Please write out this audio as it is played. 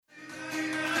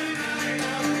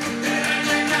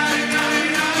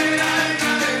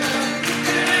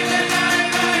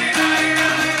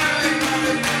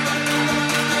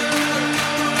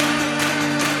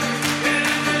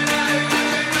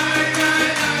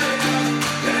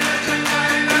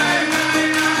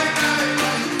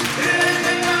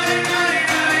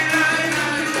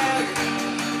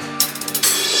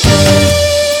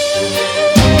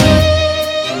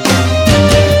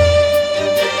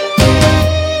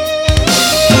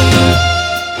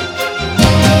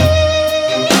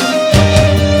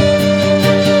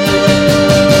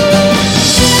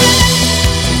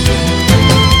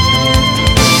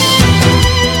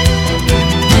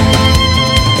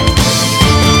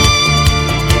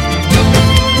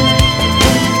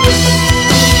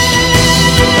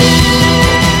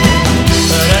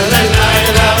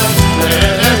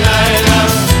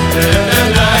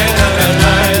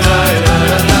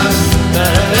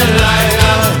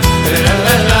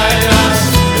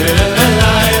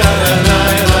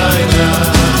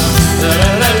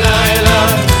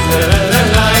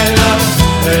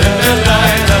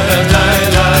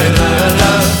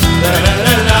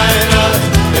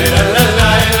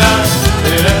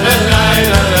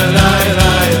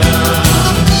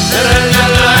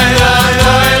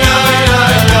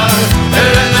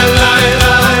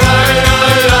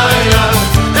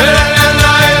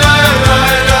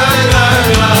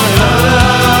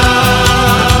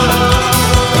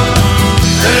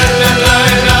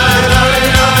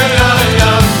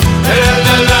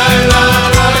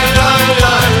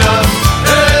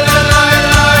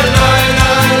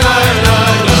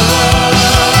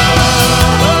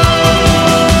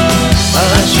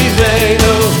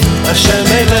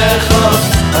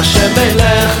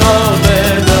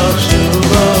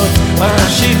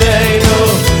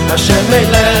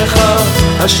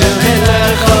Hashem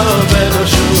Elecho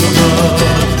v'noshuvo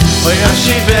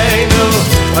V'yashivenu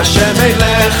Hashem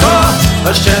Elecho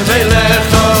Hashem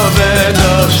Elecho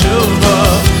v'noshuvo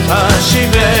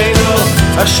Hashivenu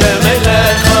Hashem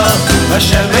Elecho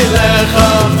Hashem Elecho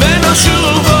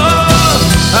v'noshuvo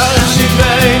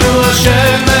Hashivenu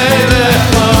Hashem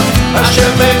Elecho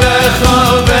Hashem Elecho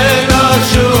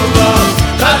v'noshuvo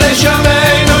Chadesh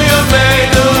yameinu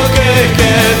yomeinu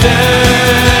kekedem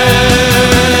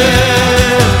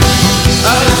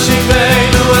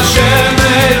Hashivenu Hashem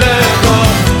Elecho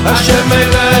Hashem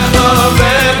Elecho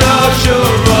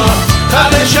v'noshuvo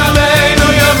Chadesh yameinu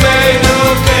yomeinu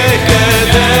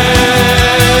kekedem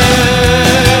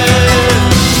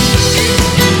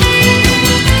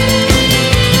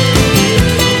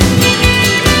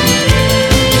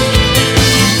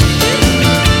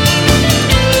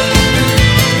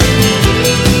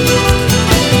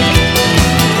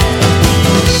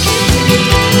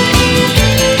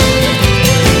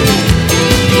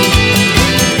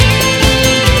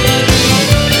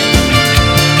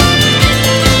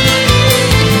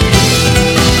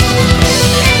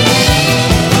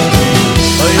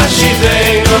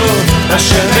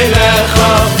Hashem Elecho,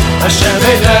 Hashem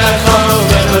Elecho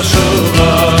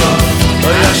v'noshuvo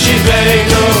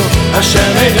V'yashivenu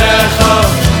Hashem Elecho,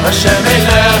 Hashem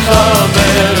Elecho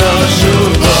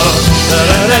v'noshuvo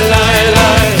La-la-la-la-la,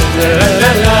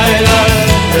 la-la-la-la-la,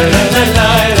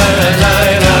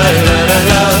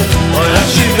 la-la-la-la-la-la-la-la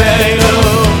V'yashivenu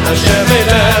Hashem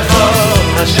Elecho,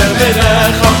 Hashem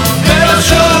Elecho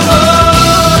v'noshuvo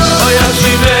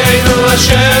V'yashivenu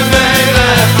Hashem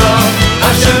Elecho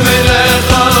Hashem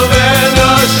Elecho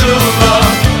v'noshuvo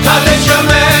Chadesh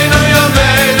yameinu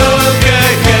yomeinu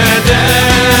kekedem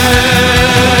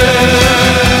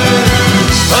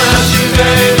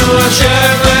V'yashivenu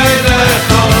Hashem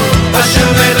Elecho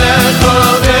Hashem Elecho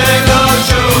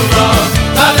v'noshuvo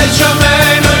Chadesh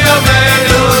yameinu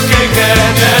yomeinu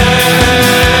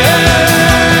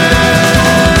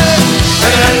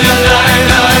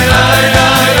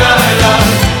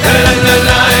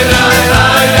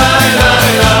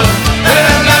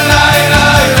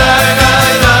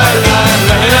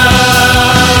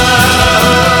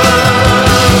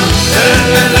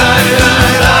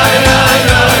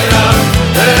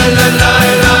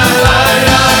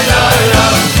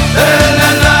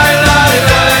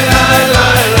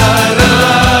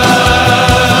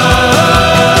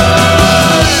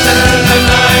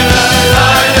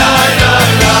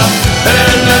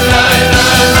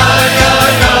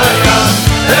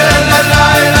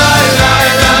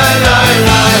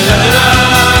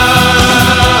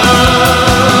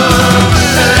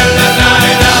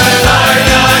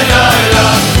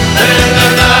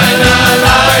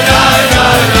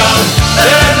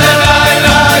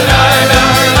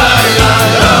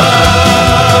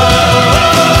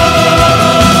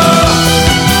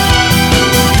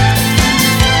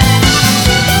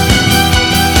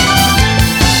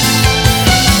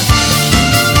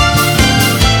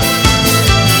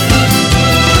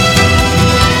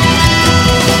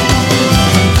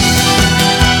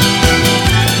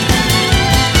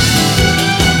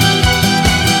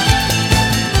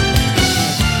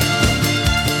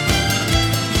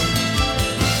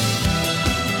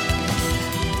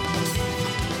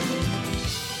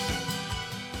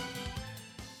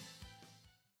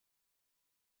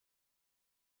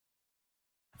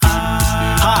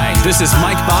This is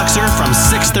Mike Boxer from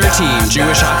 613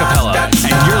 Jewish Acapella,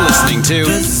 and you're listening to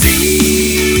The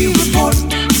Z Report.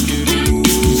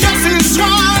 Yes, it's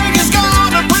right. It's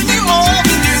gonna bring you all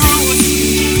the news.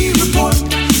 Z Report.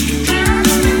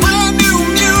 Brand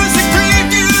new music,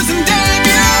 previews, and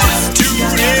debuts.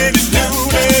 Tune in at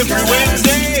noon every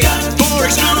Wednesday for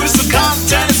exclusive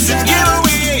contests and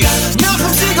giveaways.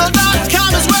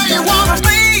 NachumSegal.com is where you wanna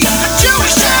be. The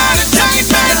Jewish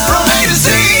entertainment from A to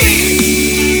Z.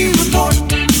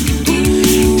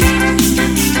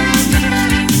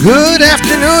 Good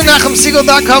afternoon,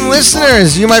 NachumSegal.com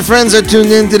listeners. You, my friends, are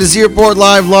tuned in to the Z Report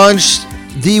Live Lunch,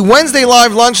 the Wednesday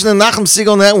live lunch in the Nachum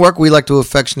Segal Network. We like to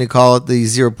affectionately call it the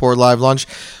Z Report Live Lunch.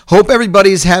 Hope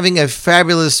everybody's having a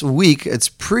fabulous week. It's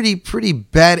pretty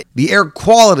bad. The air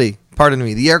quality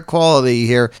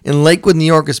here in Lakewood, New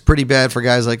York is pretty bad for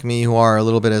guys like me who are a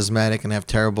little bit asthmatic and have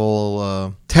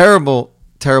terrible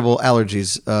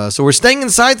allergies. So we're staying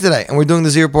inside today, and we're doing the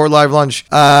Z Report Live Lunch.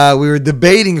 We were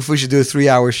debating if we should do a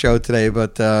 3-hour show today,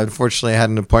 but unfortunately I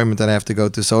had an appointment that I have to go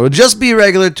to. So it'll just be a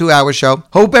regular 2-hour show.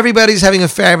 Hope everybody's having a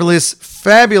fabulous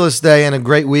day and a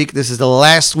great week. This is the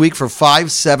last week for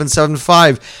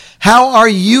 5775. How are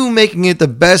you making it the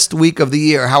best week of the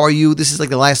year? How are you? This is like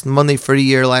the last Monday for the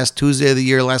year, last Tuesday of the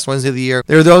year, last Wednesday of the year.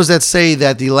 There are those that say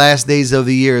that the last days of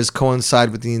the year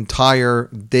coincide with the entire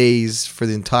days for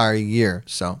the entire year.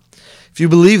 So if you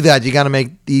believe that, you got to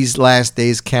make these last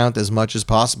days count as much as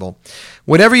possible.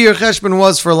 Whatever your cheshbon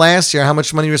was for last year, how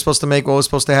much money you were supposed to make, what was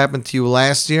supposed to happen to you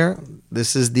last year,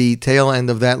 this is the tail end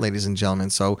of that, ladies and gentlemen.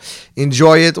 So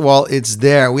enjoy it while it's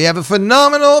there. We have a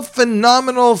phenomenal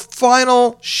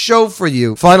final show for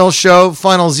you. Final show,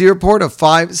 final Z Report of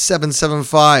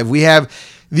 5775. We have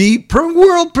the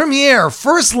world premiere.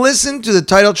 First listen to the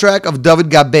title track of David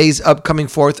Gabay's upcoming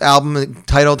fourth album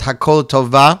entitled Hakol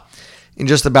Tova, in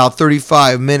just about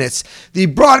 35 minutes. The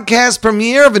broadcast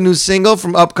premiere of a new single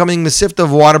from upcoming Mesivta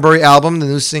of Waterbury album. The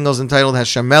new single is entitled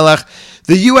Hashem Melech.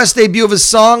 The U.S. debut of a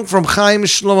song from Chaim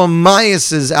Shlomo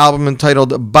Mayes' album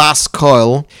entitled Bas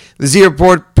Koil. The Z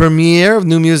Report premiere of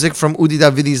new music from Udi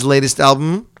Davidi's latest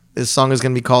album. This song is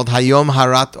going to be called Hayom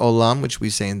Harat Olam, which we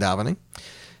say in davening,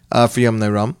 for Yom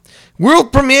Neiram.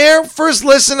 World premiere, first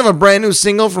listen of a brand new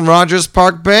single from Rogers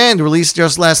Park Band, released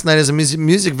just last night as a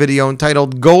music video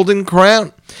entitled Golden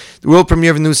Crown. The world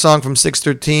premiere of a new song from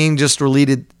 613, just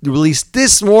released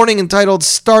this morning, entitled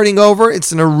Starting Over.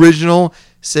 It's an original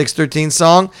 613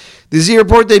 song. The Z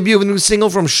Report debut of a new single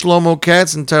from Shlomo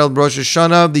Katz entitled Rosh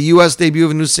Hashanah. The U.S. debut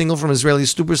of a new single from Israeli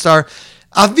superstar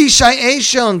Avishai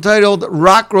Eshel entitled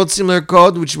Rock Rotzim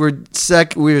L'Erkod, which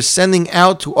we're sending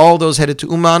out to all those headed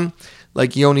to Uman,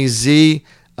 like Yoni Z,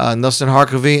 Nosson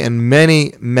Harkavi, and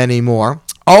many, many more.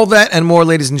 All that and more,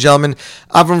 ladies and gentlemen.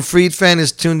 Avram Fried fan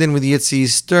is tuned in with Yitzi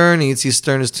Stern. Yitzi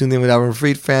Stern is tuned in with Avram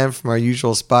Fried fan from our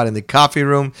usual spot in the coffee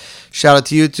room. Shout out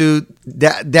to you two.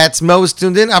 That's Mo is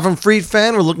tuned in. Avram Fried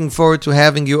fan, we're looking forward to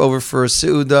having you over for a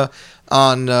Seuda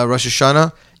on Rosh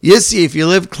Hashanah. Yitzi, if you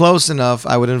live close enough,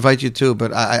 I would invite you too,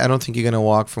 but I don't think you're going to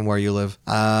walk from where you live.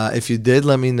 If you did,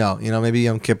 let me know. Maybe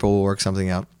Yom Kippur will work something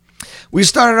out. We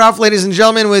started off, ladies and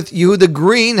gentlemen, with Yehuda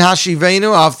Green,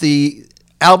 Hashivenu, off the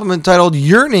album entitled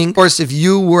Yearning. Of course, if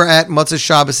you were at Motzei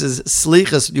Shabbos'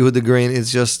 Slichas Yehuda Green,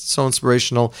 it's just so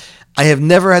inspirational. I have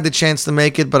never had the chance to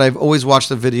make it, but I've always watched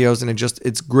the videos, and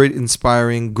it's great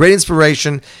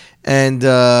inspiration, and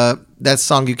that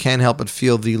song, you can't help but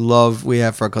feel the love we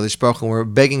have for HaKadosh Baruch Hu, and we're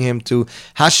begging him to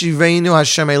Hashivenu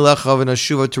Hashem Eilecha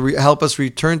v'Nashuva, to help us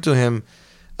return to him,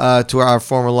 to our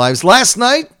former lives. Last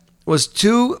night was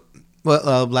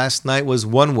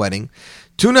one wedding.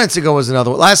 2 nights ago was another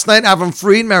one. Last night, Avram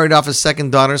Fried married off his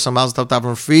second daughter, so Mazel Tov to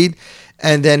Avram Fried.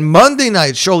 And then Monday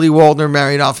night, Sholi Waldner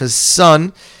married off his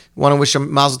son. Want to wish a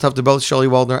Mazel Tov to both Sholi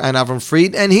Waldner and Avram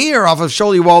Fried. And here, off of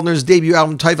Sholi Waldner's debut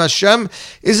album, Tov Hashem,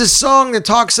 is a song that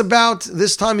talks about,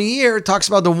 this time of year, talks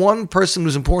about the one person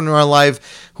who's important in our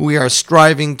life, who we are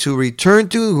striving to return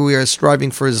to, who we are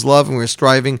striving for his love, and we're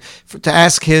striving to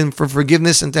ask him for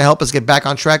forgiveness and to help us get back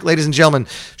on track. Ladies and gentlemen,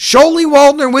 Sholi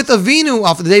Waldner with Avinu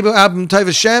off of the debut album, Tov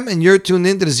Hashem, and you're tuned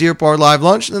in to the Z Report Live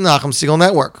Lunch on the Nachum Segal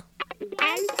Network.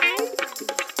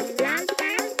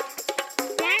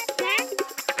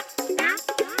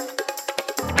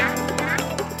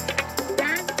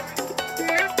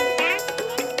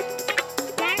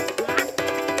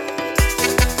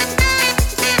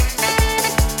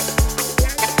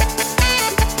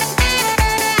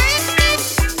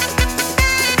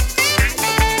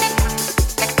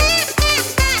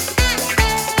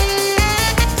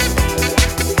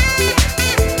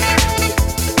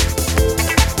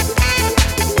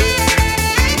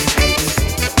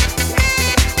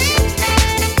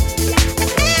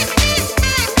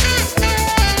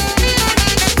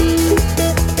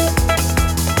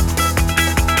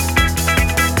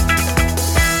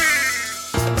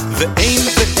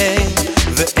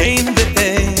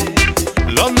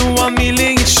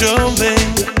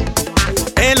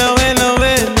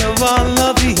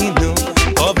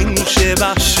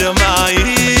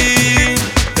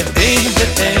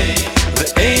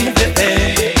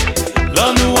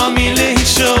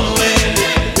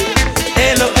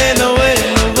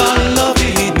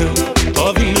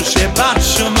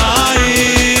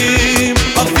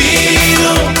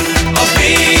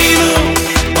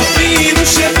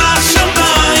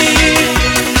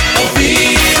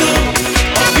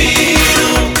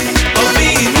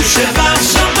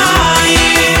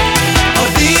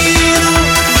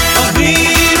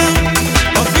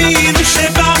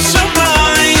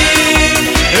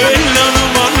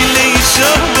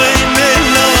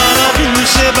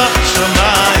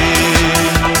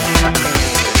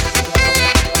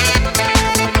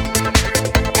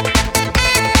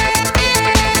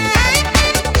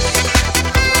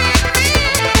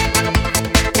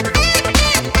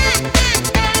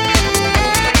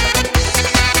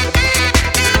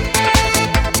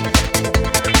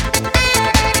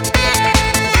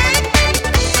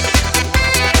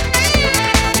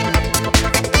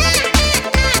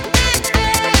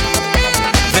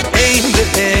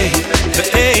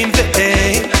 ואין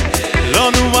לא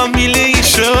נוע מילי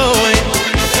שוי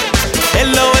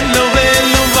אלו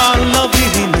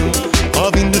ואלוהינו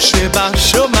אבינו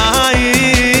שבשמיים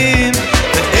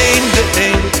ואין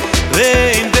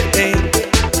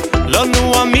לא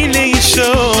נוע מילי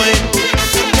שוי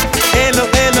אלו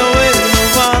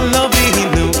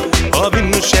ואלוהינו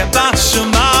אבינו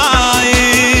שבשמיים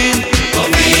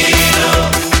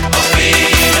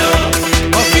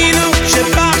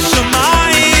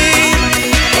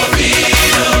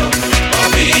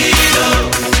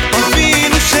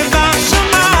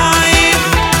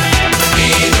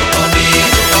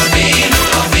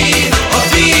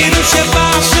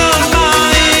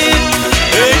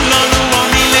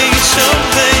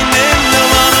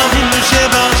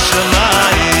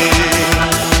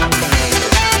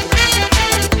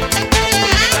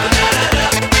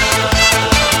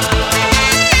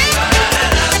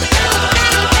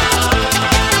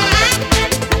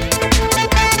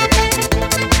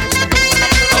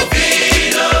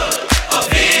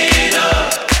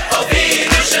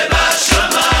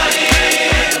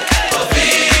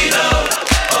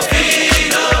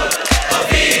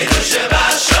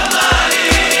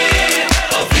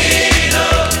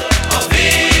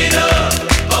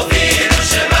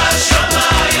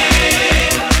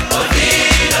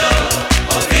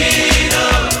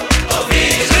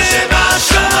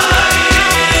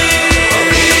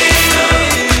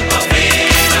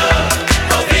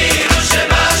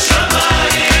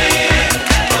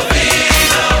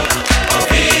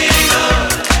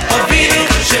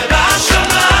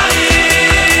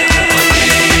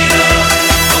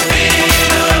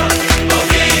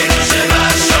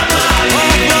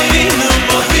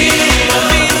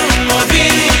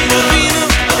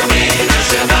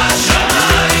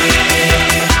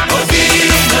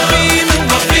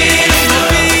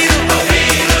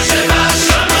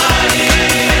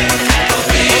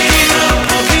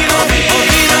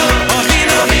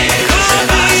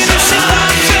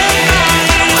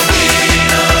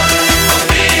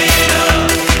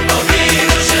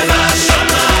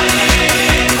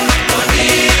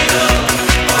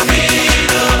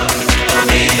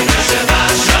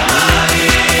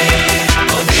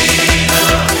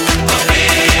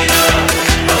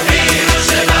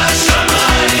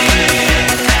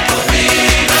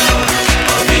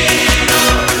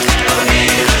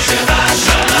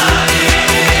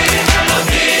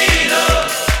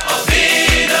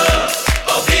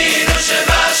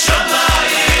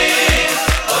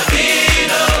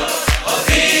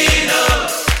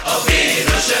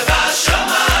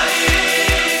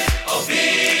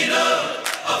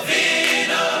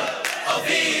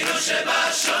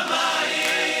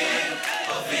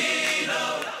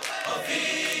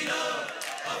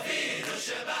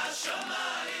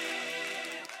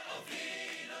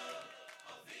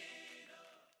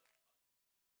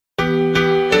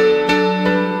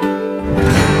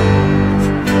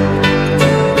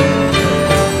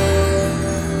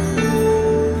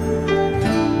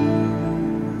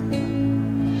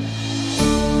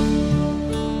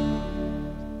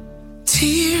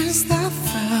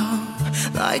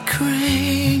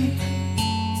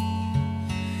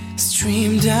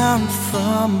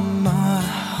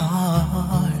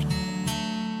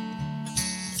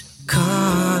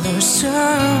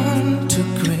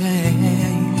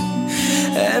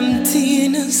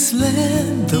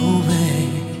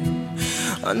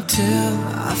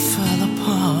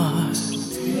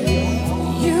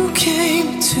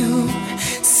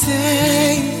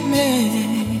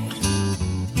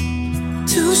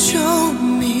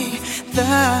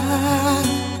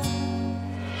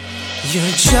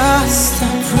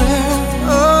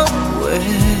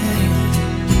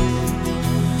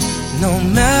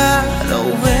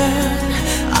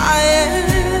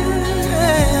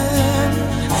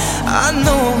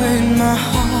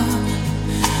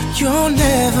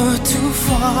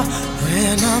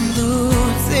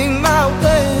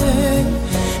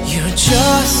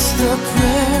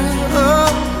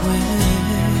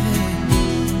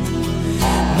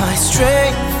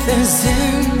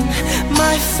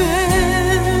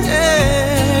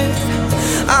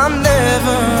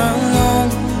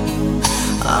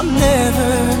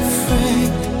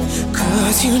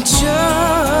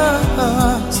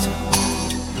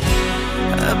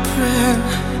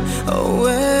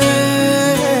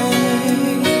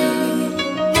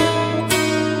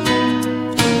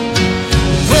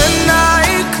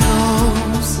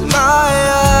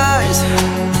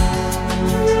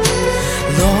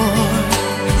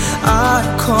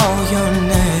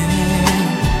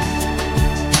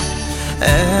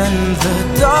and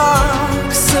the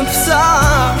dark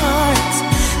subsides.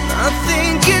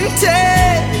 Nothing can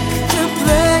take the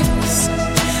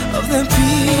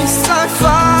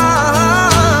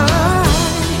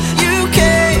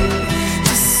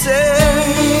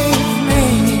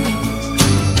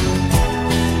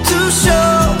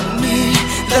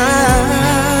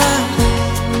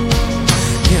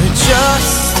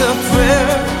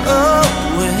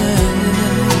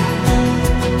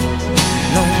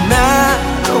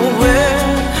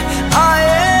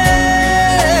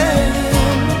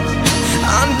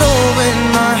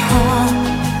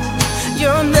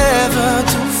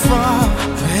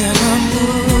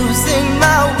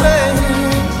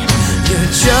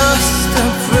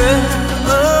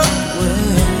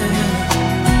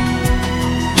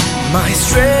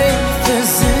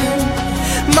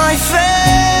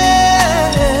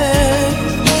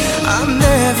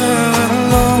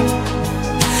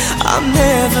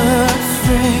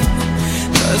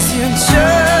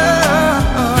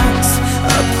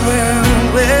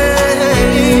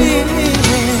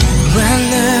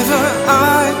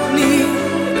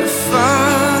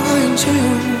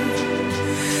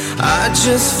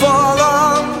just fall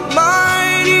on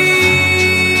my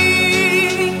knees.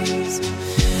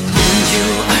 In you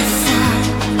I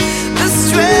find the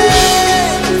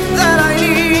strength that I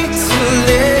need to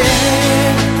live.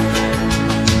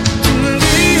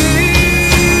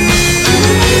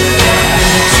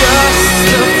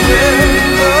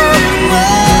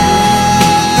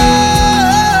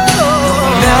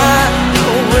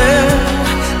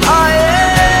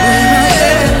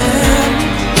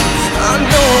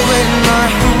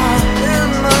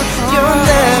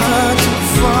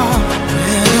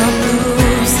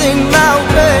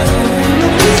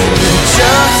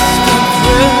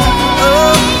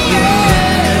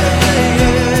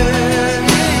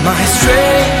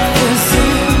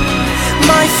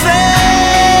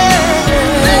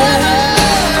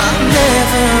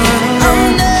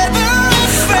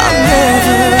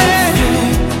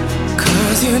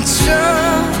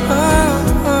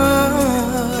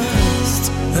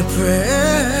 Just a prayer.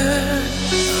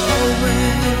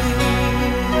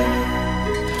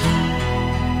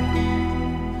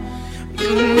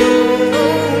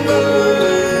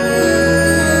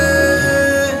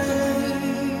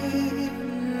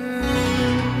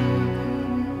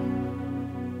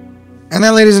 And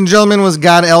that, ladies and gentlemen, was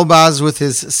Gad Elbaz with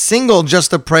his single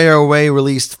Just a Prayer Away,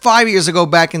 released 5 years ago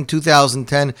back in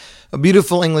 2010. A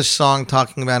beautiful English song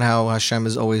talking about how Hashem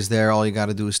is always there. All you got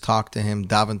to do is talk to him,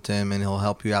 daven to him, and he'll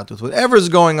help you out with whatever's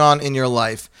going on in your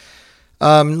life.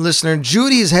 Listener,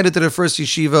 Judy is headed to the first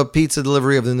yeshiva pizza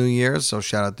delivery of the new year. So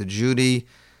shout out to Judy,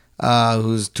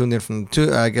 who's tuned in from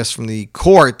the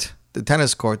court. The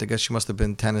tennis court. I guess she must have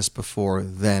been tennis before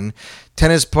then.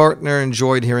 Tennis partner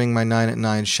enjoyed hearing my 9 at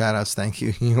 9 shout-outs. Thank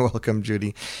you. You're welcome,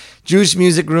 Judy. Jewish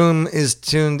Music Room is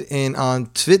tuned in on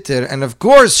Twitter. And of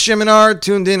course, Shimon R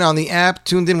tuned in on the app,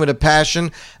 tuned in with a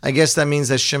passion. I guess that means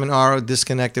that Shimon R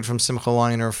disconnected from Simcha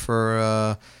Leiner for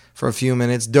a few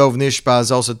minutes. Dov Nishba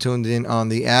is also tuned in on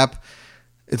the app.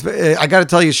 I got to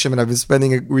tell you, Shimon, I've been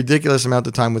spending a ridiculous amount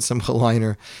of time with Simcha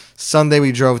Leiner. Sunday,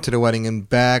 we drove to the wedding and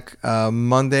back.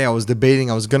 Monday, I was debating.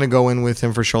 I was going to go in with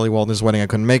him for Shirley Waldner's wedding. I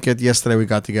couldn't make it. Yesterday, we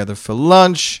got together for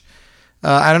lunch.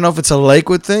 I don't know if it's a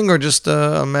Lakewood thing or just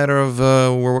a matter of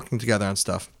we're working together on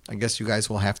stuff. I guess you guys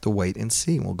will have to wait and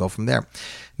see. We'll go from there.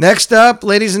 Next up,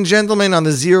 ladies and gentlemen, on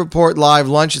the Z Report Live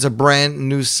Lunch is a brand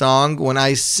new song. When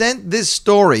I sent this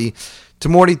story to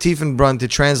Morty Tiefenbrunn to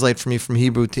translate for me from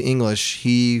Hebrew to English,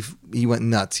 he went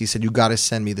nuts. He said, "You got to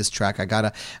send me this track. I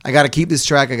gotta keep this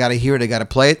track. I gotta hear it. I gotta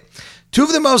play it." Two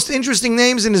of the most interesting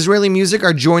names in Israeli music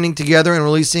are joining together and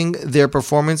releasing their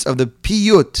performance of the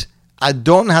Piyut,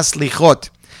 Adon HaSlichot.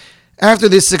 After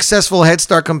this successful Head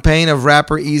Start campaign of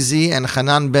rapper Easy and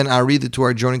Hanan Ben Ari, the two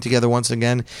are joining together once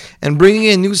again and bringing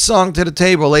a new song to the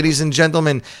table. Ladies and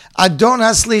gentlemen, Adon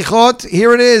HaSlichot,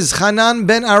 here it is, Hanan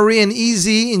Ben Ari and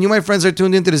Easy, and you, my friends, are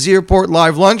tuned into the Z Report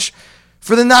Live Lunch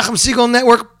for the Nachum Segal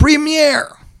Network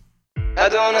premiere.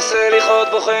 אדון הסליחות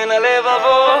בוחן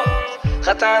הלבבות,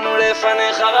 חטאנו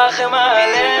לפניך רחם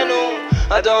עלינו.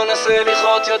 אדון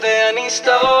הסליחות יודע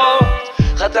נסתרות,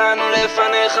 חטאנו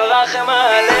לפניך רחם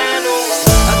עלינו.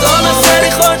 אדון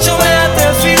הסליחות שומע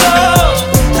תפילות,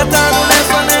 חטאנו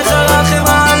לפניך רחם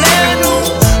עלינו.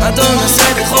 אדון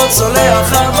הסליחות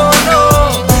סולח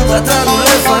עוונות, חטאנו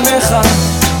לפניך.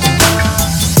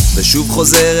 ושוב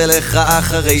חוזר אליך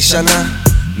אחרי שנה,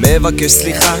 מבקש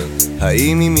סליחה,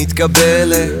 האם היא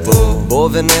מתקבלת? בוא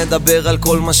ונדבר על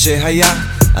כל מה שהיה,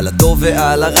 על הטוב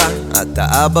ועל הרע,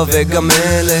 אתה אבא וגם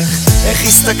מלך. איך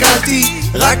הסתכלתי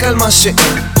רק על מה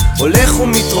שאין, הולך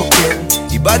ומתרוקן,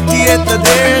 איבדתי את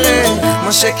הדרך,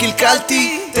 מה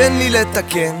שקלקלתי תן לי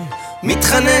לתקן,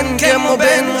 מתחנן כמו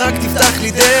בן, רק תפתח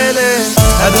לי דלת.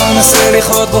 אדון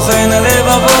הסליחות בוחן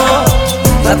הלבבות,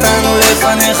 חטאנו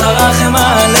לפניך רחם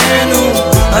עלינו.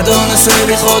 אדון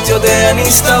הסליחות יודע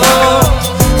נסתרות,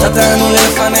 חטאנו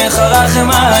לפניך רחם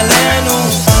עלינו.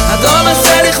 אדון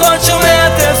הסליחות שומע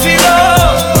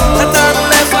תפילות, חטאנו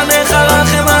לפניך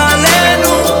רחם עלינו.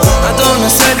 אדון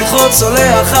הסליחות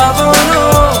סולח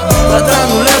עוונות,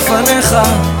 חטאנו לפניך.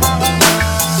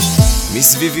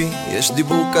 מסביבי יש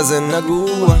דיבור כזה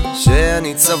נגוע,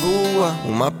 שאני צבוע,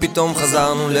 ומה פתאום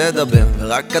חזרנו לדבר,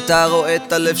 ורק אתה רואה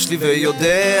את הלב שלי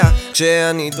ויודע,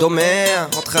 כשאני דומע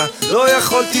אותך לא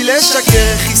יכולתי לשקר.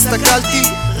 איך הסתכלתי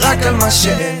רק על מה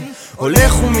שאין,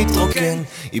 הולך ומתרוקן,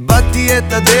 איבדתי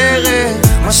את הדרך,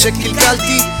 מה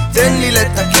שקלקלתי תן לי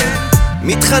לתקן,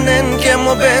 מתחנן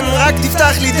כמו בן, רק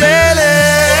תפתח לי דלת.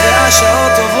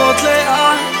 והשעות עוברות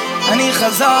לאט, אני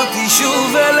חזרתי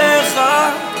שוב אליך,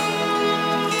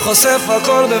 חושף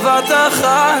הכל בבת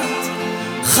אחת,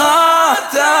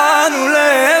 חטאנו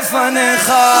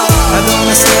לפניך. אדון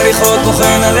הסליחות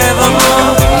בוחן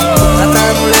הלבבות,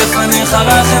 חטאנו לפניך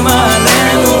רחם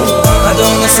עלינו,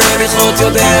 אדון עושה לכרות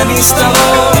יודע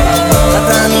נסתרות.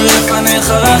 חטאנו לפניך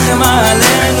רחם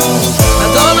עלינו,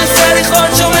 אדון עושה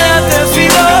לכרות שומע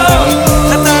תפילות.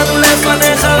 חטאנו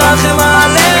לפניך רחם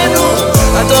עלינו,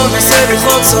 אדון עושה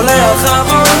לכרות סולח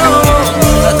עוונות.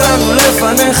 חטאנו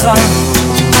לפניך.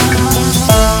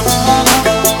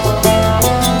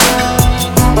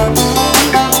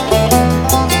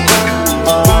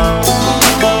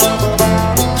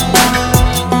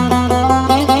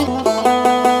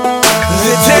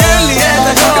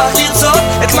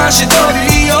 מה שטוב לי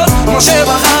להיות, מה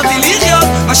שבחרתי לחיות,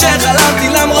 מה שחלמתי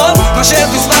למרות, מה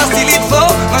שפספסתי לתפור,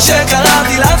 מה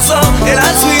שקראתי לחזור אל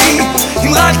עצמי.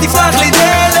 אם רק תפתח לי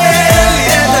דלת, אין לי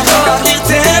את הכוח,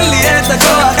 תן לי את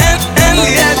הכוח, אין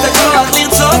לי את הכוח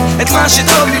לרצות את מה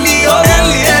שטוב לי להיות, אין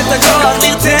לי את הכוח,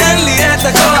 תן לי את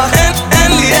הכוח,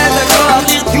 אין לי את הכוח,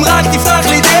 אם רק תפתח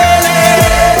לי דלת.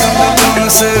 Don't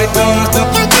say it, don't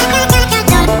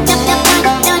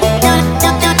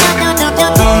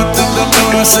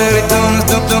say it,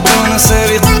 don't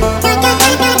say it.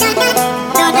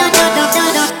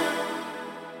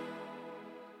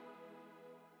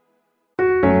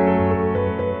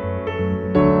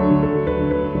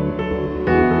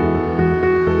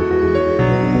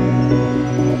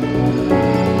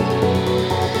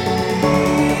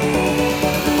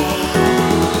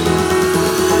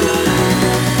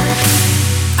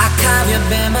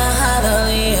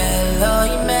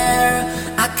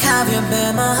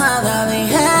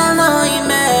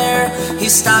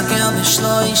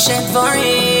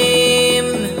 שדבורים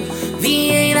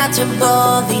ואין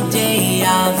תבוא לידי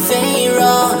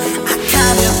עבירו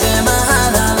הקוויה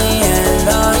במהללי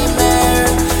אלוהים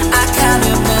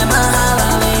הקוויה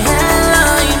במהללי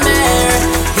אלוהים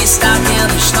הסתכל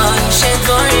בשלוי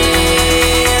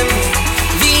שדבורים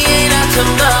ואין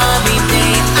תבוא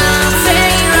לידי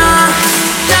עבירו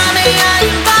דמי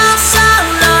אין בסר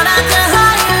לא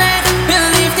נתהלך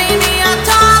בלבדי בי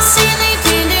התוסי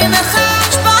ניתיני לחשבון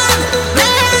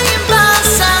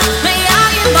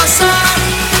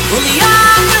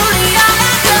Ulian, Ulian,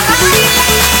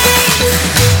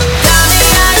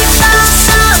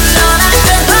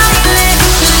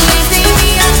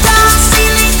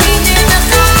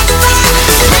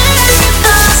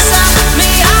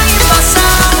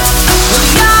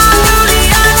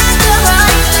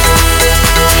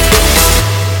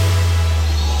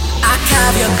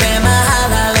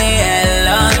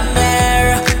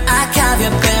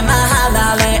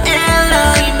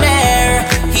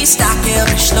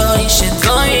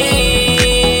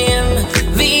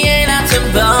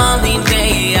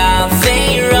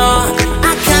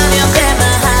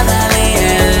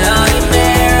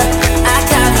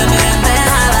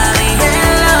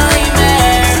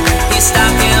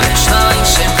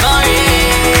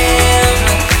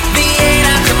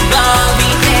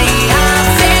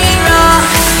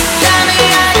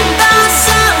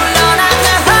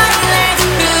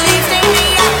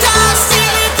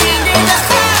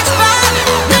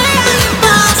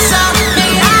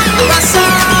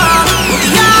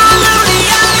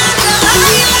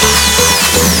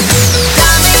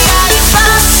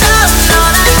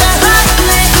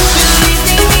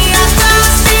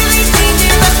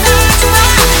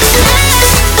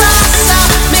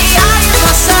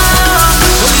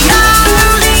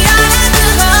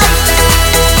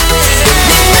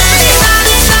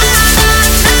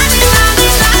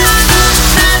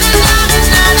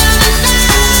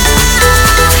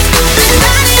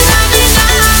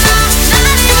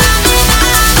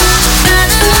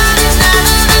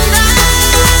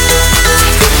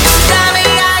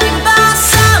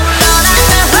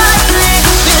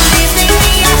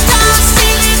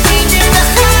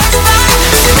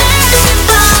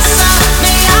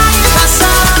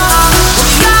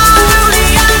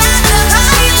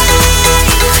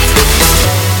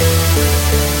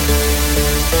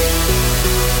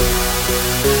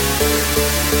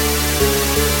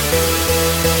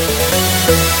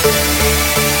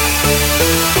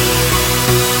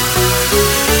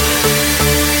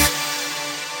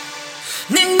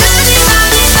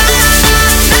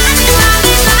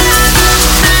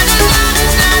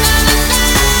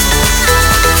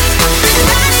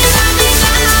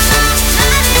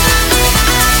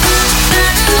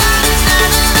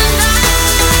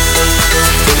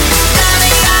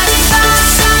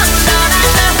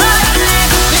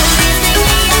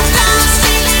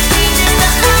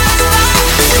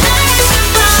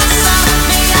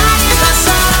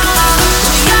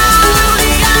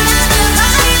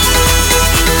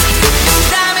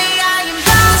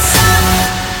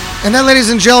 And that, ladies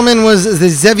and gentlemen, was the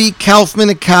Zevi Kaufman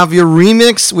Akavia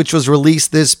remix, which was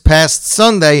released this past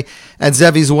Sunday at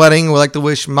Zevi's wedding. We'd like to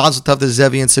wish Mazel Tov to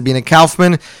Zevi and Sabina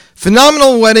Kaufman.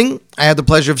 Phenomenal wedding. I had the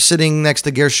pleasure of sitting next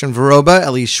to Gershon Veroba,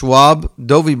 Eli Schwab,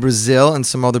 Dovi Brazil, and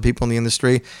some other people in the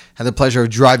industry. Had the pleasure of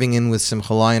driving in with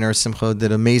Simcha Leiner. Simcha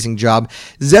did an amazing job.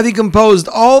 Zevi composed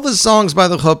all the songs by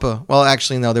the Chuppah. Well,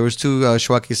 actually, no. There was two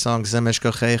Shwaki songs, Zemesh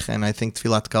Kochech and I think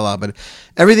Tfilat Kala. But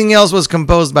everything else was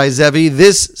composed by Zevi.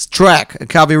 This track, a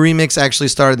Kavi remix, actually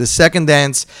started the second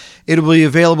dance. It will be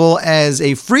available as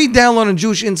a free download on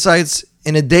Jewish Insights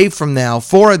in a day from now,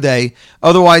 for a day.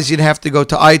 Otherwise, you'd have to go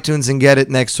to iTunes and get it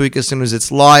next week as soon as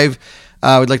it's live.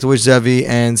 We'd like to wish Zevi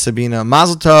and Sabina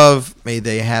Mazel Tov. May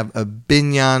they have a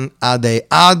binyan adei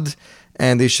ad,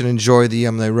 and they should enjoy the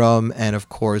Yom Ram. And of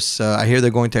course, I hear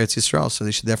they're going to Eretz Yisrael, so they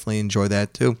should definitely enjoy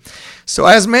that too. So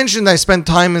as mentioned, I spent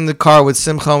time in the car with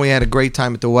Simcha. We had a great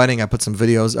time at the wedding. I put some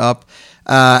videos up.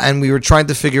 And we were trying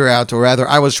to figure out, or rather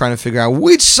I was trying to figure out,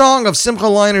 which song of Simcha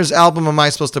Leiner's album am I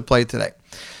supposed to play today?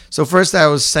 So first I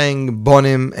was saying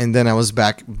Bonim, and then I was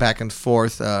back and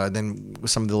forth. Then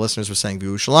some of the listeners were saying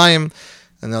V'Yushalayim,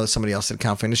 and somebody else said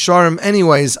Kanfei Nesharim.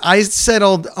 Anyways, I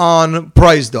settled on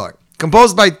Prize Dog,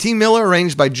 composed by T. Miller,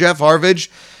 arranged by Jeff Harvage.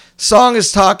 Song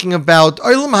is talking about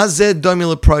Olam Hazeh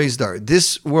Domi Prize Dog.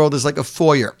 This world is like a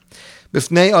foyer.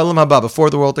 B'fnei Olam Haba, before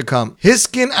the world to come.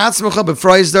 Hiskin atzmecha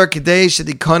b'Prize Dog kidei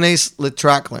shedikones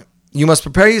litraklim. You must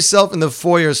prepare yourself in the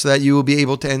foyer so that you will be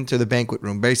able to enter the banquet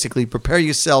room. Basically, prepare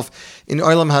yourself in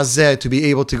Olam Hazeh to be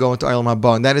able to go into Olam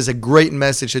Haba. And that is a great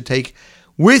message to take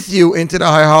with you into the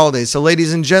high holidays. So,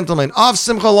 ladies and gentlemen, off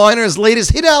Simcha Leiner's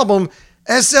latest hit album,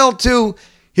 SL2,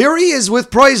 here he is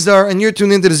with Prize Dar, and you're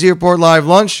tuned into the Z Report Live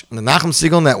Lunch on the Nachum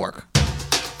Segal Network.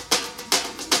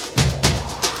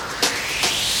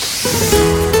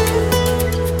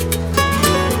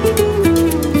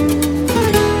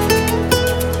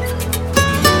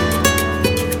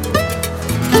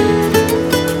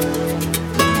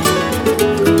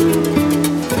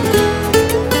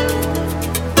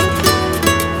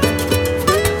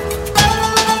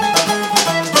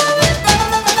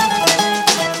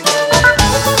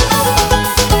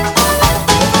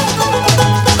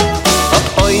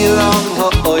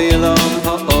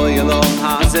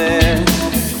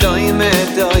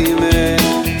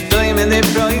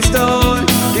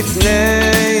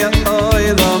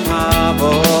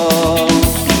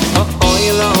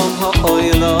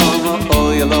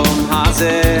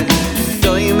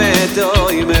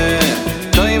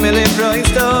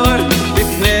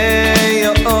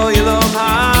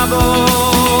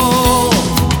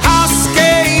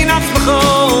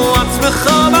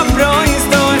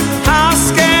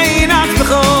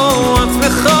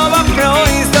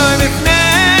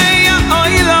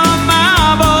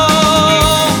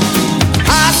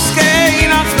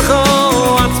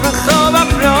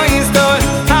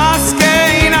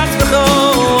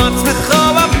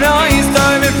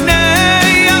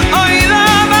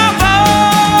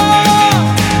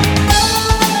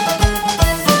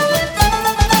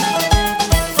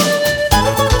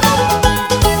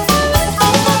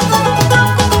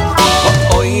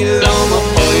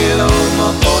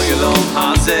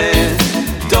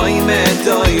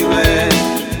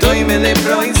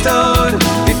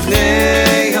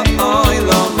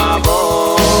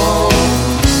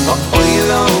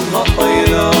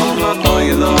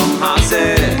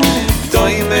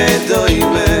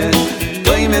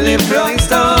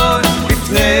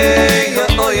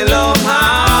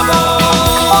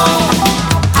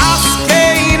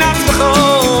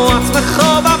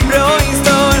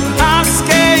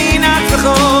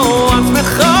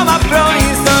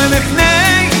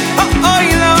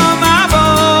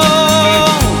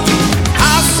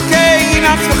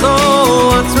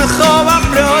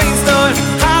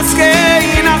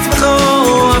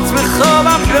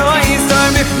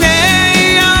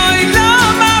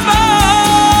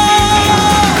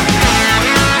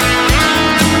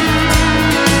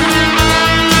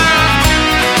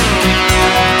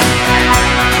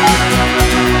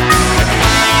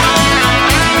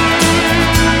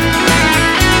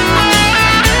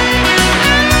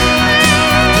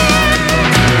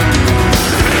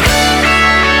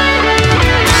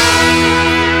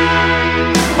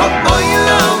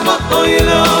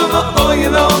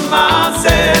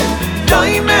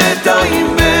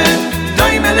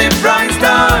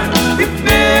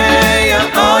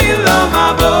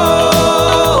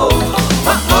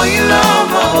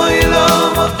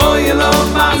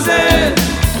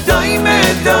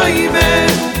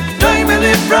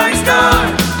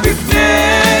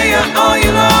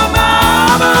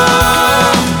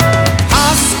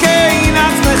 Askein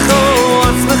atzmecho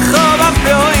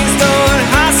b'Prize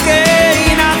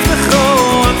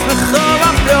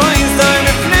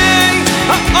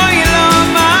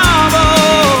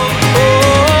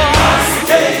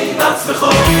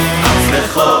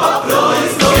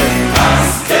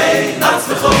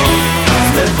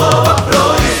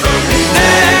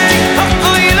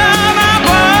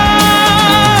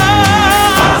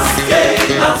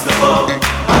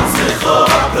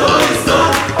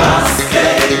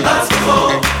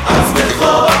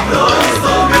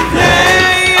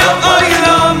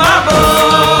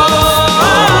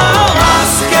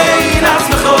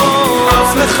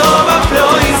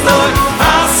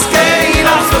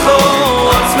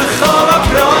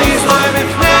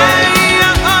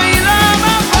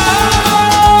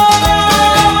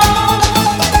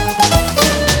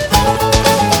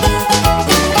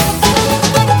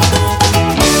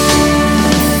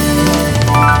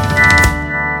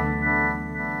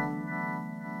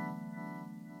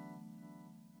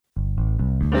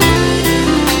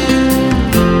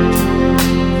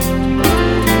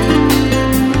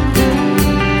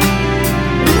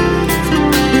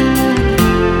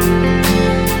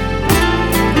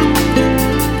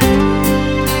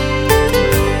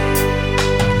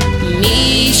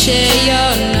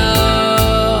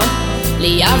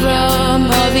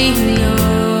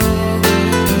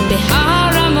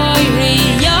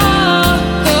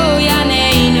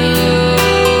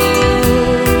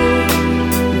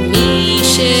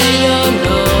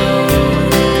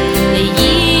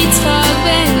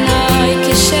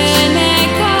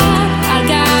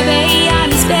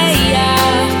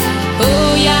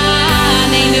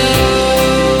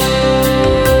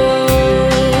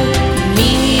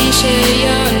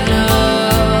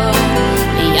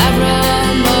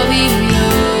Avram Avinu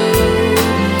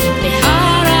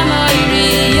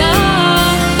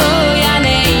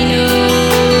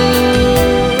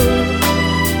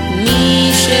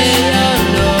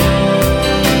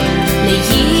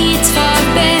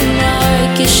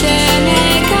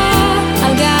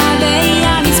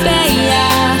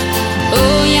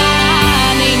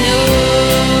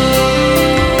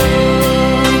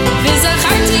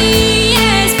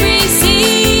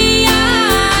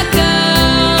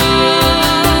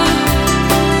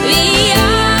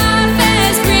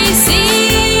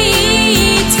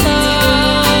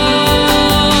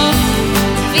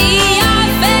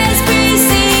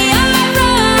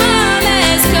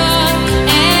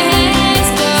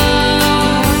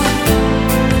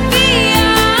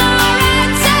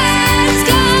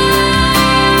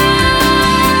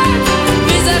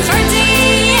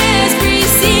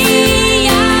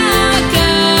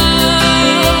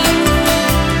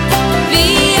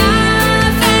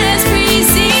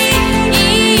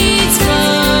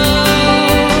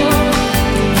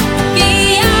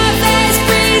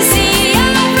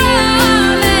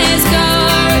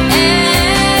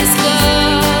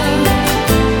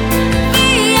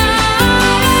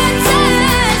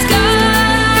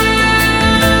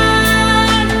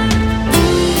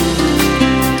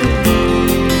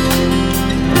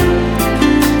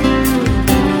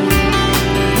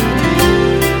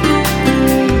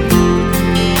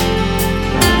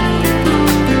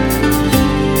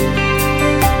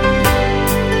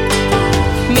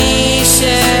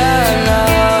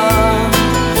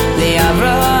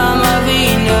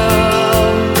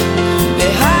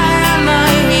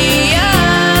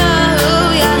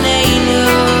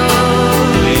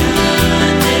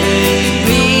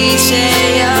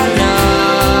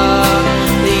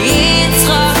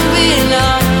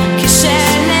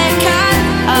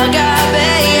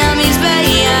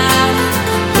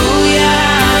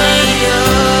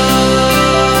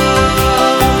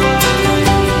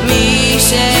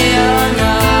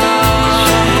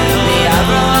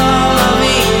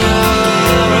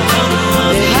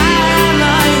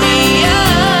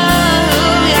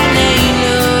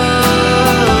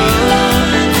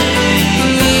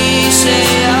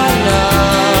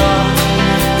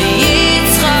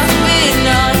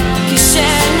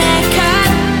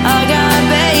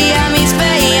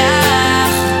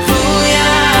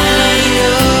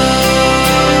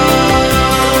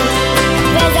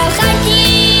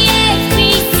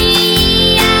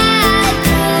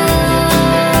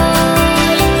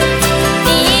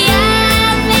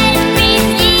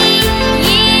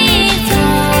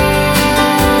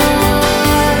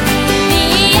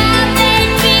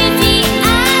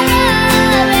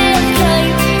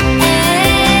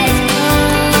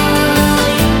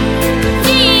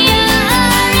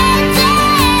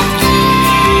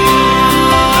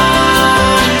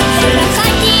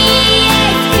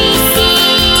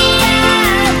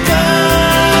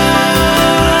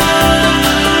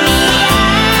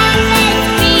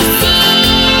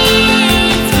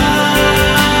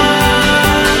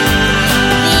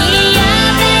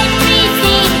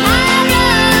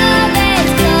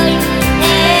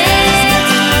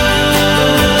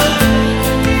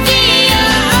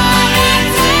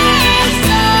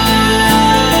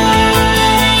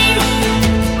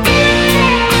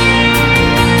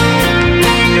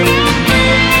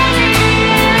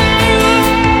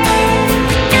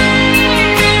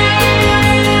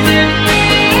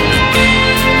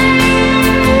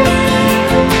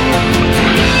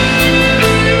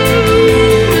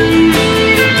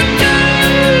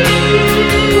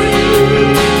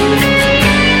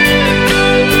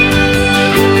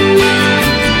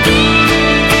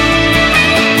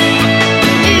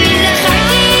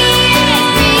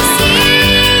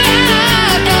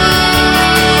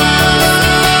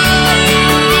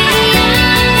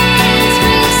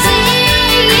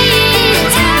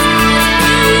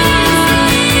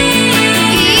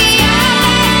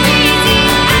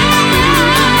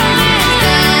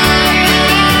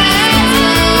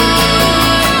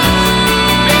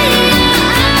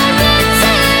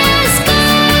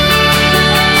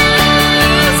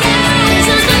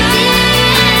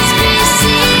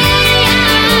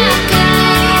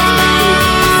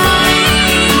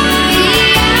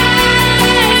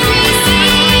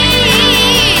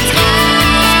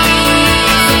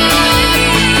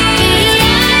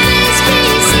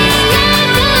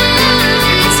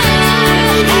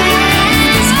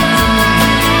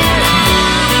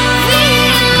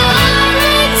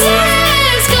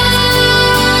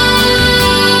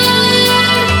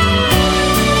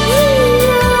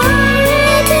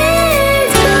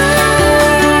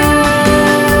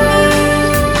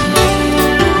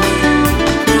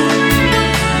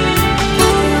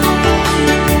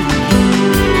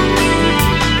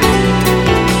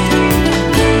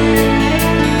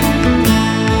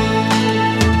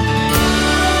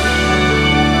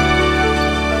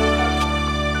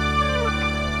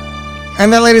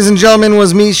And that, ladies and gentlemen,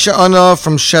 was Misha Anna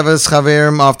from Sheves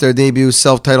Chaverim off their debut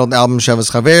self-titled album,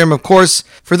 Sheves Chaverim. Of course,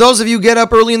 for those of you who get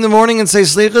up early in the morning and say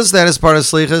Slichas, that is part of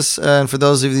Slichas. And for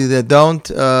those of you that don't,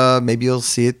 maybe you'll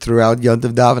see it throughout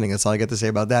Yontiv Davening. That's all I got to say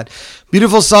about that.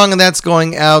 Beautiful song, and that's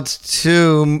going out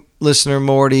to listener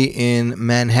Morty in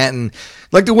Manhattan.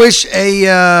 I'd like to wish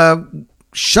a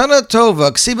Shana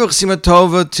Tova, Ksiba Chsima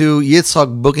Tova to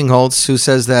Yitzchak Bookingholtz, who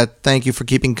says that thank you for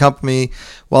keeping company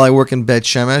while I work in Bet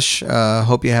Shemesh.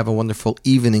 Hope you have a wonderful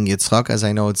evening, Yitzchak, as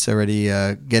I know it's already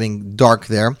getting dark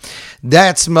there.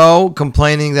 That's Mo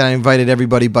complaining that I invited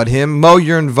everybody but him. Mo,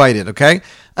 you're invited, okay?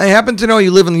 I happen to know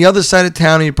you live on the other side of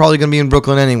town and you're probably going to be in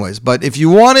Brooklyn anyways. But if you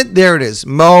want it, there it is.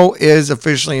 Mo is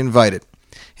officially invited.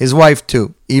 His wife,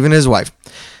 too. Even his wife.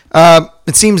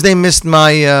 It seems they missed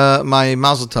my my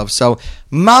Mazel Tov. So,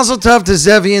 Mazel Tov to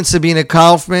Zevi and Sabina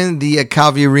Kaufman. The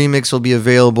Akavia remix will be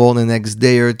available in the next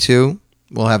day or two.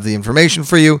 We'll have the information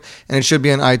for you, and it should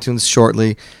be on iTunes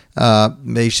shortly.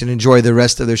 They should enjoy the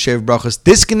rest of their Shev Brachos,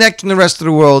 disconnect from the rest of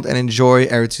the world, and enjoy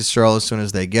Eretz Yisrael as soon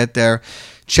as they get there.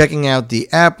 Checking out the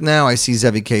app now. I see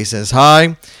Zevi K says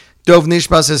hi. Dov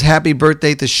Nishba says happy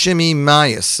birthday to Shimi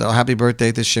Mayas. So happy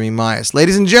birthday to Shimi Mayas.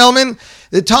 Ladies and gentlemen,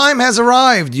 the time has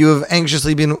arrived. You have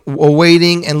anxiously been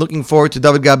awaiting and looking forward to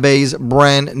David Gabey's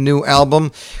brand new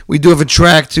album. We do have a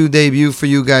track to debut for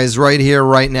you guys right here,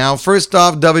 right now. First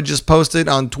off, David just posted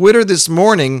on Twitter this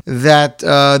morning that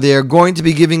they're going to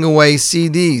be giving away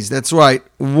CDs. That's right.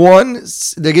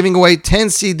 They're giving away 10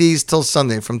 CDs till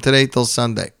Sunday, from today till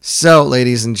Sunday. So,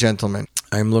 ladies and gentlemen,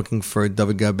 I'm looking for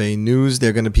David Gabay news.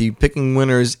 They're going to be picking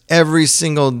winners every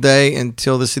single day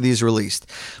until the CD is released.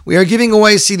 We are giving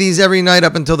away CDs every night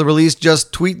up until the release.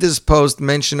 Just tweet this post,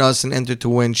 mention us, and enter to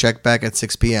win. Check back at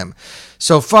 6 p.m.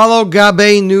 So follow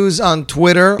Gabay News on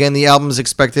Twitter. Again, the album is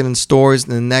expected in stores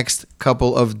in the next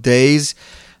couple of days.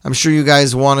 I'm sure you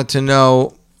guys wanted to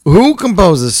know who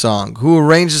composed the song, who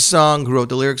arranged the song, who wrote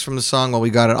the lyrics from the song. Well, we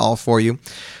got it all for you.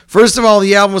 First of all,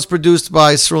 the album was produced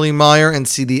by Sruli Meyer and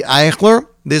C.D. Eichler.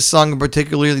 This song in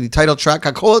particular, the title track,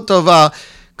 Hakol Tova,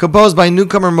 composed by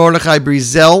newcomer Mordechai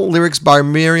Brizel, lyrics by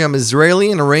Miriam Israeli,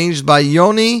 and arranged by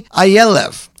Yoni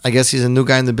Ayelev. I guess he's a new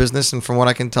guy in the business, and from what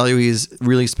I can tell you, he's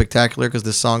really spectacular because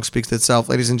the song speaks to itself.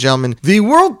 Ladies and gentlemen, the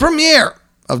world premiere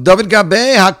of David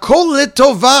Gabay, Hakol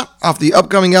Tova, off the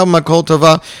upcoming album Hakol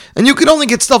Tova. And you can only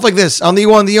get stuff like this on the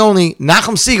one, the only,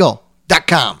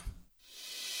 NachumSiegel.com.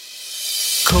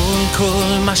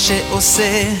 כל מה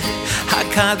שעושה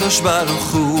הקדוש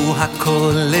ברוך הוא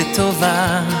הכל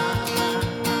לטובה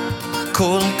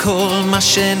כל מה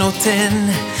שנותן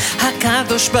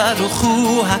הקדוש ברוך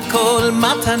הוא הכל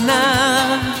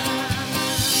מתנה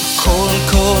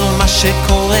כל מה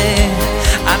שקורה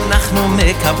אנחנו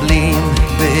מקבלים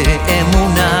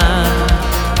באמונה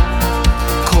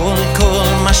כל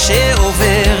מה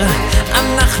שעובר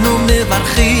אנחנו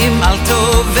מברכים על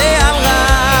טוב ועל רע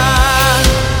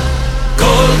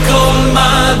כל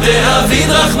מה דאביד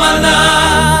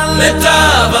רחמנה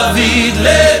לטב אביד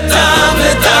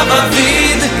לטב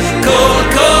אביד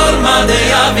כל מה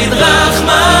דאביד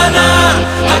רחמנה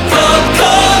הכל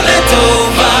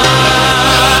לטובה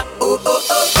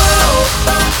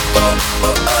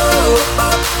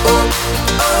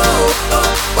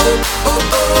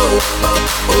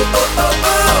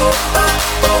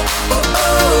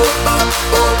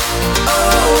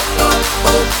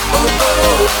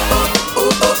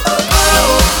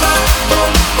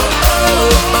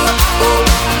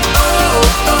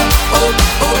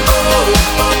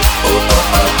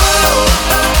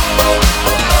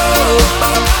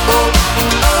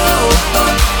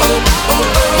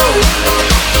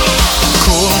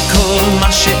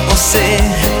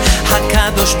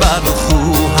הקדוש ברוך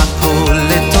הוא הכל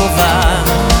לטובה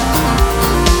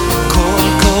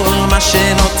כל מה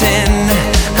שנותן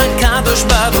הקדוש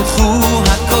ברוך הוא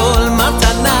הכל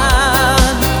מתנה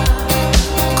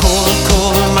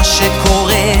כל מה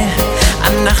שקורה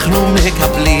אנחנו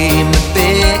מקבלים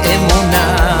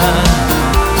באמונה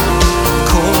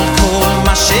כל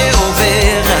מה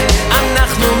שעובר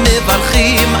אנחנו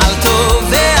מברכים על טוב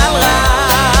ועל רע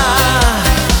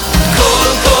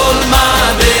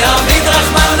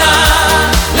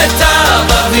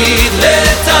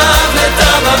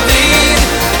לטב אביד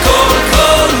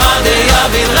כל מה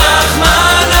דאביד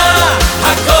רחמנה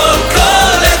הכל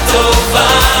לטובה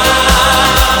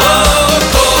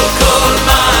כל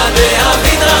מה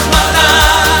דאביד רחמנה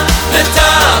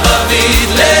לטב אביד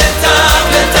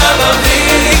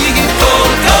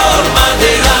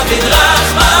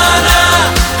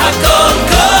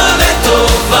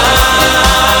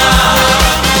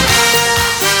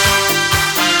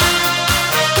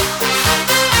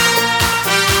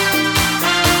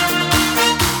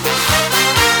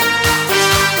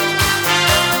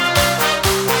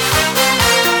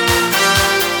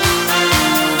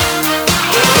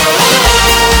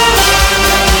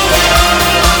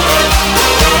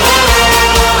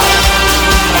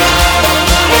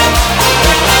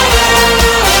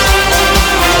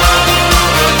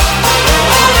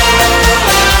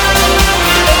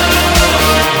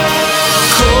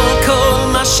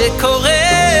שקורה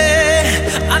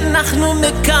אנחנו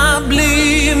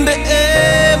מקבלים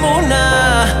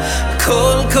באמונה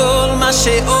כל מה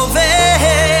שעובר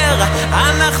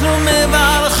אנחנו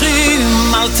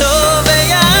מברכים על טוב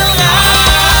ועל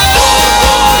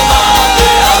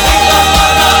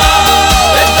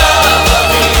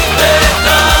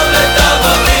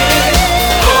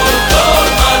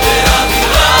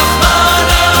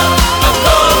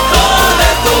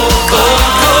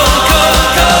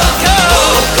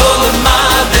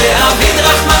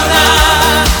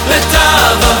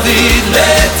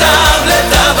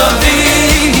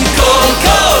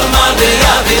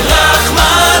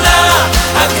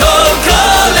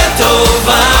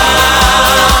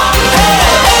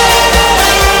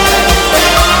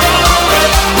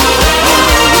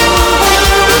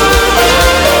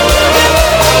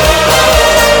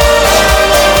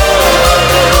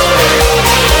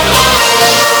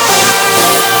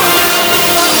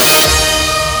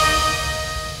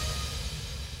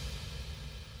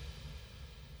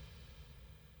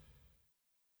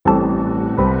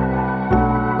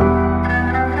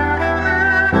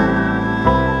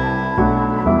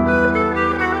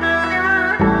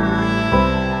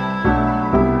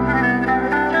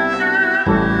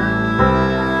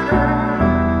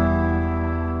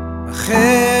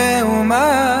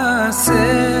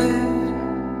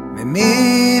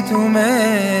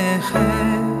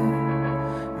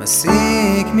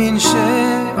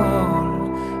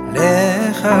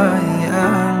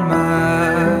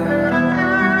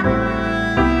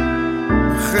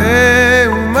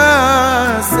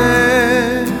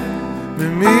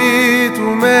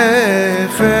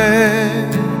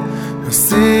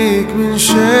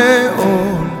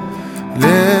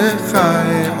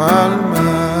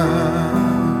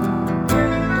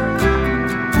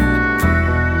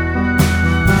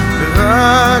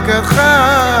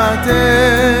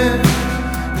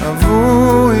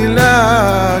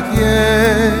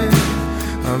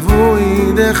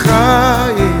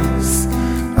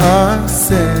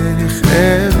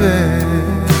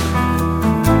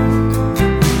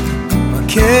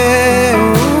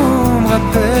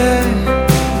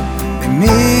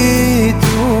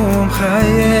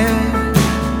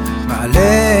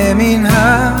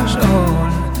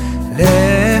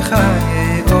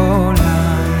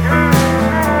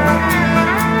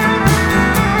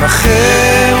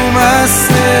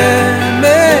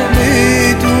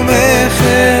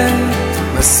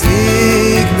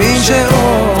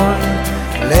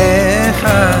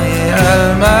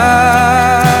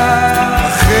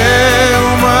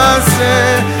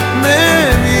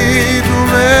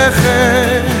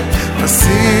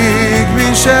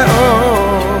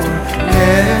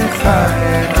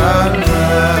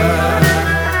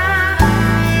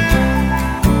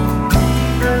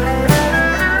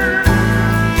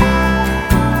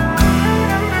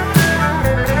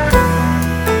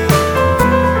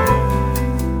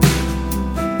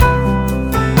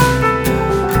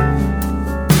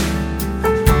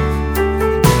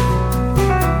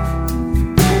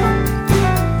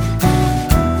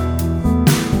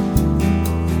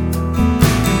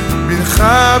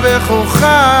רע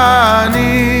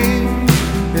בכוחני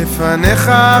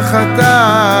לפניך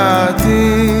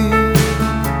חטאתי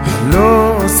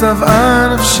לא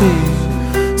שבעה נפשי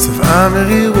שבעה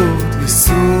מרירות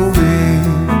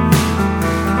ייסורים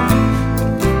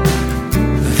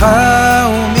לך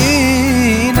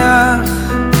ומינך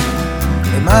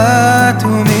למט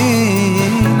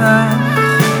ומינך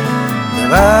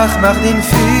דרך מחדין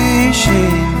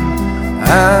פישים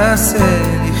עשה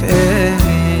לכאבים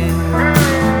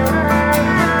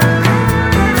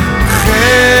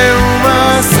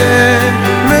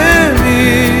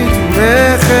ממית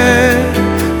ומחר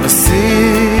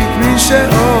מסיק מן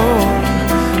שאול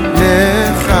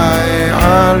לחיי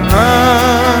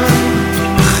עלמן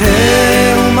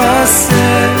אחר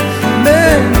ומעשה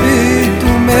ממית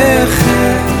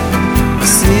ומחר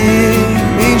מסיק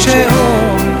מן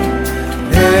שאול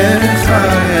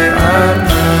לחיי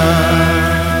עלמן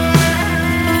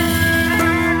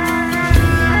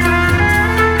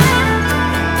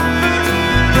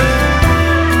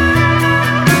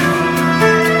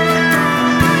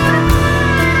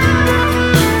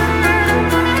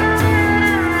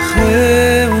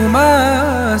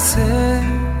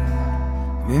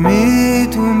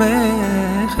ממית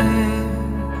ומחר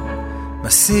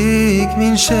מסיק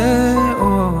מן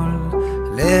שאול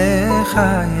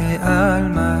לחיי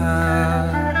עלמא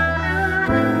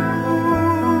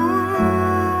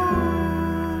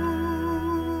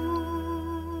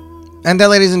And that,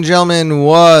 ladies and gentlemen,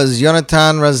 was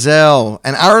Yonatan Razel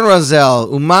and Aaron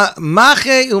Razel,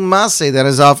 Mache Umase, that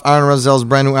is off Aaron Razel's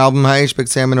brand new album, Ha'esh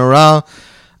B'Ktzei Menorah.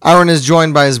 Aaron is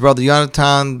joined by his brother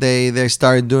Yonatan. They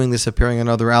started doing this, appearing on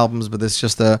other albums, but it's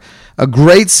just a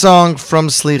great song from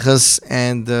Slichas,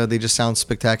 and they just sound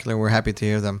spectacular. We're happy to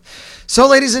hear them. So,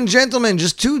 ladies and gentlemen,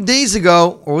 just 2 days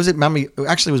ago, or was it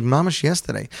actually it was Mamash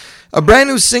yesterday, a brand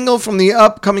new single from the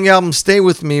upcoming album Stay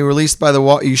With Me, released by the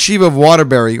Yeshiva of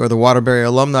Waterbury, or the Waterbury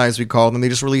alumni as we call them. They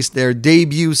just released their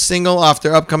debut single off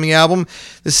their upcoming album.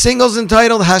 The single's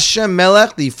entitled Hashem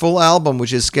Melech. The full album,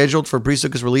 which is scheduled for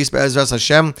pre-Sukkot release by Ezras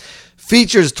Hashem,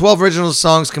 features 12 original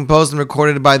songs composed and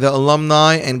recorded by the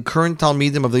alumni and current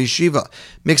Talmidim of the Yeshiva.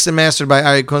 Mixed and mastered by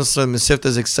Ari Kunstler. Mesivta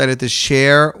is excited to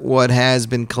share what has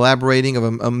been collaborating of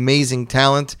amazing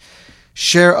talent.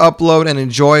 Share, upload, and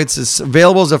enjoy. It's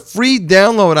available as a free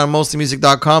download on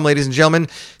mostlymusic.com. Ladies and gentlemen,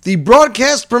 the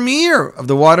broadcast premiere of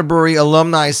the Waterbury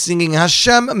alumni singing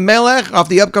Hashem Melech off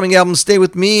the upcoming album Stay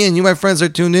With Me, and you, my friends, are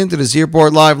tuned in to the Z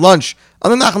Report Live Lunch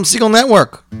on the Nachum Segal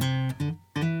Network.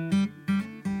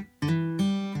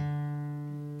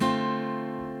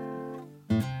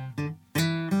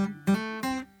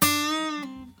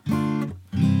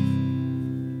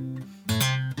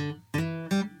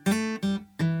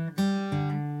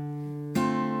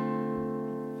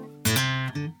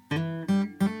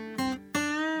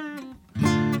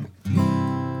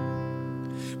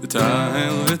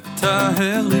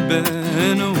 וטהר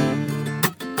ליבנו,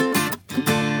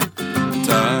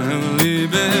 טהר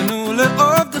ליבנו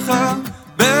לעובדך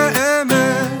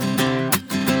באמת,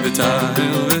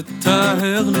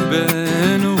 וטהר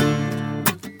ליבנו,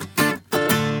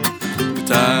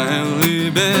 וטהר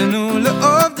ליבנו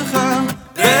לעובדך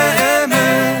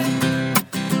באמת,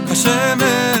 השם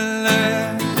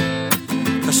מלך,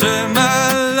 השם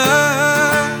מלך,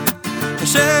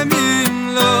 השם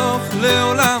ימלוך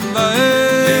לעולם ועד,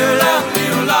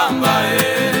 לעולם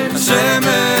ועד, השם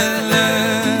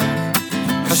מלך,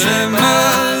 השם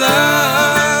מלך,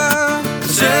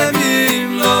 השם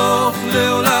ימלוך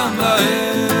לעולם ועד.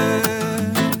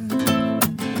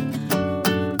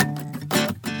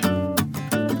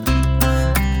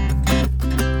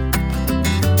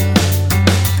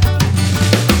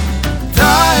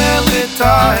 טהר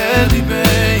לטהר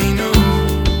ליבנו,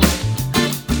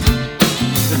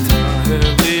 וטהר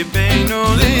ליבנו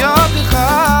לידך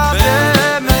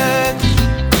באמת,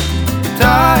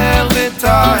 טהר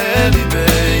לטהר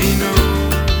ליבנו,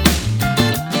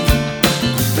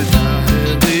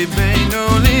 וטהר ליבנו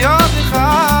לידך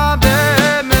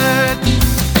באמת,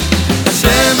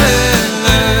 השם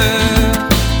מלך,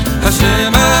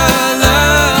 השם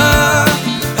מלך,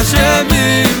 השם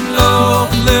ימלוך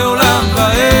לעולם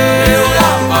ועד,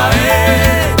 לעולם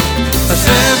ועד,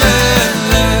 השם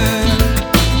מלך,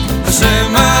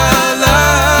 השם מלך,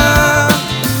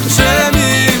 השם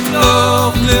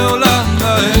ימלוך לעולם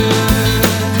ועד,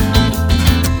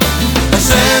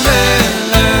 השם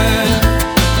מלך,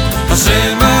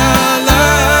 השם מלך,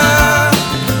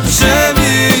 השם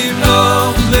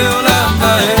ימלוך לעולם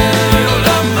ועד,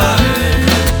 לעולם ועד.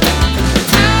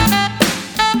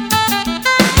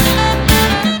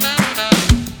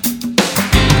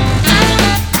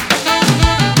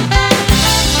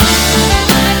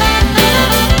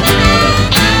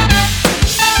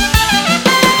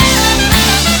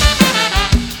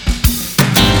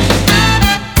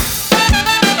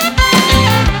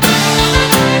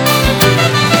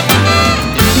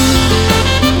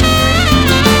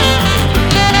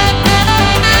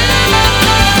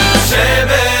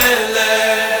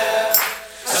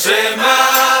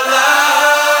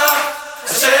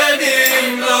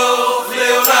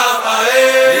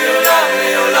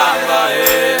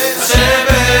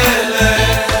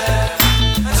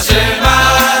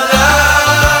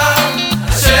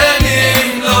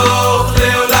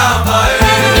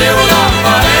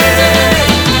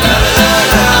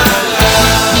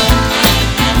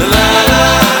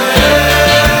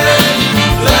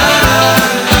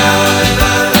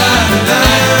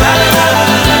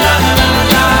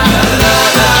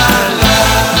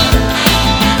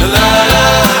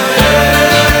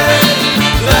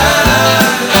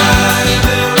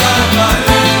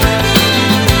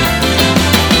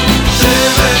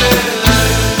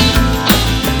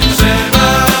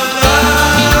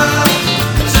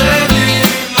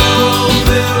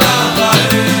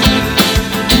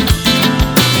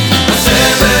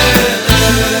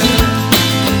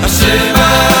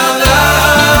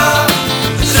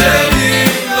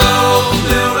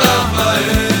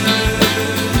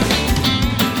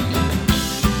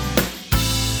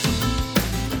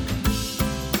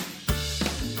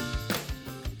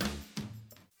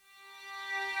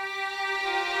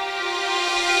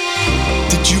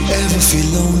 Did you ever feel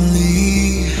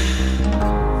lonely?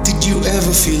 Did you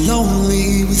ever feel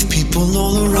lonely with people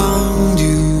all around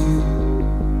you?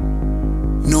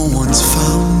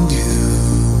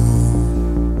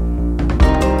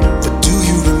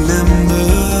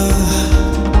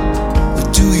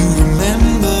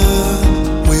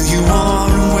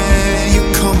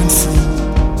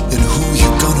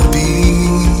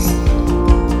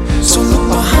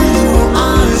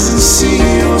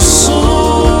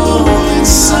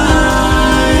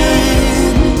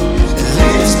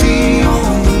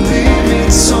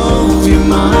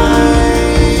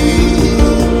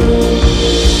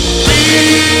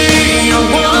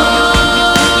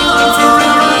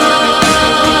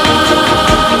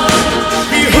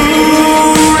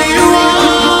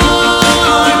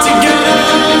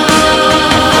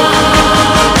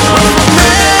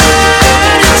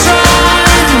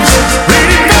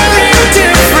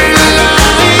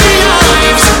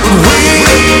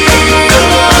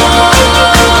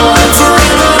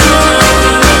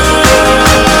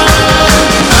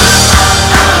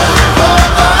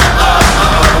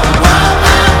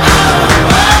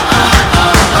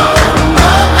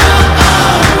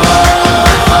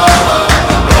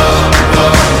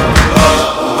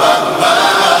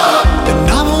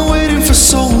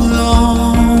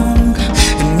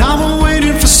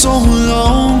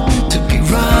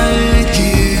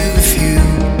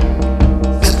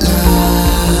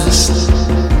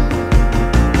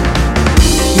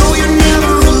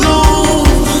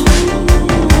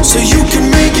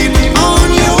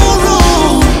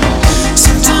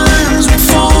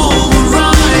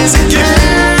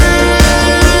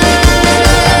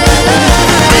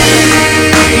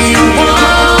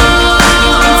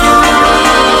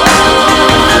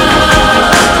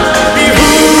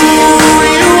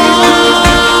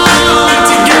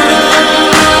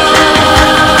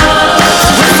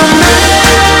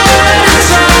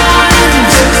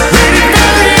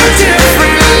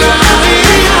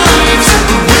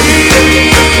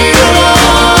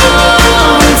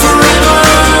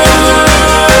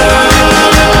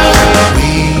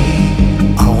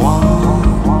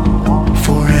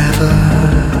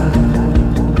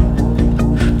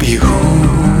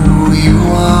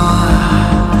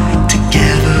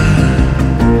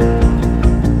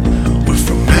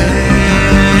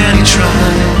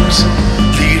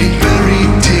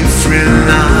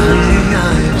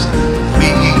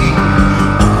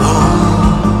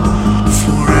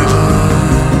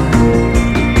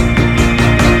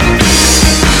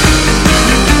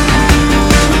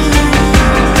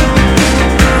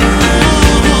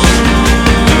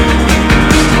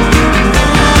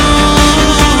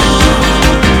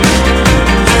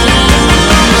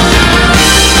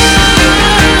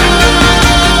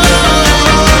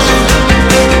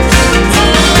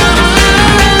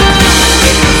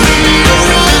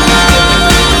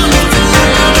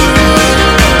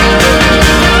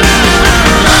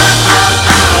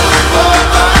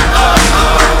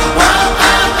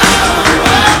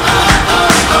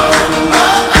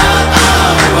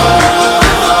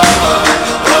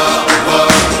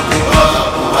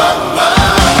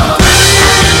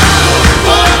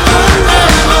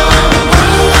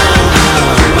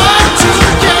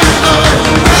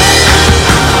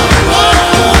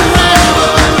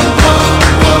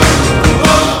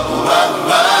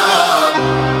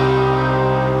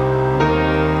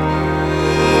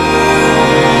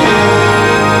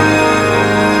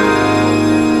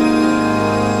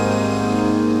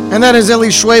 And that is Eli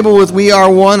Schwebel with We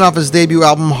Are One off his debut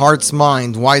album Heart's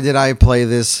Mind. Why did I play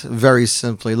this? Very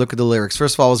simply. Look at the lyrics.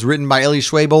 First of all, it was written by Eli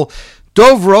Schwebel,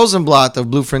 Dov Rosenblatt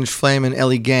of Blue Fringe Flame, and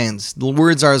Eli Gans. The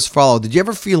words are as follow. Did you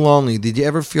ever feel lonely? Did you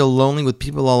ever feel lonely with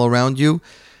people all around you?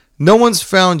 No one's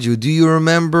found you. Do you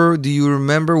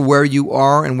remember where you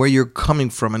are and where you're coming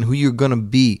from and who you're going to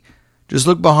be? Just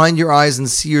look behind your eyes and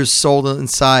see your soul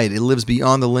inside. It lives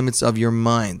beyond the limits of your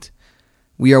mind.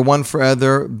 We are one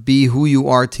forever. Be who you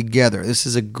are together. This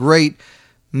is a great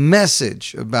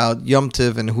message about Yom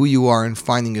Tov and who you are and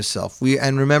finding yourself.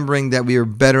 And remembering that we are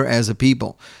better as a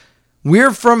people. We're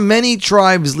from many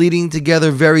tribes leading together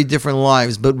very different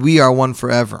lives, but we are one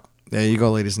forever. There you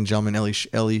go, ladies and gentlemen. Eli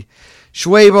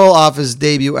Schwebel off his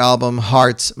debut album,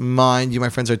 Heart's Mind. You, my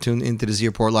friends, are tuned into the Z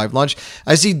Report Live Lunch.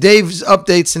 I see Dave's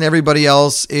updates and everybody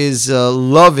else is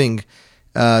loving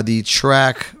the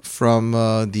track from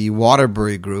the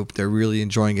Waterbury group. They're really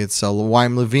enjoying it. So,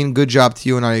 Chaim Levine, good job to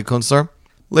you and Aryeh Kunstler.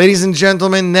 Ladies and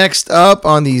gentlemen, next up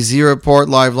on the Z Report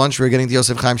Live Lunch, we're getting to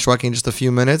Yosef Chaim Shweki in just a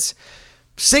few minutes.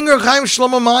 Singer Chaim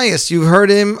Shlomo Mayas. You've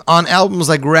heard him on albums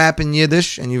like Rap in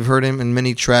Yiddish, and you've heard him in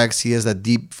many tracks. He has that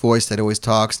deep voice that always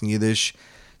talks in Yiddish.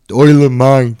 Oil of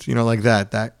mind, like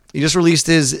that. He just released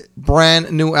his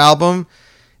brand new album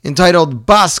entitled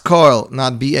Bas Koil,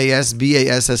 not B-A-S,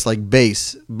 B-A-S-S like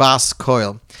bass. Bas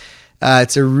Koil.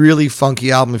 It's a really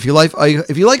funky album. If you like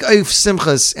Eif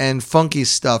Simchas and funky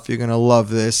stuff, you're gonna love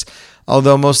this.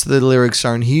 Although most of the lyrics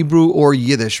are in Hebrew or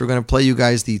Yiddish, we're going to play you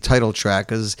guys the title track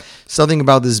because something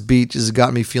about this beat just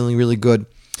got me feeling really good.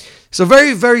 So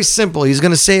very, very simple. He's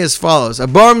going to say as follows.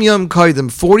 Abar Yom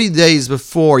Koidim, 40 days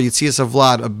before Yitzias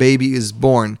Vlad, a baby is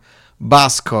born.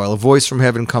 Bas Koil, a voice from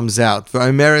heaven comes out.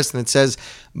 V'omeres, and it says,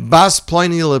 Bas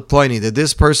Ploini LePloini, that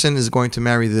this person is going to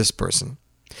marry this person.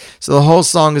 So the whole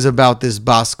song is about this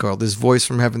Bas Koil, this voice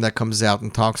from heaven that comes out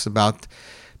and talks about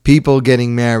people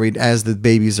getting married as the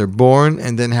babies are born,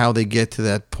 and then how they get to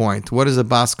that point. What is the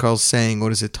Bas Koil saying?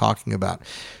 What is it talking about?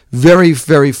 Very,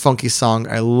 very funky song.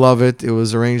 I love it. It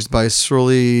was arranged by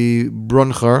Sruli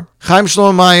Bruncher. Chaim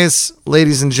Shlomo Mayas,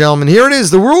 ladies and gentlemen. Here it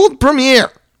is, the world premiere.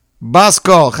 Bas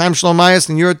Koil, Chaim Shlomo Mayas,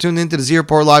 and you're tuned into the Z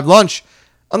Report Live Lunch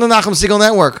on the Nachum Segal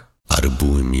Network.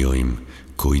 Arbuim yoim,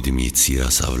 koidim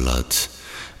yitziras avlat,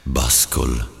 Bas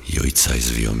Koil,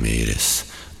 yoitzais v'yomeres,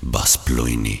 Bas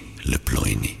Ploini,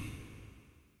 LePloini.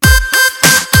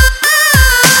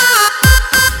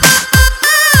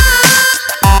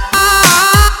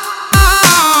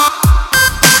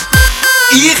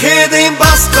 Ich hör den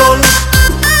Baskol,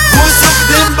 wo sucht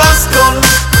den Baskol?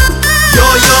 Jo,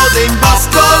 den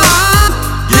Baskol,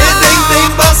 denk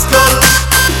den Baskol.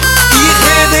 Ich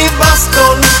hör den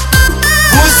Baskol,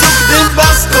 wo sucht den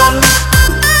Baskol?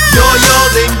 Jo,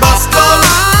 den Baskol,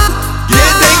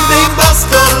 denk den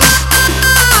Baskol.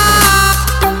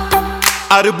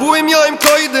 Arbu im Yoim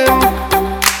Koidem,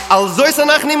 also ist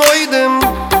nach nim Oidem.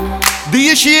 Die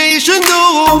Yeshia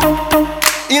du,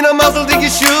 in a Masel die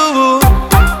Geschuh.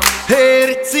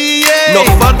 Herzie,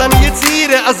 noch war dann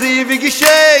Yetzire, als wie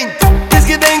geschehen. Das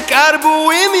Gedenk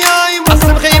Arbu im Yoim, als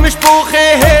im Chemisch Buche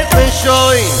hält mein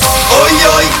Schoin.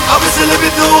 Oi, aber es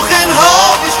lebe duchen,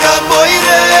 hab ich gar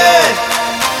Meure.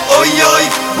 Oi,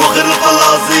 Bucher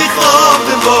verlass ich auf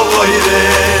dem Boire.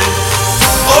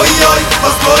 Oi,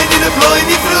 was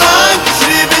Ploini verlangt,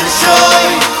 geschrieben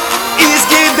Schoin. Is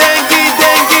Gedenk.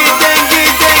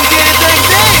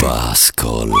 Bas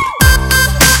Koil.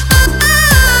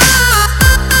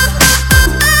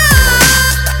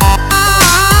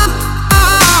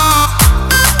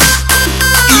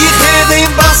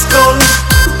 Baskol,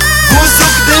 wo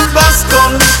sucht den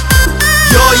Baskol?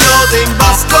 Jo, den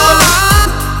Baskol,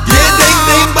 denk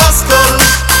den Baskol.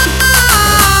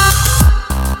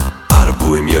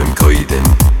 Arbu im Yoim Koidem,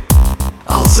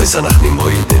 also ist nach nim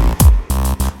Oidem.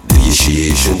 Die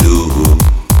Yeshia du,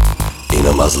 in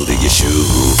a Masel die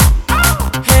Geschuh.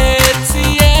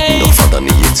 Noch war dann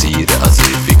Yetzire, als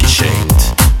wie geschenkt.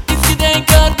 Ich denk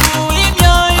Arbu im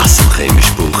Yoim, als im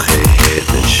Chemisch Buche hält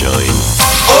mein Schoin.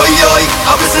 Oi,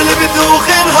 aber es lebe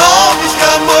duchen, hab ich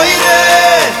gar Meure.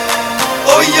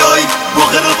 Oi,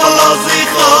 Bucher verlass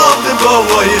ich auf dem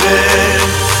Boire.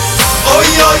 Oi,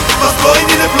 was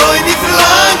Ploini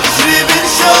verlangt, geschrieben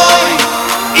Schoin.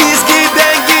 Is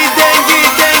Gedenk.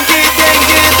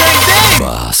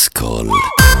 Bas Koil.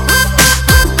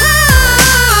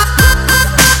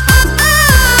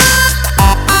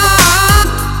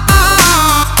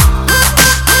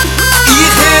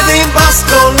 Ich hör den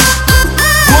Baskol,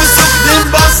 wo sucht den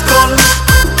Baskol?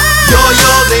 Jo,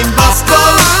 den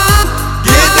Baskol,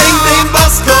 denk den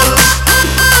Baskol.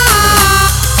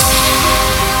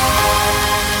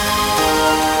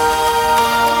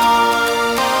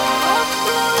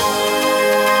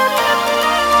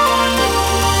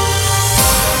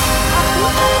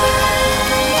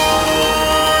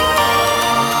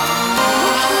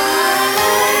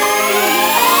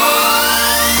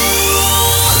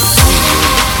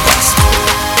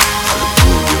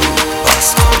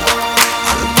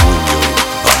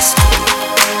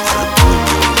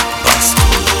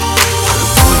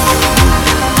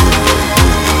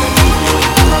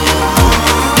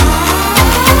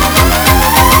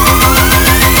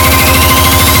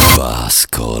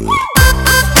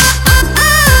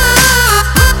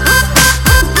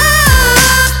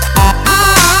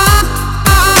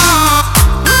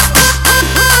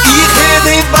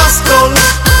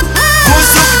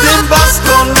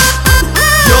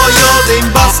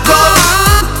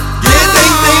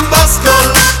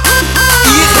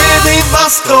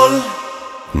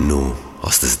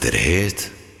 der hört?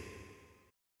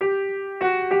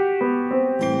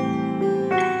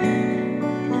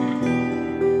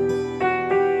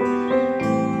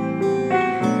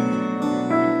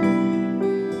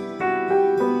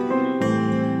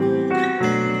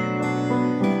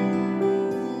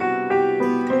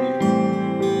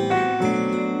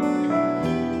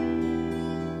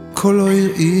 קולו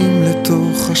הרעים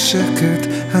לתוך השקט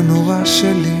הנורא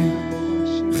שלי,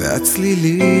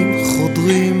 והצלילים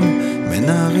חודרים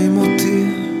מנערים אותי.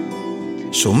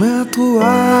 שומע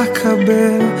תרועה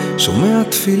קבל, שומע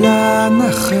תפילה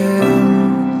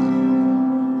נחם.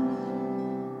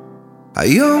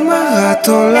 היום הרת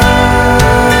עולם,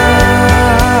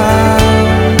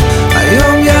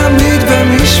 היום יעמיד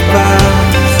במשפט,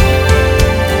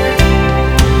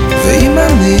 ואם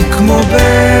אני כמו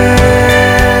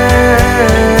בן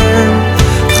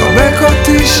חבק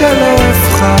אותי שלא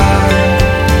אבחר.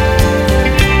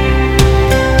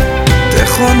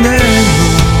 תכוננו,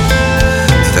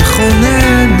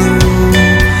 תכוננו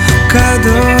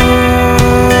קדוש,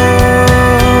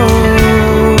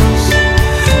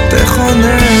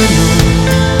 תכוננו,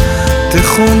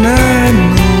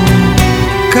 תכוננו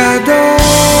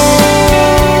קדוש,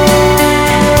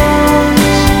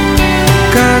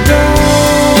 קדוש.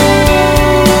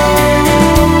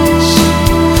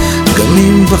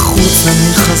 גנים בחוץ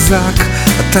אני חזק,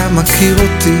 אתה מכיר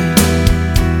אותי,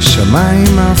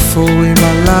 שמיים אפורים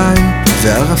עליי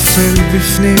וערפל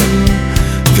בפנים,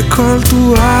 וכל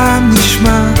תרועה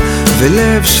נשמע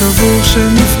ולב שבור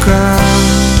שנפקע.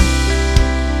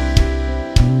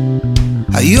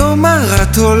 היום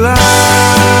הרת עולם,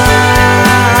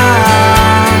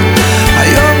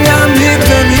 היום יעמיד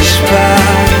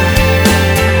במשפט,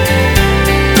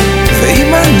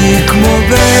 ואם אני כמו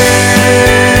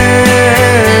בן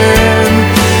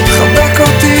חבק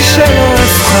אותי שלא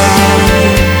אבחר.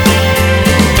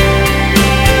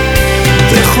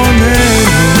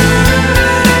 תכוננו,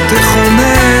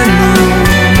 תכוננו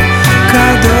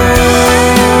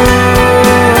קדוש,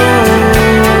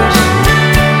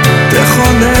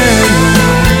 תכוננו,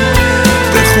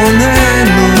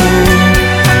 תכוננו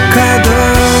קדוש.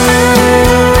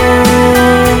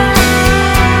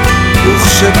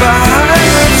 וכשבא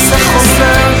האמצע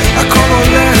חוזר, הכל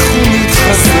הולך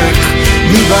ומתחזק,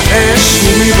 מי באש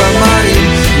ומי במים,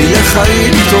 מי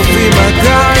לחיים טובים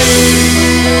עדיין.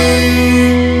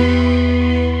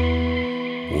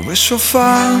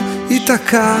 ובשופר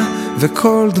ייתקע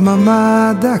וכל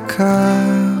דממה דקה.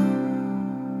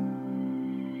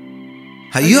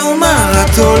 היום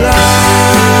הרת עולם,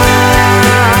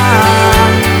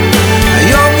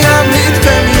 היום יעמיד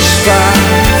במשפט,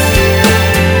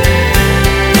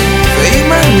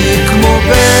 ואם אני כמו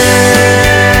בן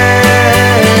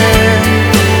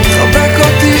חבק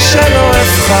אותי שלא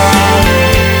אבחר.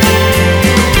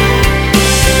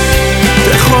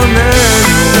 תכוננו,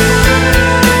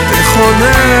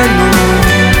 תכוננו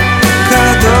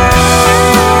קדוש,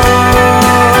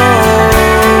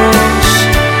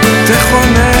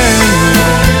 תכוננו,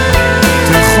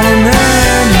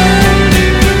 תכוננו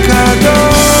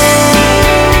קדוש,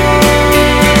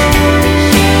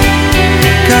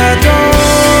 קדוש,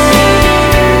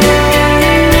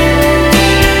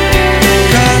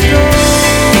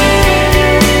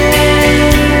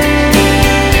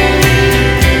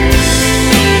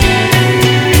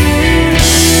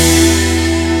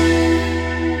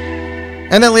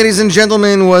 And that, ladies and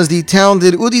gentlemen, was the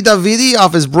talented Udi Davidi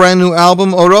off his brand new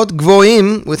album Orot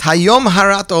Gvoim with Hayom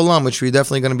Harat Olam, which we're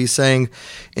definitely going to be saying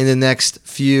in the next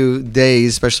few days,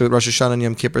 especially with Rosh Hashanah and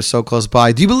Yom Kippur so close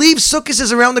by. Do you believe Sukkot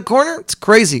is around the corner? It's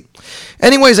crazy.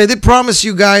 Anyways, I did promise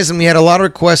you guys, and we had a lot of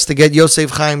requests to get Yosef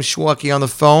Chaim Shwaki on the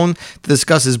phone to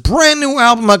discuss his brand new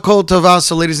album Hakol Tova.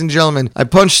 So, ladies and gentlemen, I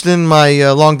punched in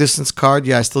my long distance card.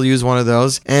 Yeah, I still use one of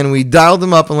those, and we dialed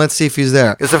him up, and let's see if he's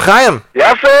there. Yosef Chaim.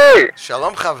 Yafi!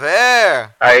 Shalom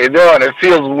Chaver. How you doing? It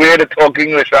feels weird to talk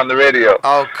English on the radio.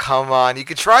 Oh, come on. You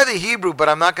could try the Hebrew, but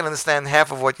I'm not going to understand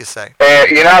half of what you say.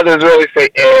 You know how there's really say,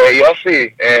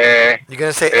 Yossi. You're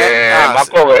going to say,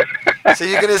 so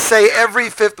you're going to say every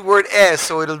fifth word,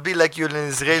 so it'll be like you're an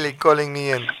Israeli calling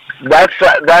me in. That's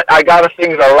that. I got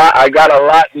I got a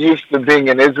lot used to being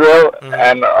in Israel,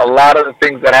 and a lot of the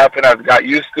things that happen I've got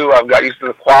used to. I've got used to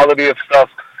the quality of stuff,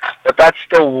 but that's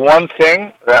still one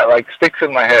thing that like sticks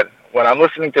in my head. When I'm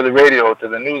listening to the radio, to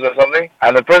the news or something,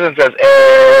 and the person says,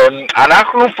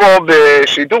 אנחנו פה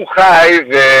בשידור חי,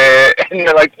 and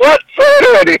you're like, what? Say it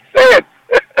already, say it.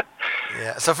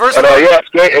 Yeah, so first of all, yeah,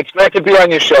 it's great to be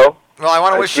on your show. Well, I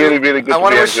want to wish you, really good I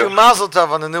want to wish you Mazel Tov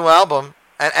on the new album.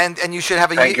 And you should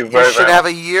have a Thank year, you very, should very have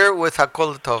a year with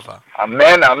Hakol Tova.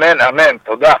 Amen, amen, amen.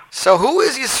 Toda. So who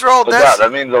is Yisrael Toda. Dessler?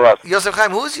 That means a lot. Yosef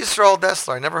Chaim, who is Yisrael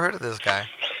Dessler? I never heard of this guy.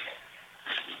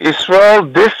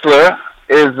 Yisrael Dissler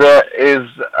is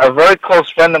a very close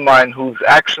friend of mine who's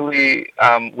actually,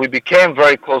 we became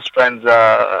very close friends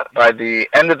by the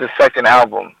end of the second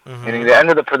album, meaning the end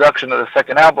of the production of the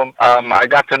second album. I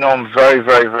got to know him very,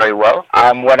 very, very well.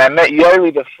 When I met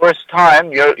Yoeli the first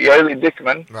time, Yoeli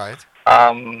Dickman, right.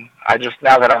 I just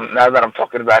now that I'm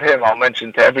talking about him, I'll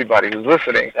mention to everybody who's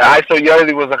listening. I thought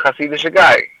Yoeli was a Hasidic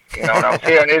guy. You know, when I was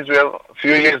here in Israel a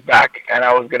few years back, and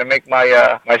I was going to make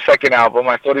my my second album,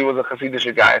 I thought he was a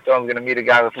Hasidic guy. I thought I was going to meet a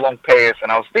guy with long payas,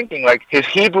 and I was thinking, like, his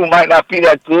Hebrew might not be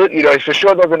that good. You know, he for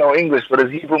sure doesn't know English, but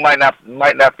his Hebrew might not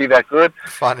be that good.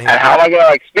 Funny. And how am I going to,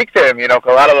 like, speak to him? You know,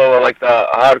 'cause a lot of the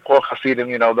hardcore Hasidim,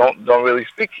 you know, don't really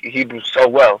speak Hebrew so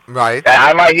well. Right.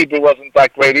 And my Hebrew wasn't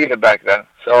that great either back then.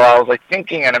 So I was like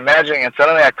thinking and imagining, and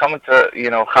suddenly I come into, you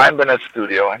know, Chaim Bennett's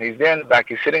studio, and he's there in the back.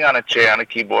 He's sitting on a chair on a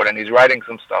keyboard, and he's writing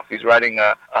some stuff. He's writing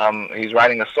a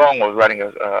song, or writing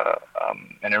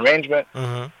an arrangement.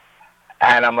 Mm-hmm.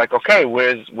 And I'm like, okay,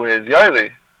 where's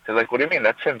Yoeli? They're like, what do you mean?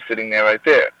 That's him sitting there right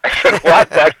there. I said,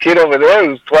 what? That kid over there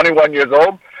who's 21 years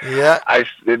old? Yeah.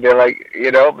 They're like,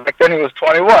 you know, back then he was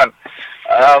 21.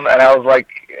 And I was like,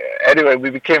 anyway,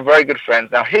 we became very good friends.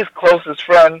 Now his closest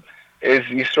friend is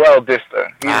Yisrael Dissler.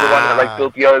 He's the one that like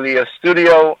built Yoeli a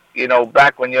studio, you know,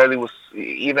 back when Yoeli was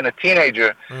even a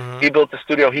teenager. Mm-hmm. He built the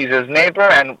studio. He's his neighbor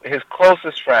and his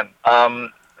closest friend.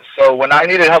 So when I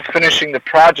needed help finishing the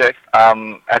project,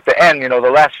 at the end, you know,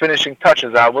 the last finishing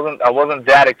touches, I wasn't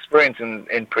that experienced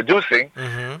in producing.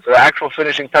 Mm-hmm. So the actual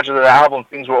finishing touches of the album,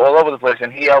 things were all over the place,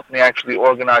 and he helped me actually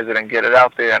organize it and get it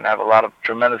out there and have a lot of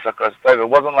tremendous success. It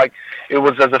wasn't like it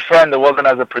was as a friend, it wasn't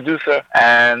as a producer.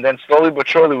 And then slowly but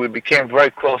surely we became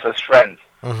very close as friends.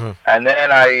 Mm-hmm. And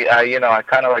then I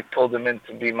kind of like pulled him in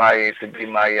to be my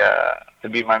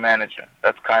manager.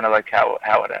 That's kind of like how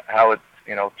it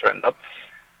you know turned up.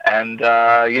 And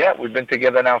yeah, we've been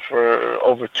together now for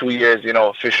over 2 years, you know,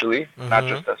 officially, not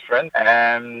just as friends.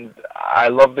 And I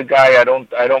love the guy. I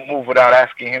don't move without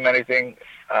asking him anything.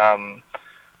 Him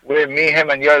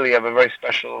and Yoeli have a very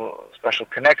special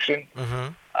connection.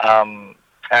 Mm-hmm.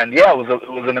 And yeah, it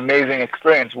was an amazing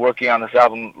experience working on this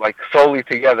album, like solely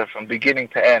together from beginning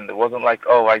to end. It wasn't like,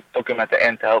 oh, I took him at the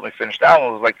end to help me finish the album.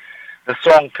 It was like the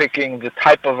song picking, the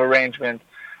type of arrangement.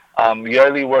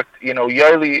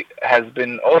 Yoeli has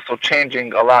been also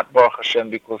changing a lot, Baruch Hashem,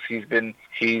 because he's been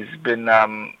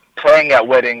playing at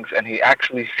weddings, and he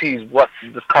actually sees what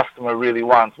the customer really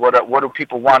wants. What do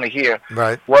people want to hear?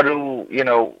 Right.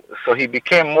 So he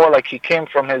became more like, he came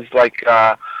from his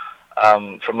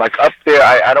from like up there.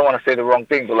 I don't want to say the wrong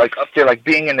thing, but like up there, like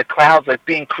being in the clouds, like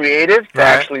being creative, to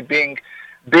actually being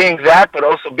that, but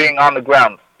also being on the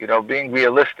ground. You know, being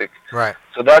realistic. Right.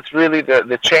 So that's really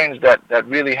the change that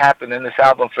really happened in this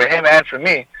album for him and for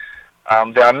me.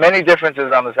 There are many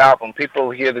differences on this album.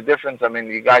 People hear the difference. I mean,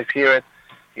 you guys hear it.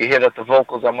 You hear that the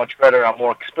vocals are much better. I'm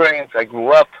more experienced. I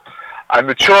grew up. I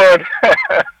matured.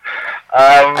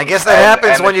 I guess that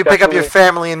happens when you pick up your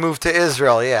family and move to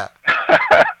Israel, yeah.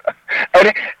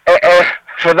 and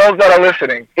for those that are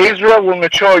listening, Israel will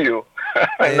mature you.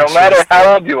 No matter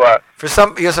how old you are. For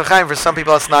some, Yosef Chaim, for some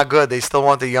people it's not good. They still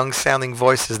want the young-sounding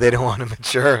voices. They don't want to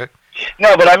mature.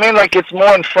 No, but I mean, like, it's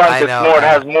more in front. It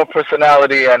has more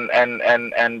personality, and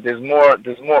there's more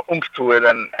oomph to it,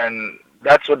 and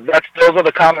those are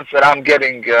the comments that I'm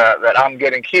getting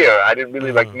here. I didn't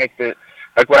really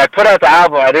when I put out the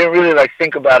album, I didn't really like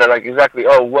think about it like exactly,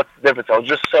 oh, what's the difference? I was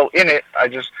just so in it.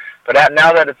 But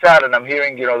now that it's out and I'm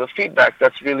hearing, you know, the feedback,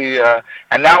 that's really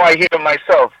and now I hear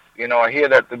myself. You know, I hear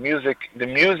that the music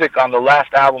on the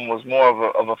last album was more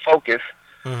of a focus.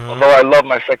 Mm-hmm. Although I love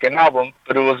my second album,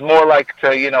 but it was more like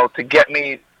to get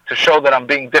me to show that I'm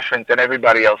being different than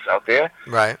everybody else out there.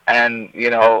 Right. And, you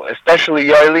know, especially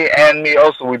Yoeli and me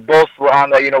also, we both were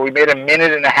on that, you know, we made a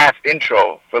 1.5-minute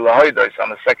intro for Lahoidos on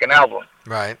the second album.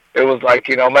 Right. It was like,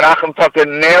 you know, Menachem Tucker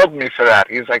nailed me for that.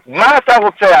 He was like, מה אתה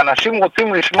רוצה? אנשים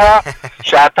רוצים לשמוע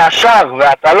שאתה שר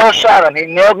ואתה לא שר. And he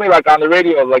nailed me like on the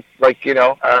radio, like you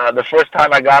know, the first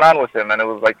time I got on with him. And it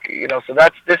was like, you know, so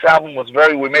this album was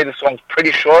we made the songs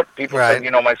pretty short. People said, you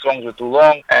know, my songs were too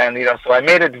long. And, you know, so I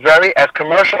made it very as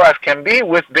commercial as can be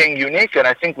with being unique. And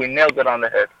I think we nailed it on the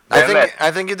head.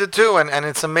 I think you did too, and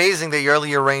it's amazing that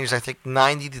Yoeli arranged, I think,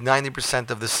 90%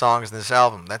 of the songs in this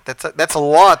album. That's a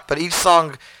lot, but each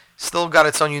song still got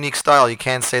its own unique style. You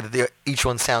can't say that each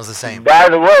one sounds the same. By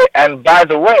the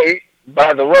way,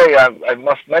 by the way, I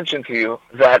must mention to you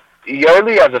that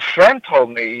Yoli, as a friend,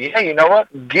 told me, yeah, you know what?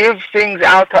 Give things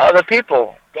out to other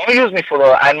people. Don't use me for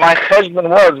the... And my cheshbon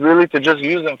was really to just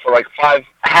use them for like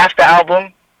half the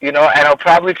album, and I'll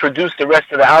probably produce the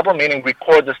rest of the album, meaning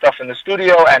record the stuff in the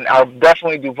studio, and I'll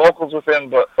definitely do vocals with him,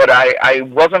 but I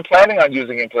wasn't planning on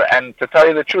using him for... And to tell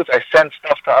you the truth, I sent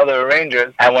stuff to other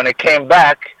arrangers, and when it came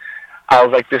back, I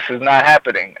was like, this is not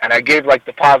happening. And I gave like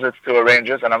deposits to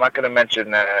arrangers, and I'm not going to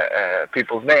mention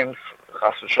people's names,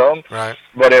 chas v'sholom, right.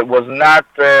 But it was not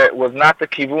the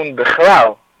kivun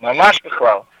bichlal, mamash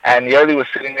bichlal. And Yoli was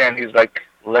sitting there, and he's like,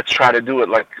 let's try to do it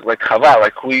like Chava,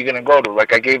 like who are you going to go to?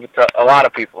 Like I gave it to a lot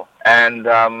of people. And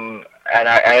I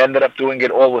ended up doing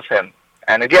it all with him.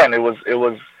 And again, it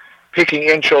was picking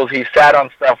intros. He sat on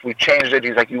stuff. We changed it.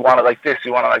 He's like, you want it like this,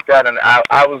 you want it like that. And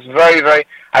I was very, very...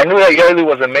 I knew that Yoli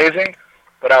was amazing,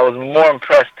 but I was more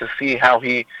impressed to see how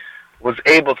he was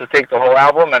able to take the whole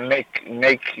album and make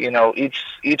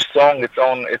each song its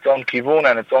own kivun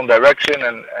and its own direction.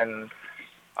 And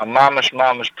I'm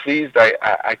mamish pleased.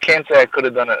 I can't say I could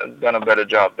have done a better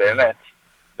job.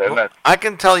 Well, I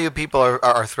can tell you people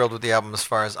are thrilled with the album as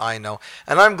far as I know.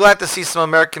 And I'm glad to see some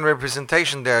American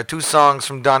representation there. 2 songs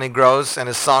from Donnie Gross and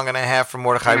a song and a half from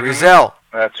Mordechai Rizel.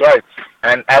 That's right.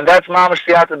 And that's Mamash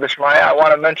Siyata B'Shmaya. I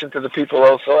want to mention to the people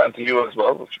also, and to you as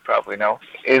well, which you probably know,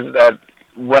 is that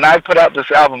when I put out this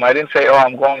album, I didn't say,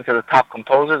 I'm going to the top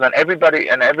composers, and everybody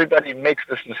makes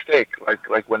this mistake.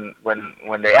 Like when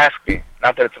they ask me,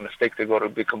 not that it's a mistake to go to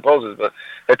big composers, but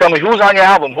they tell me, who's on your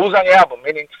album?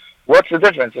 Meaning, what's the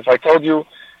difference? If I told you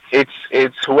it's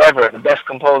whoever, the best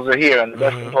composer here and the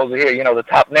best composer here, the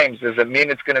top names, does it mean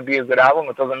it's going to be a good album?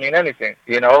 It doesn't mean anything,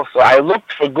 So I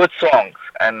looked for good songs,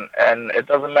 and it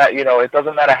doesn't matter, it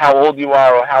doesn't matter how old you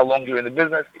are or how long you're in the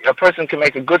business. A person can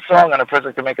make a good song, and a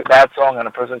person can make a bad song, and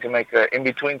a person can make an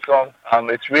in-between song.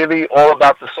 It's really all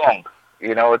about the song.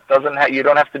 It doesn't you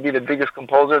don't have to be the biggest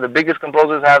composer. The biggest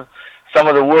composers have some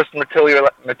of the worst material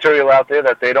out there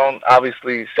that they don't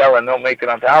obviously sell and don't make it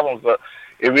onto albums, but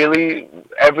it really,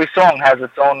 every song has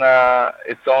its own,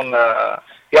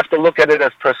 you have to look at it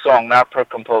as per song, not per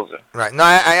composer. Right. No,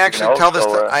 I actually tell this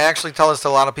to a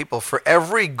lot of people. For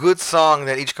every good song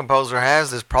that each composer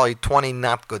has, there's probably 20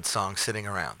 not good songs sitting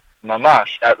around.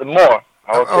 Mamash, more.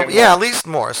 Yeah, at least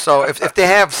more. So if they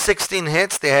have 16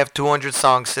 hits, they have 200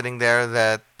 songs sitting there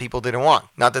that people didn't want.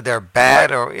 Not that they're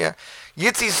bad or, yeah.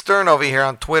 Yitzi Stern over here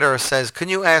on Twitter says, can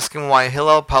you ask him why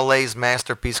Hillel Palay's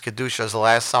masterpiece Kedusha is the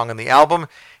last song on the album?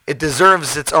 It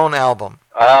deserves its own album.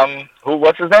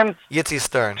 What's his name? Yitzi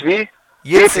Stern.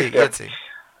 Yitzi.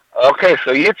 Okay,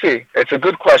 so Yitzi, it's a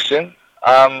good question.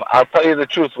 I'll tell you the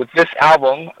truth. With this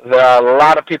album, there are a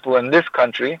lot of people in this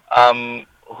country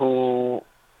who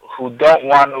don't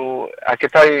want to... I can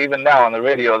tell you even now on the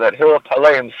radio that Hillel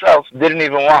Palay himself didn't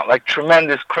even want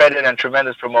tremendous credit and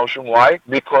tremendous promotion. Why?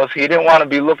 Because he didn't want to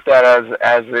be looked at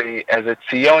as a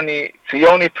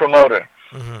Tzioni promoter.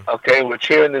 Okay, which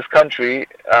here in this country,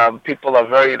 people are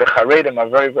the Charedim are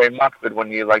very, very makbid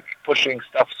when you pushing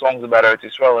songs about Eretz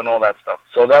Yisrael and all that stuff.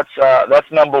 So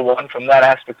that's number one. From that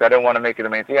aspect, I didn't want to make it a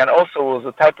main thing. And also, it was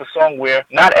a type of song where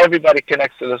not everybody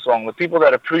connects to the song. The people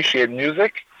that appreciate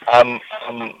music, they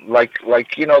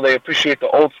appreciate the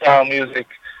old style music.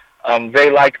 They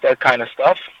like that kind of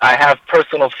stuff. I have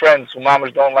personal friends who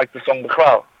mamas don't like the song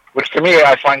B'chal, which to me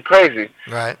I find crazy.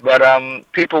 Right. But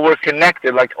people were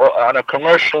connected, on a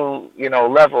commercial,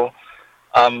 level.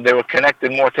 They were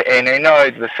connected more to Ein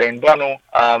Einoid, the Sein Banu,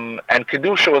 and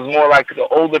Kedusha was more like the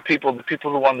older people, the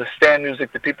people who understand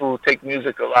music, the people who take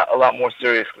music a lot more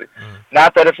seriously.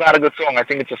 Not that it's not a good song. I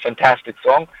think it's a fantastic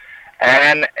song.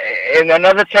 And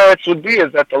another teretz would be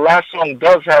is that the last song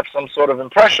does have some sort of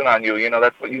impression on you.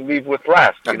 That's what you leave with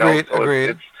last.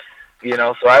 Agreed.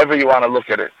 So however you want to look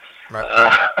at it.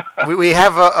 Right. We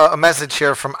have a message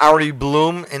here from Ari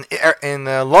Bloom in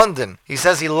London. He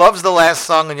says he loves the last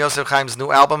song on Yosef Chaim's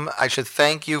new album. I should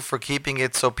thank you for keeping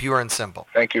it so pure and simple.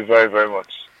 Thank you very, very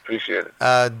much. Appreciate it.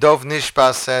 Dov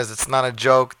Nishpas says it's not a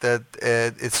joke, that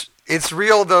it's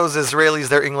real, those Israelis,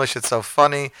 their English, it's so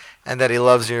funny, and that he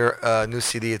loves your new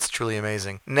CD. It's truly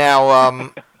amazing.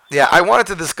 Now, yeah, I wanted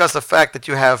to discuss the fact that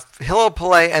you have Hillel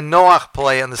Palay and Noach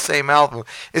Palay on the same album.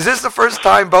 Is this the first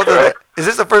time both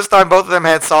of them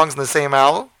had songs in the same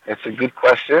album? It's a good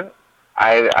question.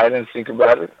 I didn't think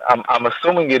about it. I'm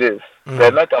assuming it is.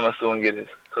 I'm assuming it is.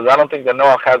 Because I don't think that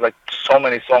Noach has so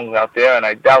many songs out there, and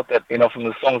I doubt that from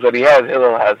the songs that he has,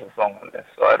 Hillel has a song on this.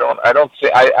 So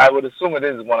I would assume it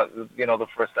is one of the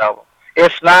first album.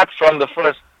 If not from the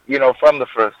first, from the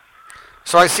first.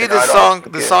 So I see this song.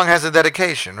 The song has a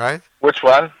dedication, right? Which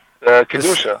one? The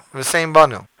Kedusha. Hussein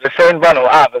Banu. Hussein Banu.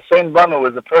 Hussein Banu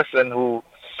is a person who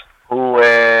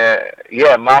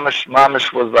Mamish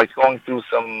was like going through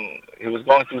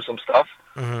some stuff.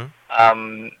 Mm-hmm.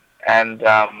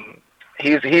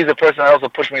 He's a person that also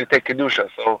pushed me to take Kedusha.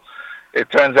 So it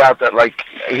turns out that like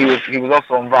he was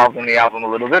also involved in the album a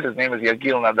little bit. His name is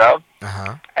Yagil Nadav.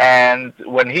 Uh-huh. And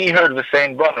when he heard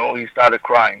Hussein Banu, he started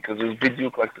crying because it was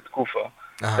Biduk like the Tkufa.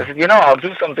 Uh-huh. I said, I'll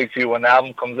do something for you when the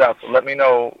album comes out. So let me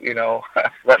know,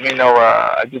 let me know.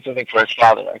 I did something for his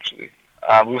father, actually.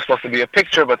 We were supposed to be a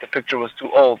picture, but the picture was too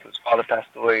old. His father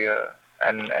passed away,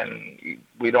 and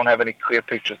we don't have any clear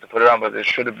pictures to put it on, but there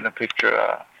should have been a picture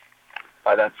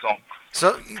by that song.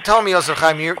 So tell me, Yosef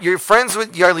Chaim, you're friends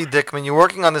with Yarli Dickman. You're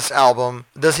working on this album.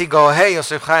 Does he go, hey,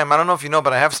 Yosef Chaim, I don't know if you know,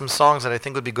 but I have some songs that I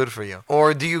think would be good for you?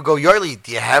 Or do you go, Yarli,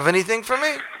 do you have anything for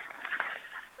me?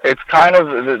 It's kind of,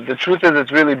 the truth is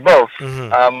it's really both.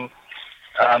 Mm-hmm.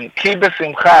 Ki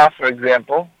B'Simcha, for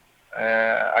example,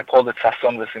 I called it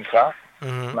Sason V'Simcha,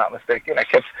 not mistaken.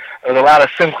 There was a lot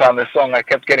of Simcha on this song. I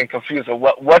kept getting confused. So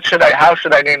how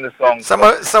should I name the song?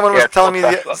 Someone was telling me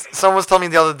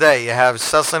the other day, you have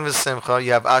Sason V'Simcha,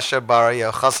 you have Asher Bara, you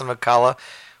have Chassan V'Kala.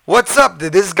 What's up?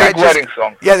 Did this guy wedding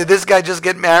song. Yeah, did this guy just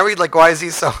get married? Like, why is he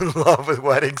so in love with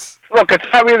weddings? Look, it's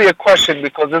not really a question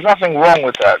because there's nothing wrong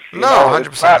with that. No,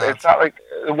 100%. It's not like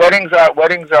weddings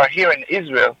are here in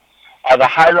Israel are the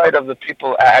highlight of the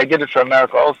people. I did it for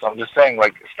America also. I'm just saying,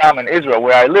 like, Stam in Israel,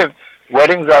 where I live,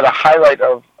 weddings are the highlight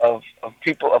of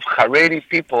people, of Haredi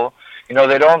people.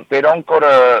 They don't go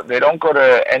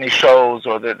to any shows,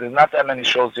 or there's not that many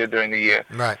shows here during the year.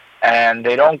 Right. And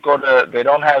they don't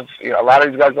have, a lot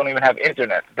of these guys don't even have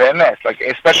internet. They're a mess, like,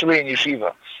 especially in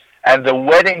yeshiva. And the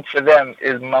wedding for them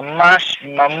is mamash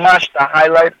the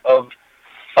highlight of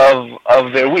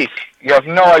their week. You have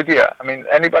no idea. I mean,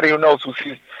 anybody who knows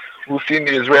who's seen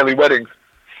the Israeli weddings,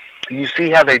 you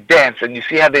see how they dance and you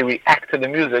see how they react to the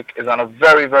music is on a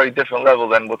very, very different level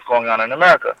than what's going on in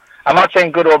America. I'm not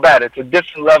saying good or bad. It's a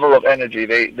different level of energy.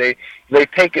 They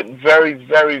take it very,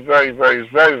 very, very, very,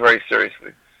 very, very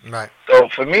seriously. Right. So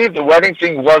for me, the wedding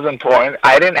thing was important.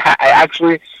 I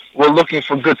actually was looking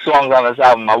for good songs on this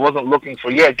album. I wasn't looking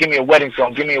for, give me a wedding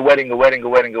song, give me a wedding.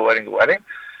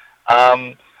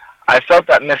 I felt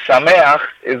that Mesameach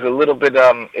is a little bit,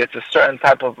 it's a certain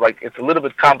type of, like, it's a little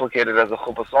bit complicated as a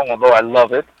chuppah song, although I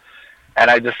love it.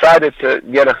 And I decided to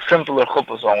get a simpler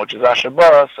chuppah song, which is Asher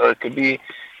Bara, so it could be,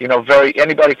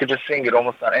 anybody could just sing it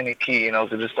almost on any key,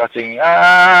 to just start singing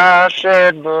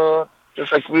Asher Bara.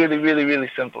 Just like really, really, really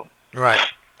simple. Right.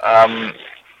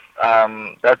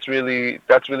 That's really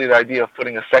the idea of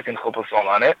putting a second chuppah song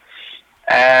on it,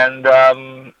 and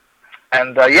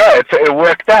it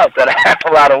worked out that I have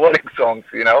a lot of wedding songs.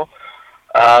 Do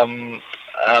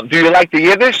you like the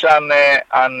Yiddish on?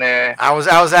 I was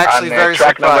actually very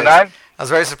track surprised. Number 9? I was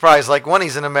very surprised. Like, when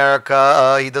he's in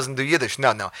America, he doesn't do Yiddish.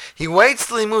 No. He waits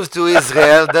till he moves to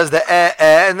Israel, does the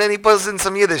and then he puts in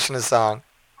some Yiddish in the song.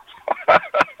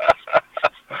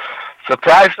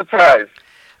 Surprise.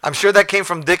 I'm sure that came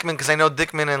from Dickman, because I know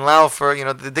Dickman and Laufer,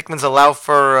 the Dickman's a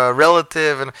Laufer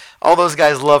relative, and all those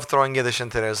guys love throwing Yiddish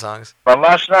into their songs.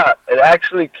 Mamash not. It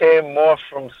actually came more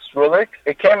from Srulik.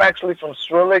 It came actually from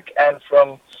Srulik and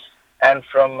from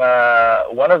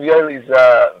one of Yoli's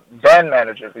band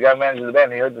managers, the guy who manages the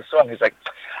band. He heard the song. He's like,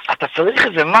 "Ata tzarich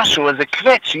eze mashu, eze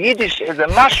kvetch, Yiddish, eze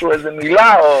mashu, eze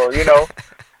milah," or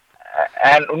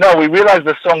And no, we realized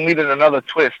the song needed another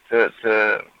twist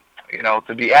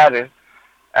to be added.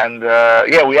 And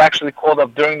we actually called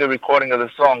up during the recording of the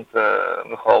song to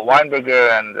Michael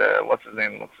Weinberger and what's his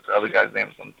name? What's the other guy's name?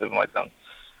 It's on the tip of my tongue.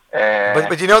 But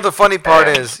the funny part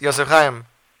is, Yosef Chaim,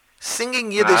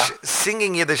 singing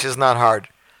Yiddish is not hard.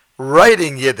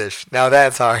 Writing Yiddish, now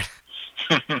that's hard.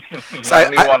 So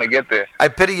I want to get there. I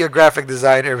pity your graphic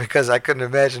designer, because I couldn't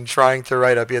imagine trying to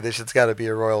write up Yiddish. It's got to be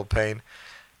a royal pain.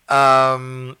 I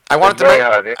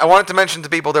wanted to mention to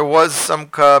people there was some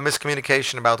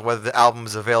miscommunication about whether the album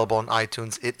is available on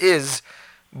iTunes. It is,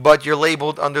 but you're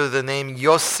labeled under the name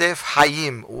Yosef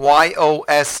Hayim,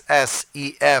 Yossef.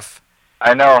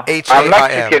 I know. H-A-I-M. I'm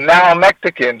Mexican. Now I'm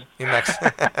Mexican. You're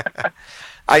Mexican.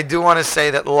 I do want to say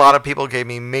that a lot of people gave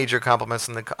me major compliments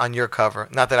on your cover.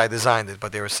 Not that I designed it,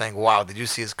 but they were saying, "Wow, did you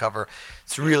see his cover?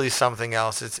 It's really something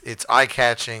else. It's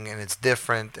eye-catching and it's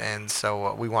different." And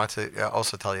so we want to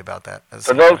also tell you about that.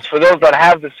 For those that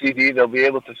have the CD, they'll be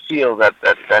able to feel that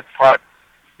part,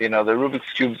 the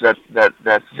Rubik's cubes that's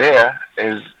there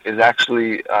is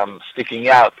actually sticking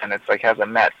out, and it's like has a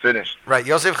matte finish. Right.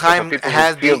 Yosef So Chaim for people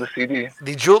has who feel the the CD.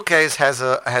 the jewel case has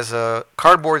a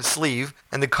cardboard sleeve,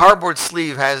 and the cardboard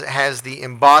sleeve has the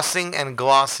embossing and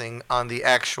glossing on the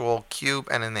actual cube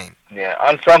and a name. Yeah,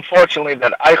 unfortunately,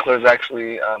 that Eichler's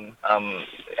actually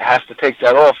has to take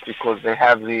that off because they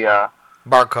have the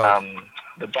Barcode.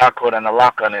 the barcode and the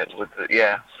lock on it with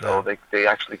so they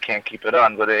actually can't keep it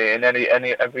on. But in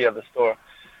every other store,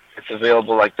 it's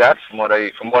available like that. From what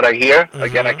I hear,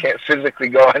 again, I can't physically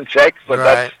go and check,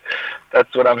 but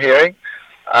that's what I'm hearing.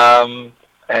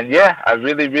 And yeah, I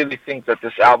really think that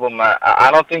this album, I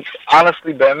don't think,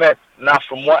 honestly, Be'emet, not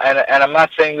from what, and I'm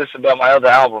not saying this about my other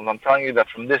albums. I'm telling you that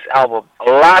from this album,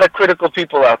 a lot of critical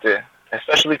people out there,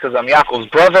 especially because I'm Yaakov's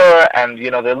brother, and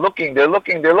they're looking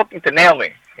to nail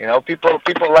me.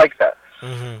 People like that,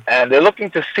 and they're looking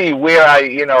to see where I,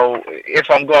 if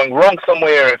I'm going wrong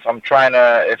somewhere, if I'm trying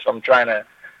to,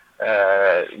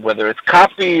 whether it's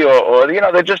copy or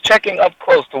they're just checking up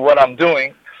close to what I'm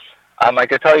doing. I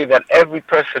can tell you that every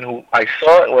person who I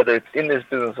saw it, whether it's in this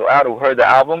business or out, who heard the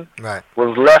album,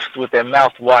 was left with their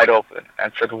mouth wide open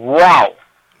and said, "Wow,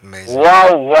 amazing.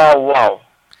 wow,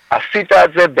 asita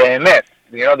at ze be'emet."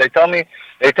 They tell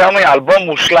me album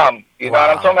mushlam. You know what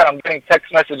I'm talking about? I'm getting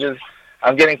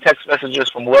text messages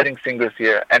from wedding singers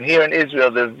here, and here in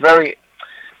Israel,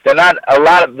 they're not a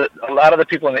lot of the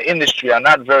people in the industry are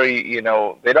not very,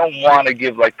 they don't want to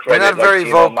give like credit. They're not very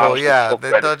vocal,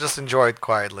 credit. They'll just enjoy it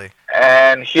quietly.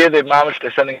 And here they're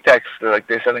sending texts.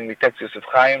 They're sending me texts. Yosef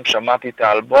Chaim, שמעתי את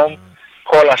האלבום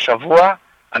כל השבוע,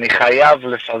 אני חייב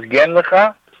לפרגן לך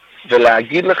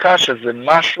ולהגיד לך שזה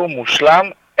משהו מושלם,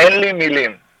 אין לי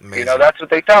מילים. That's what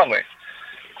they tell me.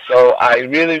 So I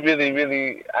really,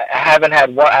 I haven't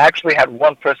had one. I actually had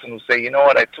one person who say,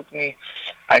 what,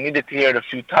 I needed to hear it a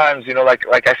few times.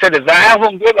 Like I said, is the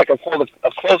album good? Like I called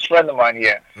a close friend of mine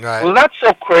here, who's not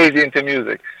so crazy into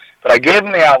music, but I gave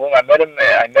him the album. I met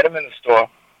him in the store.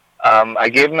 I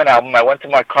gave him an album. I went to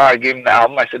my car. I gave him the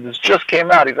album. I said, this just came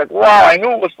out. He's like, wow, I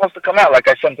knew it was supposed to come out. Like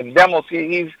I sent him demos.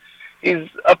 He's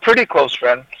a pretty close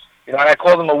friend. And I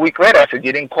called him a week later. I said,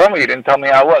 you didn't call me. You didn't tell me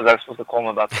how I was. I was supposed to call him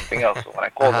about something else. So when I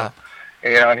called him,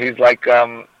 and he's like,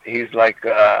 I'll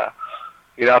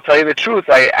tell you the truth.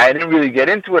 I didn't really get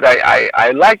into it.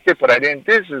 I liked it, but I didn't.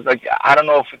 This is like, I don't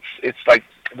know if it's like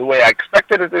the way I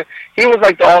expected it to. He was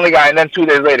like the only guy. And then 2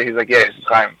 days later, he's like, yeah,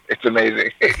 it's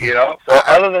amazing. So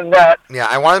other than that. Yeah,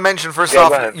 I want to mention first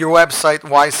off your website,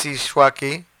 YC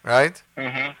Shwaki, right?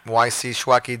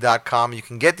 YCShwaki.com. You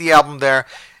can get the album there.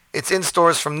 It's in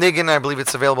stores from Niggin. I believe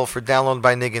it's available for download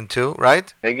by Niggin too,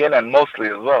 right? Niggin and mostly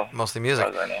as well. Mostly music.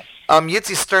 As I know.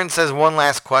 Yitzi Stern says one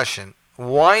last question.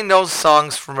 Why no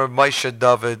songs from Moshe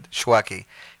David Shwaki?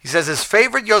 He says his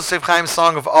favorite Yosef Chaim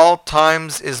song of all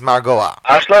times is Margoa.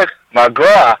 Ashleich,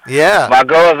 Margoa. Yeah.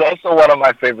 Margoa is also one of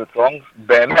my favorite songs.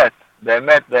 Be'emet,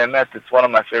 it's one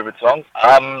of my favorite songs.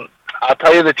 I'll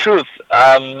tell you the truth.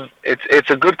 It's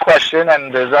a good question,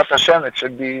 and Bezrat Hashem, it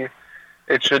should be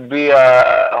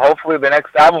hopefully the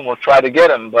next album will try to get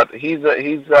him, but he's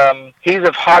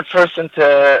a hard person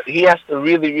he has to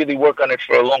really work on it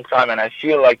for a long time, and I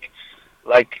feel like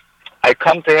I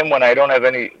come to him when I don't have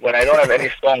any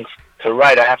songs to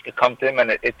write. I have to come to him,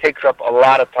 and it takes up a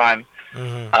lot of time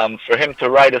for him to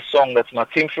write a song that's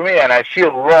matim for me, and I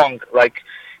feel wrong. Like,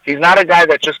 he's not a guy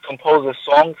that just composes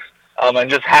songs and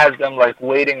just has them like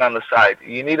waiting on the side.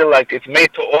 You need to it's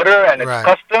made to order, and it's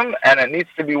custom, and it needs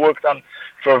to be worked on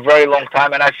for a very long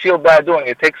time. And I feel bad doing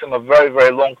it. It takes him a very,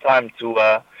 very long time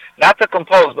to not to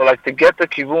compose, but like to get the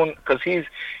kivun, because he's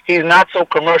not so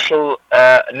commercial,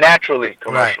 naturally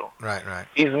commercial. Right.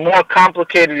 He's more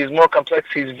complicated. He's more complex.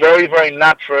 He's very, very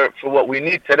not for what we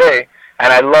need today.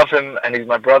 And I love him, and he's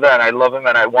my brother, and I love him,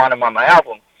 and I want him on my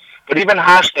album. But even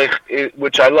Hashtag,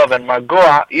 which I love, and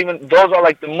Margoa, even those are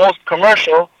like the most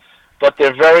commercial, but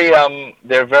they're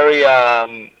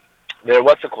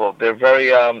what's it called?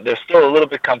 They're still a little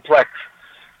bit complex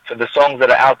for the songs that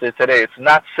are out there today. It's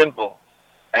not simple.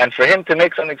 And for him to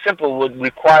make something simple would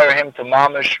require him to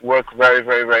mamish work very,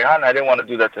 very, very hard. And I didn't want to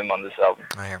do that to him on this album.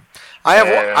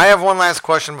 I have one last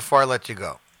question before I let you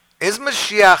go. Is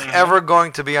Mashiach ever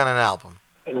going to be on an album?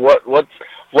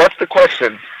 What's the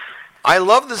question? I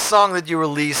love the song that you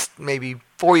released maybe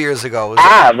 4 years ago.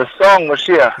 The song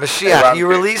Mashiach. Mashiach. You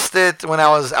released it when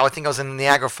I think I was in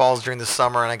Niagara Falls during the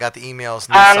summer, and I got the emails.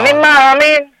 Ani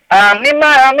Ma'amin,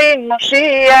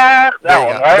 Mashiach. That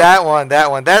one, right?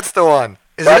 That one. That's the one.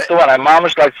 That's the one. I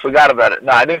almost forgot about it.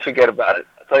 No, I didn't forget about it.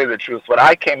 I'll tell you the truth. When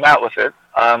I came out with it,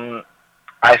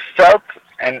 I felt,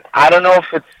 And I don't know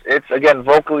if it's again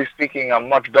vocally speaking, I'm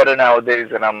much better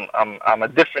nowadays, and I'm a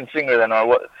different singer than I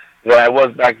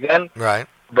was back then. Right.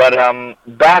 But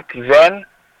back then,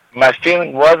 my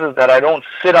feeling is that I don't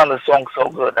sit on the song so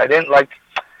good.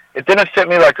 It didn't fit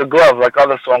me like a glove like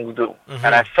other songs do,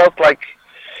 and I felt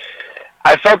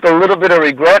a little bit of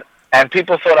regret, and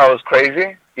people thought I was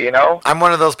crazy. I'm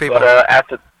one of those people. But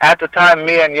at the time,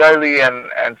 me and Yarli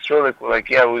and Srulik were like,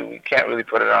 yeah, we can't really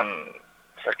put it on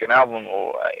second album,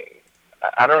 or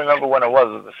I don't remember when it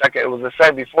was. It was the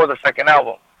second before the second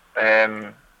album,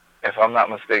 if I'm not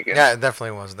mistaken. Yeah, it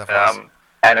definitely was.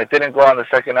 And it didn't go on the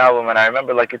second album, and I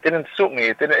remember it didn't suit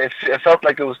me. It felt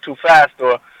like it was too fast,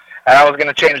 and I was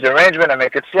gonna change the arrangement and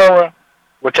make it slower,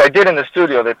 which I did in the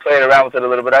studio. They played around with it a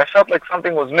little bit. I felt like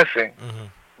something was missing.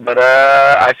 But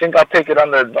I think I'll take it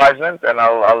under advisement, and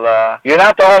I'll you're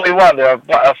not the only one. There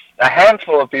are a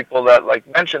handful of people that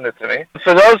mentioned it to me.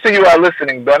 For those of you who are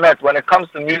listening, Bemet, when it comes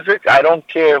to music, I don't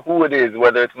care who it is,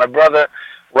 whether it's my brother,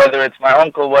 whether it's my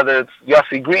uncle, whether it's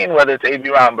Yossi Green, whether it's A.B.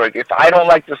 Romberg. If I don't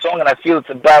like the song and I feel it's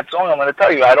a bad song, I'm going to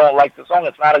tell you, I don't like the song,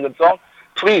 it's not a good song.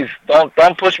 Please,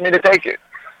 don't push me to take it.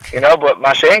 But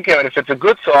Mashen Kevin, if it's a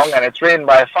good song and it's written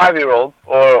by a 5-year-old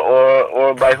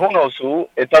or by who knows who,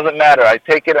 it doesn't matter. I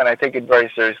take it, and I take it very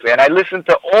seriously. And I listen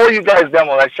to all you guys'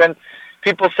 demos.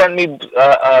 People send me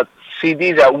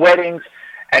CDs at weddings,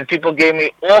 and people gave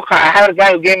me all kinds. I had a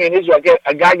guy who gave me in Israel.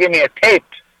 A guy gave me a tape.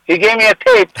 He gave me a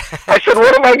tape. I said,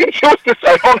 what am I going to do with this?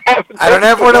 I don't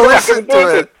have where to listen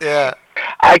to it. Yeah.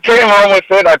 I came home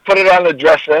with it. I put it on the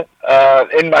dresser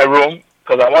in my room,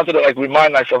 because I wanted to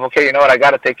remind myself, okay, you know what, I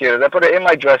got to take care of it. I put it in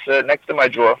my dresser next to my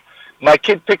drawer. My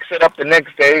kid picks it up the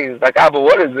next day. He's like, Abba,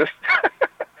 what is this?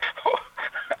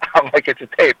 I'm like, it's a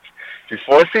tape.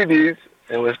 Before CDs,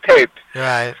 it was tape.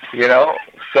 Right.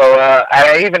 So I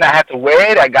had to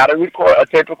wait. I got a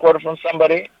tape recorder from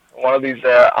somebody, one of these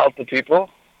Alta people,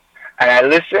 and I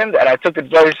listened, and I took it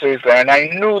very seriously. And I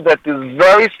knew that there's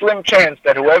very slim chance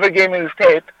that whoever gave me this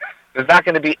tape, there's not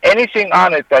going to be anything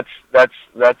on it that's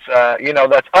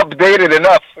updated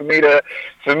enough for me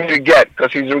to get,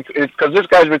 because this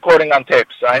guy's recording on tape.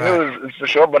 So I knew it was for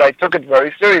sure, but I took it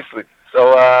very seriously.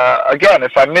 So again,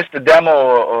 if I missed the demo,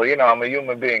 or I'm a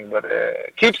human being, but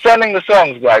keep sending the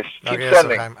songs, guys. Keep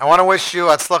sending. Okay. I want to wish you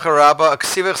Hatzlacha Rabba,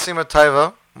 Ksivach Sima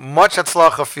Taiva, much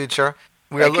Hatzlacha future.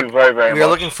 Thank you very, very much. We are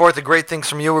looking forward to great things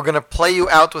from you. We're going to play you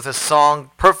out with a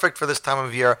song perfect for this time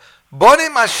of year.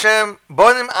 Bonim Hashem,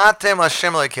 Bonim Atem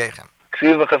Hashem Lekeichem.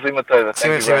 Thank you very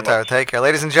much. Take care.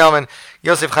 Ladies and gentlemen,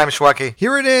 Yosef Chaim Shwaki.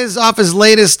 Here it is off his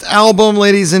latest album,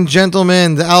 ladies and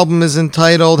gentlemen. The album is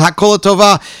entitled Hakol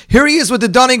Tova. Here he is with the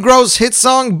Donny Gross hit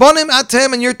song, Bonim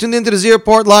Atem, and you're tuned into the Z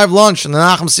Report Live Lunch on the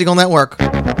Nachum Segal Network.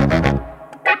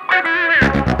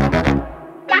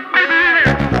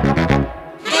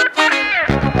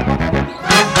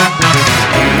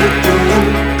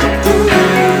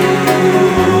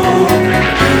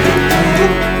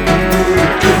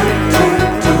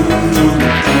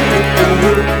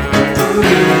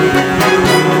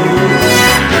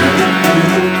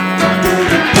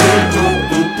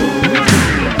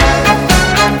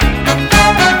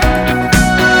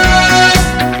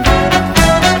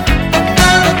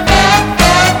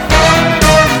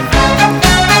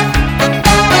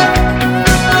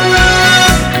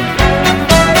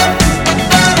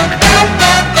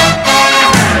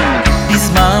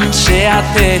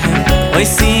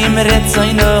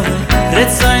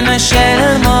 רצוינו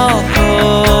של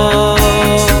מוקו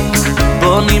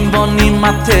בונים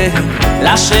אתם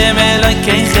לשם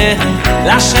אלוהיכם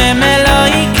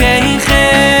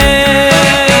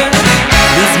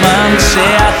בזמן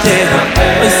שאתם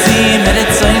עושים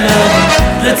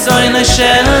רצוינו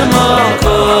של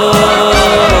מוקו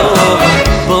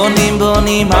בונים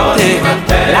אתם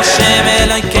לשם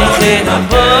אלוהיכם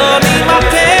בונים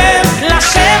אתם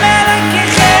לשם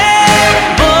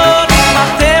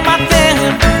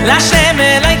Lashem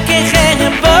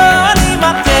Elokeichem bonim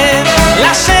atem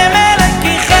Lashem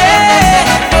Elokeichem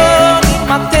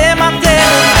bonim atem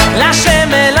Lashem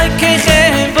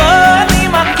Elokeichem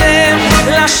bonim atem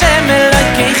Lashem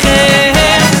Elokeichem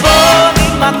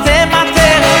bonim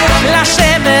atem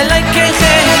Lashem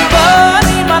Elokeichem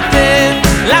bonim atem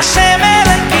Lashem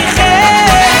Elokeichem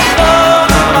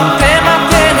bonim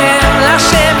atem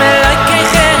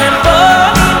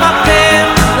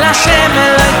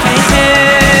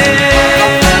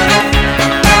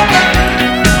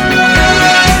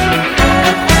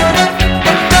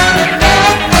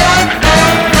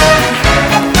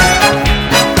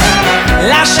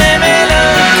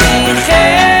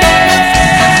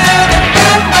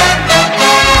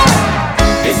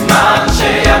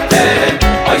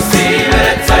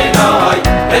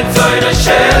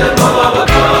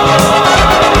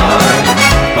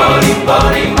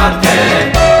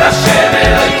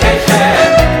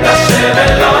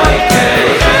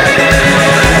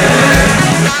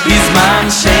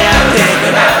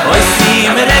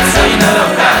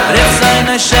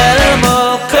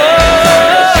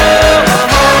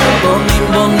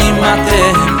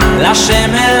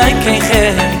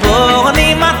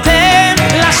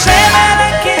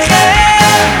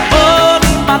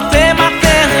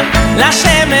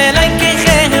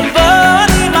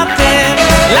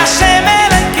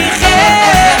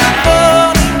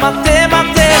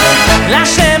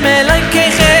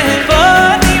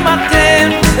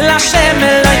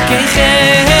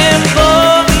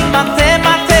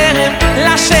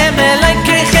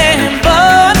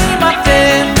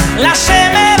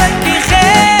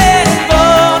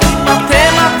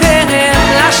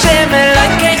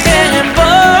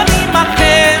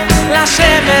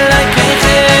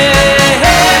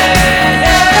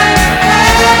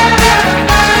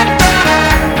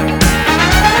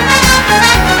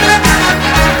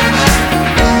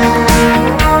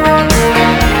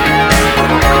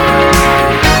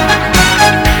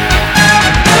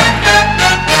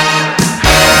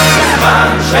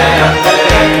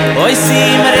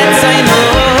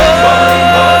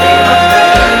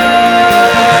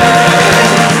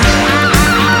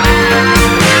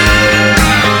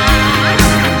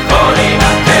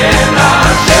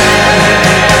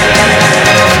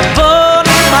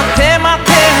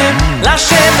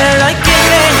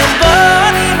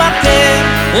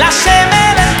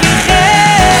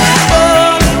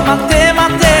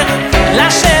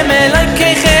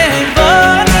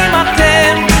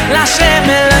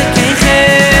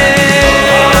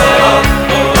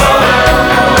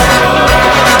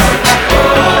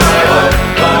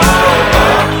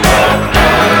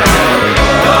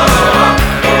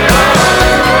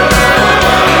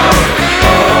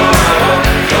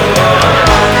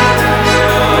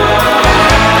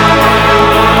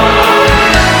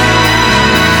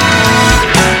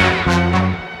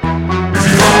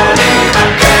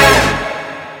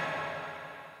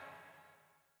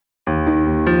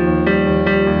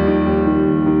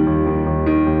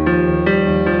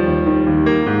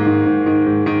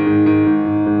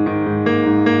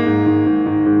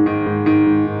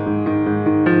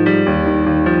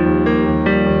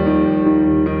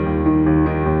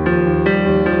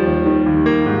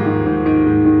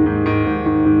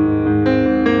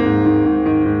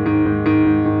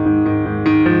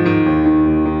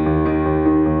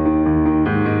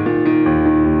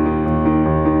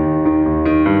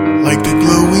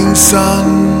rising sun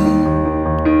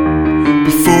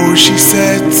before she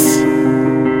sets.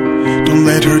 Don't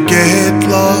let her get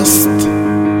lost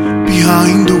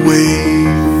behind the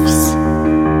waves.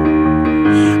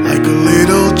 Like a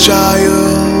little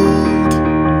child,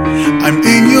 I'm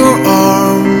in your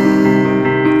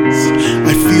arms.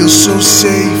 I feel so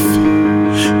safe,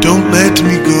 don't let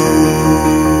me go.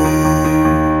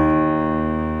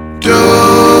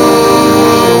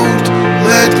 Don't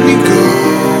let me go.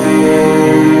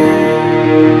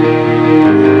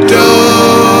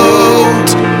 Don't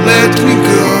let me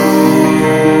go.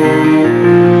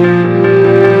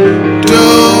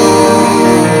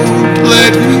 Don't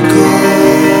let me go.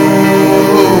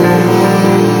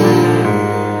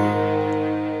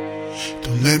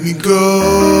 Don't let me go.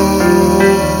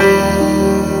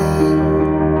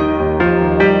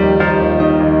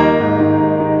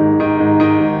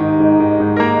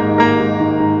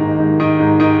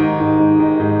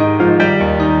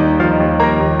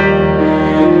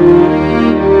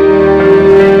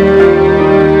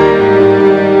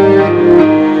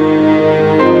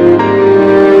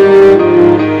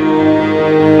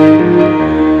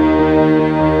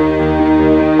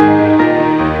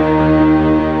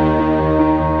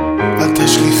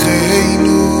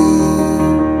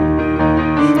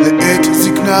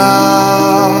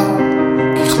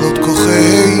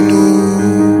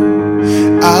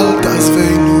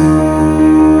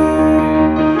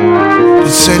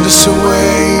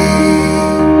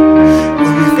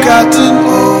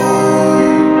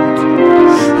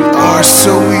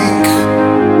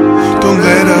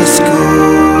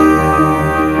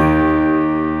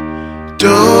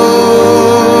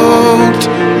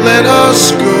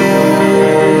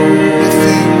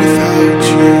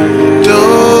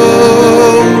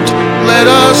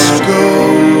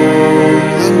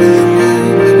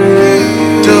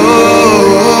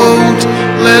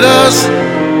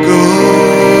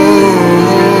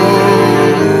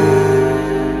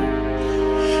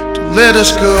 Let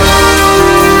us go.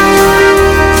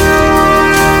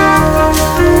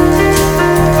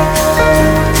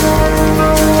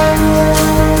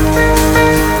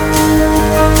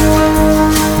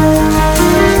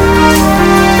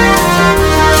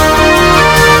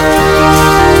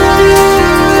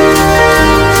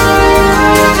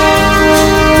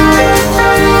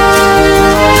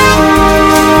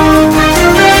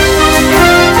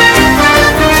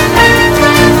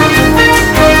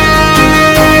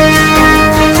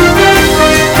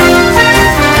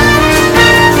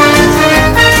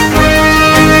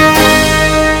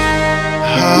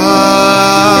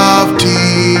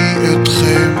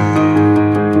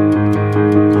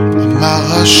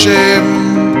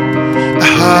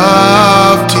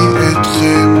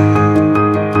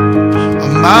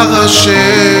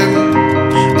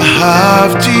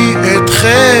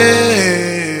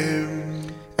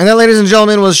 And that, ladies and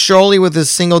gentlemen, was Shirley with his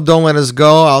single "Don't Let Us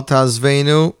Go," Al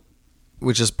Tazvenu,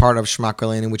 which is part of Shema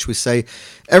Kolenu, in which we say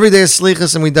every day is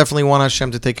slichus, and we definitely want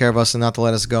Hashem to take care of us and not to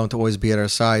let us go and to always be at our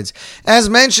sides. As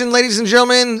mentioned, ladies and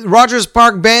gentlemen, Rogers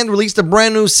Park Band released a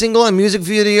brand new single and music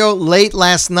video late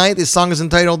last night. This song is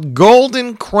entitled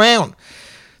 "Golden Crown."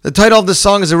 The title of the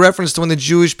song is a reference to when the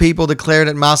Jewish people declared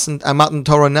at Matan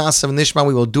Torah, Na'asav Nishma,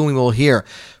 we will do and we will hear.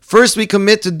 First we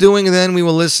commit to doing, and then we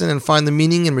will listen and find the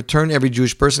meaning. In return, every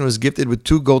Jewish person was gifted with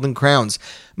 2 golden crowns.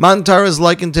 Matan Torah is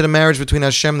likened to the marriage between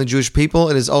Hashem and the Jewish people.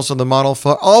 It is also the model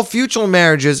for all future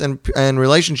marriages and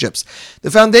relationships.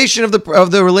 The foundation of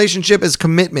the relationship is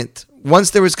commitment. Once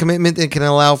there is commitment, it can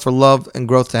allow for love and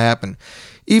growth to happen.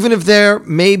 Even if there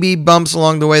may be bumps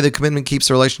along the way, the commitment keeps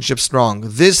the relationship strong.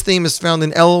 This theme is found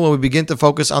in Elul when we begin to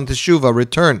focus on Teshuvah,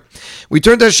 return. We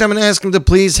turn to Hashem and ask Him to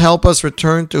please help us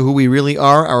return to who we really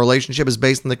are. Our relationship is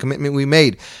based on the commitment we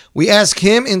made. We ask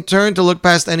Him in turn to look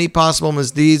past any possible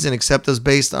misdeeds and accept us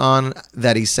based on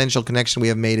that essential connection we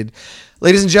have made.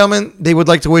 Ladies and gentlemen, they would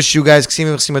like to wish you guys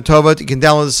Ksima Ksima Tova. You can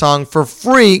download the song for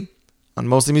free on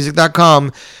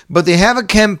mostlymusic.com, but they have a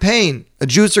campaign, a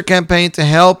juicer campaign to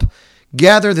help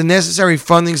gather the necessary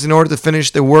fundings in order to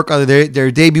finish their work on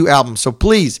their debut album. So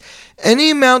please,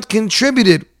 any amount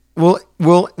contributed will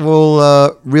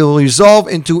resolve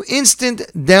into instant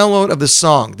download of the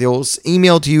song. They will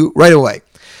email to you right away.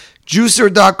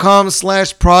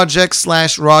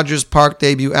 Juicer.com/project/Rogers Park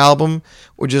debut album,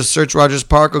 or just search Rogers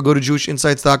Park or go to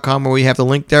JewishInsights.com where we have the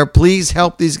link there. Please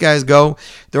help these guys go.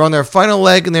 They're on their final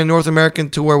leg in their North American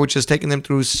tour, which has taken them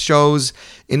through shows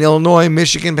in Illinois,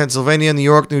 Michigan, Pennsylvania, New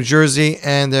York, New Jersey,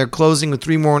 and they're closing with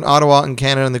 3 more in Ottawa and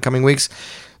Canada in the coming weeks.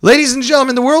 Ladies and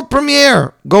gentlemen, the world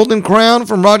premiere, Golden Crown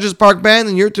from Rogers Park Band,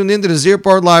 and you're tuned into the Z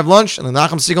Report Live Lunch on the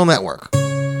Nachum Segal Network.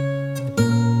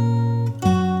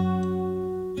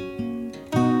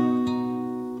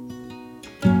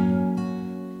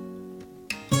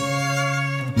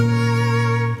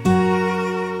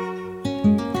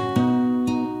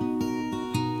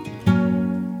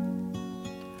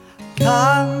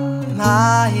 Come,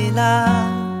 my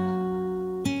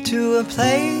love, to a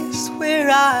place where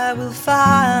I will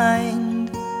find.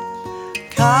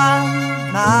 Come,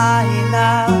 my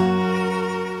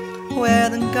love, where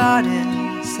the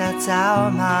garden sets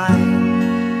our mind.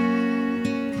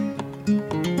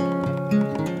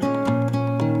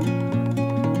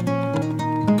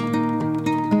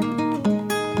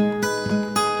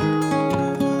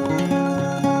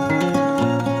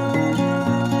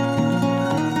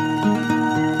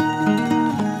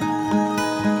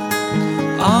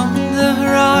 On the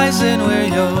horizon where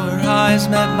your eyes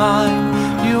met mine,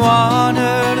 you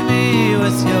honored me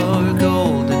with your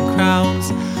golden crowns.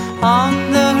 On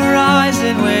the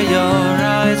horizon where your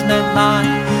eyes met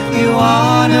mine, you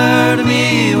honored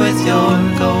me with your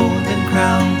golden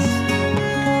crowns.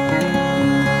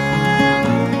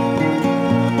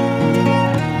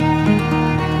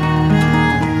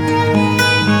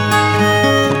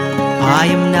 I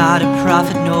am not a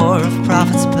prophet nor of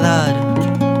prophet's blood.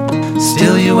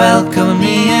 Still you welcome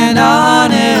me in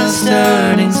honest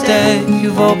earnings day.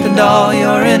 You've opened all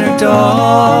your inner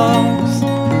doors,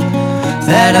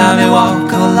 that I may walk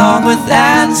along with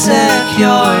and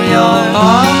secure your.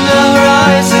 On the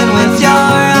horizon with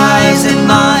your eyes in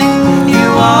mine, you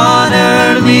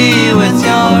honored me with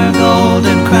your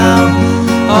golden crown.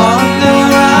 On the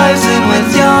horizon with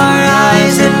your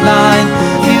eyes in mine,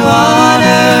 you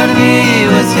honored me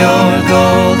with your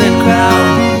golden crown.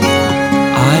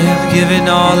 I have given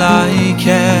all I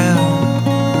can,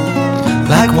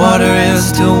 like water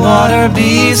is to water,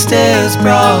 beast is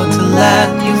brought to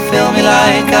land. You fill me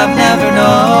like I've never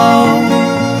known,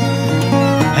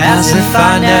 as if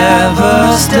I never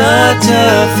stood to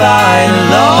fight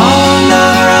alone. On the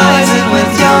horizon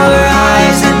with your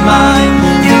eyes in mine,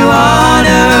 you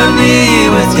honored me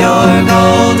with your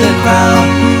golden crown.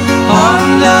 On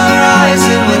the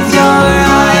horizon with your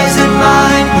eyes in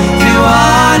mine, you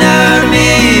honored me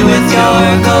with your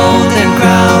golden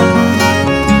crown.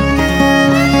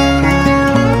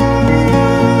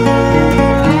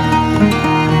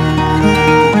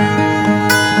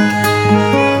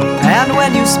 And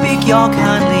when you speak your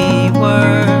kindly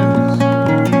words,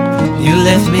 you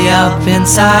lift me up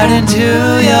inside into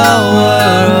your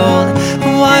world.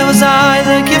 Why was I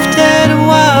the gifted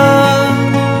one?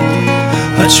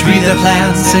 A tree that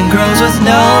plants and grows with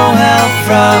no help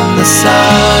from the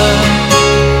sun.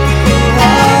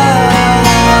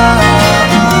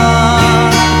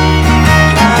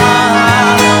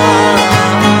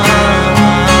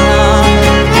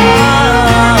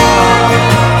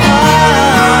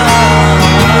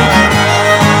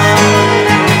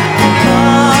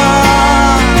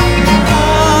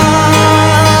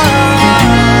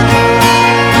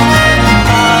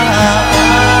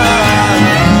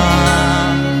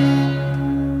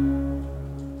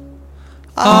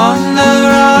 On the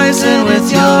horizon with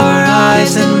your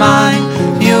eyes in mine,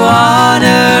 you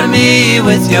honored me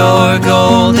with your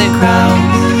golden crown.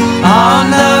 On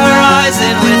the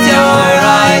horizon with your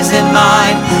eyes in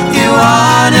mine, you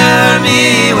honor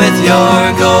me with your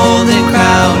golden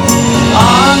crown.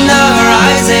 On the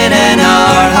horizon and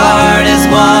our heart is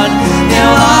one, you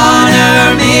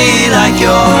honor me like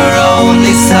your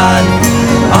only son.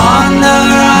 On the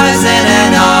horizon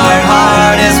and our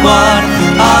heart is one,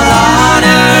 I'll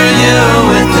honor you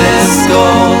with this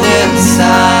golden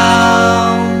sound.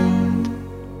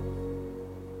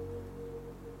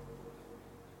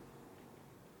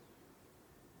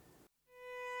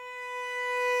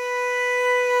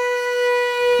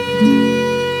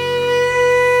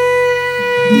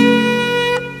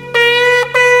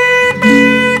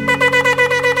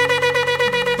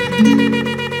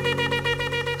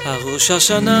 הראש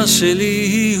השנה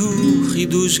שלי הוא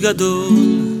חידוש גדול,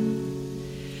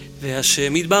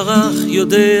 והשם יתברך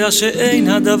יודע שאין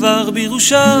הדבר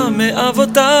בירושה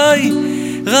מאבותיי,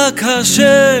 רק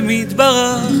השם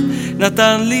יתברך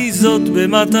נתן לי זאת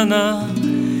במתנה,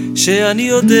 שאני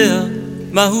יודע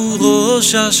מהו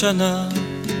ראש השנה.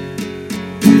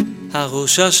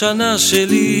 הראש השנה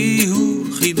שלי הוא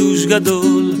חידוש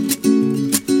גדול,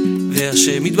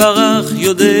 והשם יתברך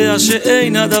יודע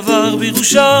שאין הדבר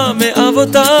בירושה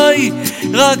מאבותיי,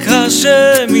 רק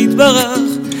השם יתברך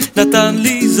נתן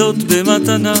לי זאת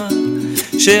במתנה,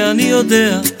 שאני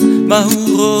יודע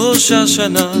מהו ראש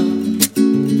השנה.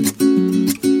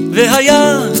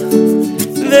 והיה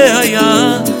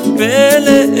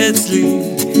פלא אצלי,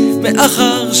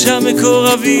 מאחר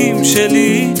שהמקורבים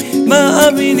שלי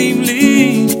מאמינים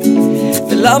לי,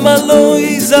 ולמה לא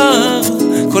יזהר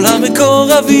כל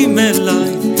המקורבים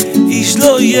אליי, איש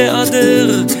לא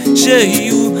יעדר,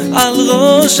 שיהיו על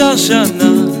ראש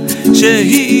השנה,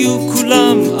 שיהיו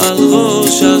כולם על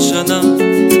ראש השנה.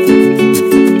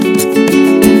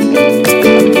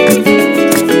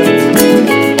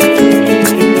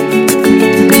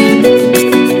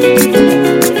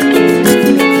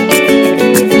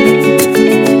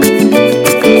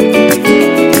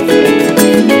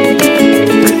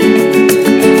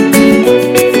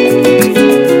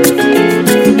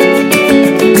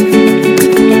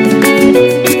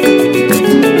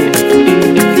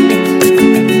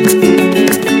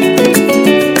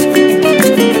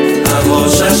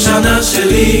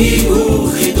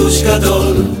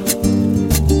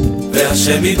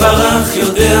 והשם יתברך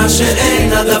יודע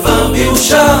שאין הדבר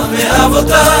מיושר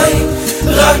מאבותיי,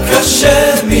 רק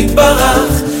השם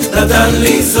יתברך נתן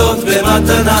לי זאת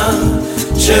במתנה,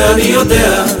 שאני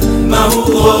יודע מהו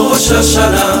ראש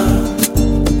השנה.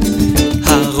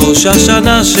 הראש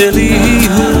השנה שלי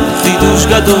הוא חידוש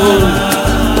גדול,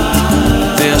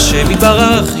 והשם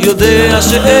יתברך יודע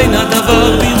שאין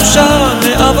הדבר מיושר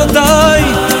מאבותיי,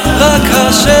 רק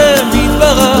השם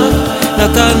יתברך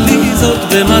נתן לי זאת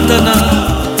במתנה,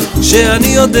 שאני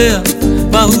יודע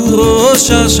מהו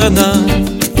ראש השנה.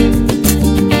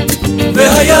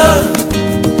 והיה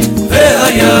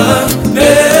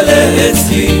פלא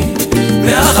אצלי,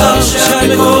 מאחר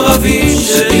שהמקורבים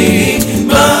שלי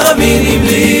מאמינים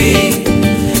לי,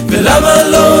 ולמה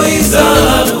לא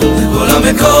יזהרו כל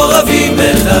המקורבים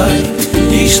אליי,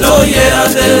 איש לא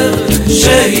יעדר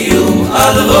שיהיו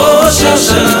על ראש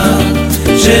השנה,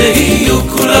 שיהיו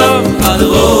כולם על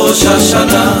ראש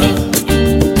השנה.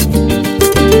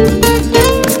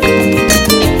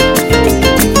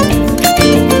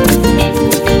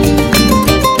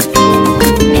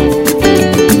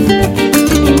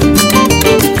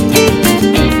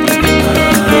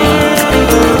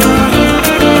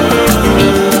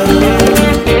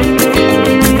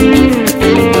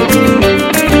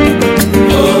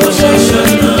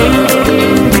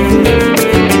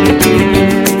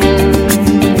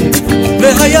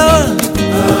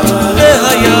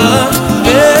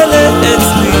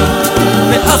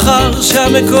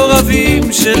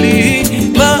 שהמקורבים שלי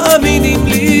מאמינים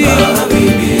לי,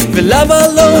 ולמה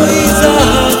לא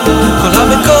יזהר כל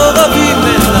המקורבים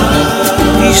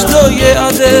אליי, איש לא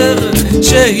יעדר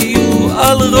שיהיו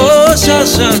על ראש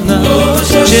השנה,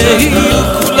 שיהיו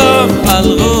כולם על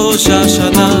ראש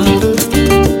השנה,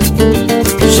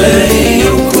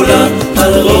 שיהיו כולם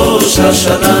על ראש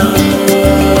השנה.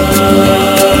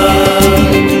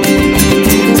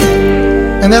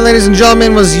 And that, ladies and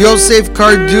gentlemen, was Yosef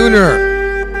Karduner,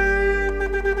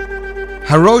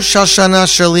 Harosh Hashanah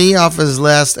Shali, off his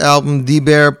last album,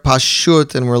 Diber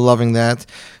Pashut, and we're loving that.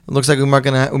 It looks like we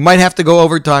might have to go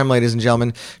overtime, ladies and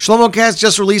gentlemen. Shlomo Katz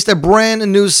just released a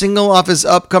brand new single off his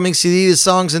upcoming CD. The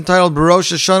song's entitled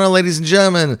Barosh Hashanah, ladies and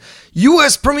gentlemen.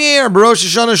 U.S. premiere, Barosh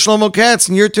Hashanah, Shlomo Katz,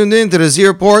 and you're tuned in to the Z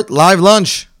Report Live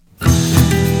Lunch.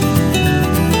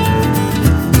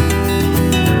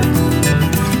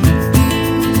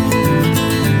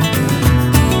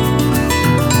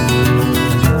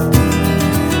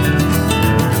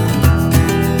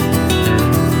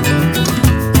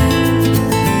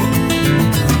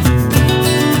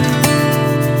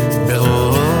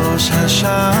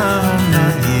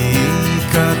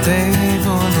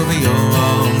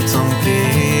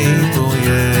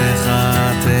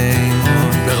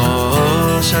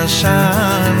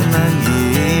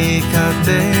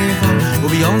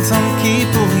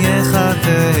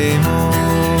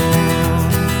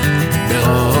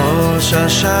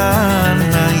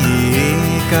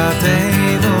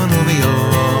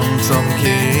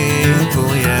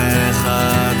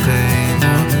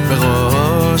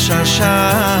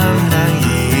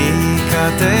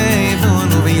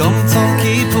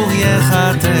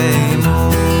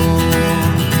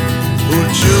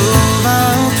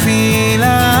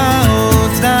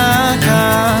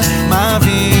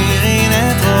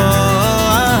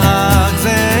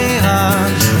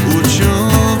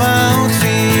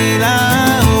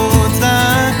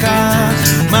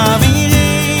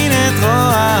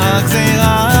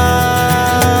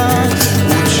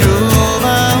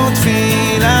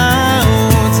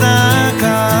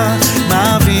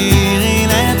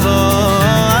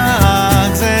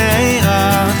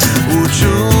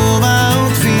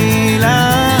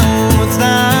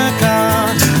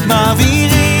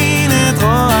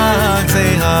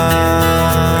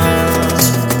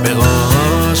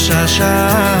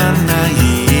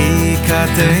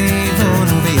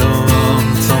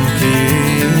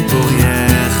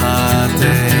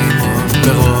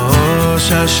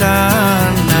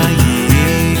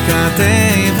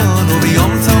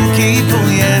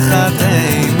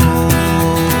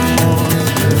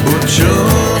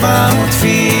 ותשובה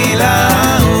ותפילה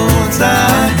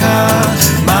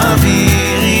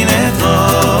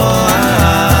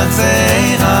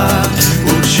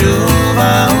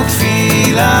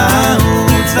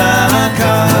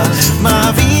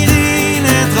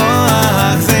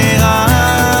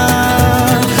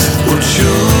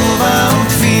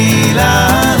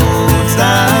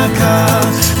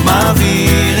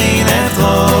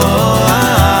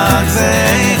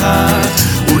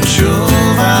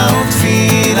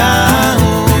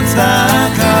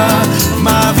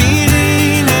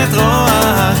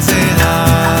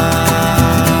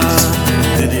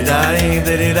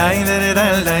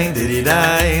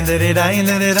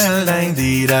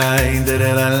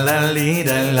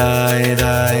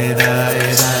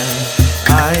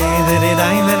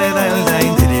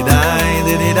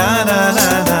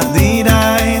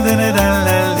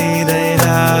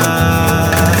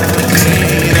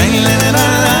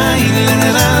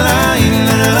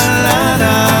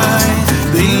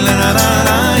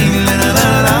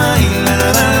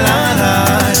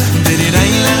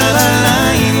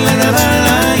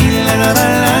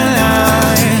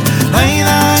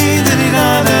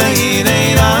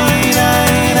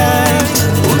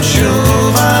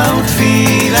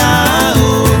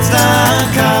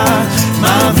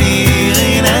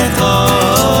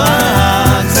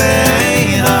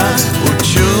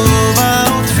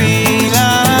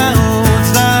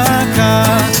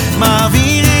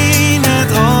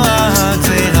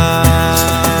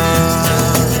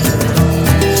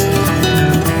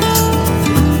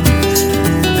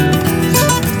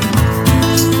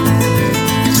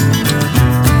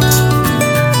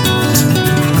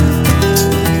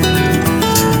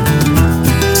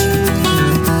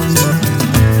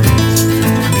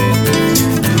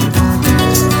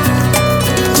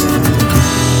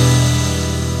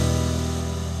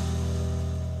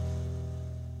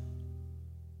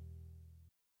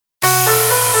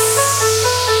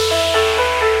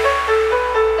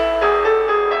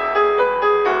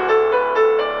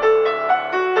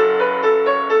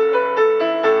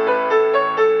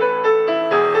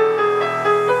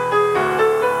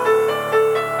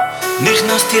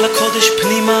נכנסתי לקודש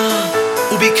פנימה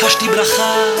וביקשתי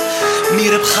ברכה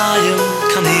מרב חיים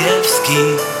קניאבסקי.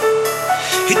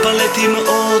 התפלאתי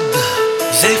מאוד,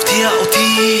 זה הפתיע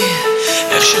אותי,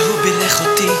 איך שהוא בירך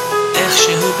אותי, איך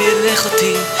שהוא בירך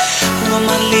אותי. הוא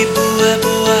אמר לי בואה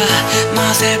בואה,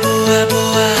 מה זה בואה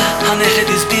בואה? הנכד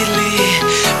הסביר לי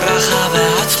ברכה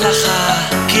והצלחה,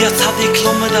 כי הצדיק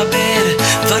לא מדבר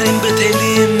דברים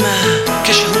בטלים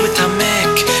כשהוא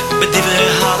מתעמק בדברי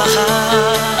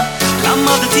ההלכה.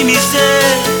 למדתי מזה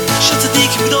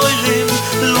שצדיקים גדולים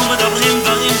לא מדברים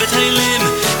דברים בטלים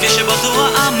כשבתורה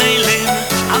המיילים,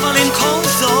 אבל עם כל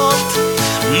זאת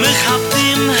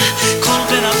מכבדים כל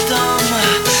בן אדם.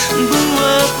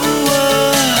 בואה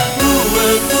בואה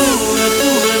בואה בואה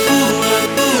בואה בואה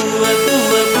בואה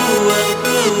בואה בואה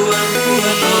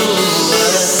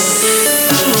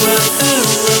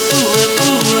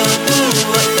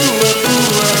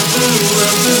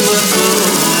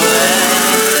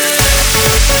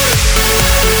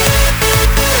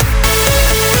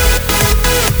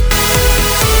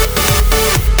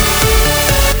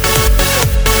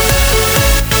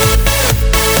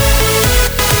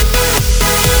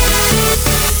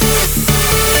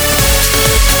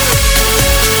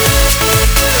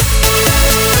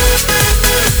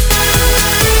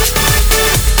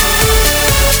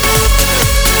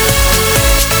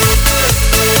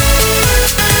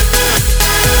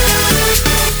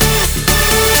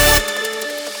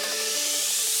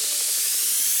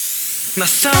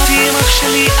נסעתי עם אח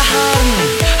שלי אהרן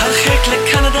הרחק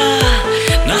לקנדה,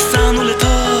 נסענו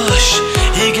לטוש,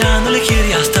 הגענו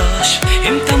לקריאסטוש.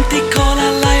 המתנתי כל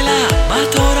הלילה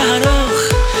בתור הארוך,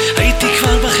 הייתי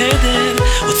כבר בחדר,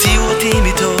 הוציאו אותי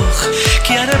מתוך,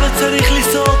 כי הרב צריך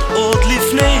לסעוד עוד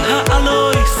לפני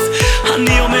האלויס.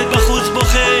 אני עומד בחוץ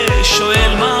בוכה,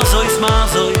 שואל מה זויס מה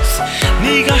זויס.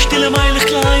 ניגשתי למלך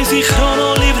קליין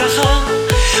זיכרונו לברכה,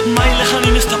 מלך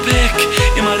אני מסתפק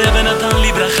אם הרב נתן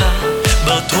לי ברכה.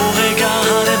 באותו רגע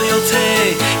הרב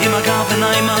יוצא עם הגב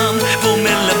ונאימן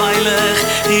ואומר למלך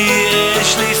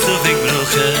יש לי סופק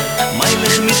ברוכה.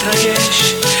 מלך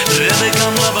מתרגש, רב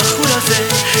גם לבחור הזה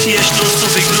יש לו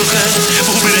סופק ברוכה,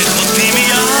 הוא ברך אותי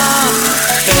מיד.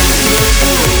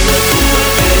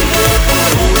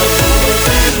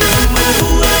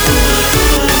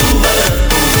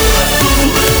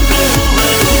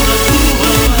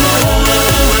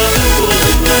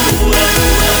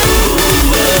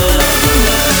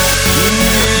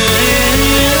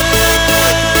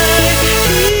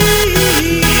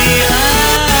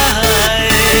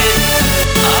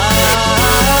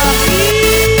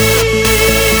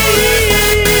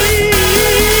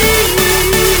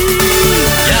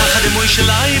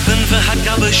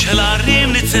 של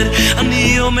הרים ניצר,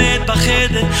 אני עומד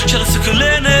בחדר של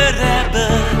הסקולנה רבה.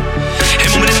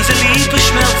 הם אומרים זה ליפה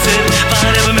שמלצר,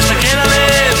 והרבה מסתכל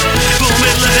עליהם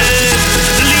ואומר להם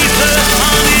ליפה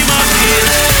אני מכיר,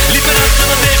 ליפה עשה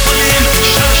בתי חולים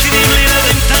שר שירים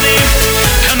לילדים קטנים,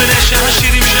 כנראה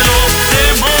שהשירים שלו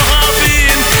הם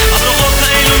אוהבים, אבל אורות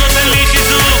האלו נותן לי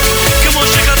חיזוק כמו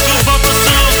שכתוב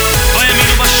בפסוק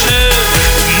ויאמינו בשם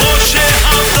משה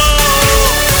עבדו.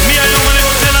 מהיום אני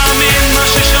רוצה להאמין מה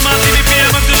ששמעתי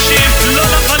מפיהם הקדושים, לא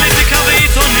לפוליטיקה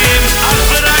ועיתונים, אך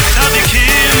ורק צדיקים.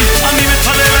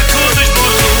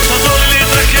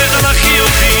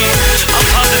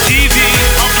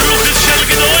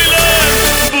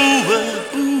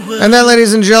 And that,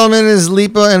 ladies and gentlemen, is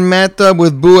Lipa and Matta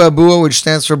with Bua Bua, which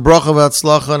stands for Bracha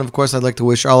V'Atzlacha. And of course, I'd like to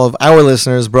wish all of our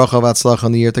listeners Bracha V'Atzlacha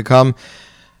in the year to come.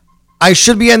 I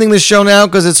should be ending the show now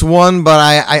because it's 1, but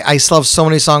I still have so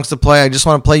many songs to play. I just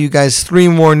want to play you guys 3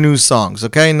 more new songs,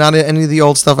 okay? Not any of the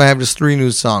old stuff I have, just 3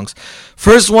 new songs.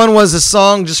 First one was a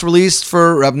song just released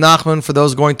for Rab Nachman, for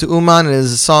those going to Uman. It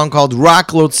is a song called Rak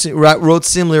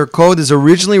Rotzim Lirkod. It's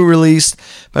originally released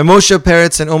by Moshe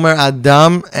Peretz and Omer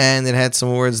Adam, and it had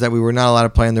some words that we were not allowed to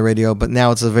play on the radio, but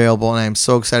now it's available, and I am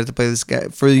so excited to play this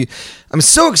for you. I'm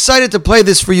so excited to play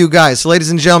this for you guys. So, ladies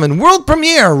and gentlemen, world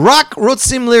premiere, Rak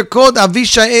Rotzim Lirkod,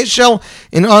 Avishai Eshel,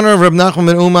 in honor of Rab Nachman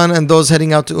ben Uman and those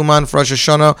heading out to Uman for Rosh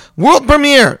Hashanah. World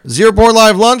premiere, Zero Port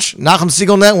Live Lunch, Nachum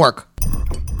Siegel Network.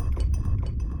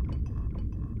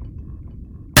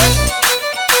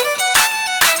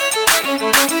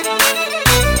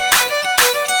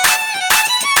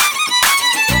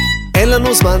 אין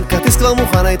לנו זמן, כרטיס כבר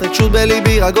מוכן, ההתרגשות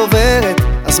בליבי רק גוברת.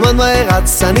 הזמן מהר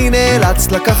רץ, אני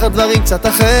נאלץ לקחת דברים קצת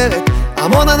אחרת.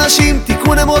 המון אנשים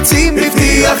תיקון הם רוצים,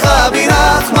 לבטיח רבי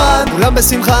נחמן. כולם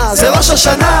בשמחה, זה ראש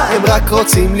השנה, הם רק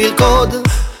רוצים לרקוד.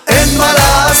 אין מה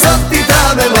לעשות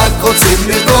איתם, הם רק רוצים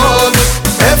לרקוד.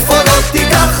 איפה לא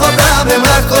תיקח אותם, הם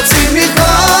רק רוצים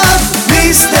לרקוד.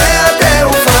 משדה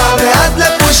התעופה ועד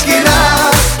לפושקינה,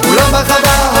 כולם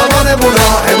בחווה, המון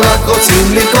אמונה, הם רק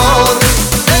רוצים לרקוד.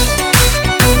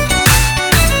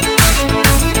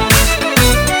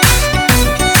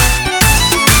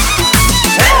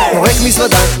 פורק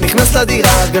מזוודה, נכנס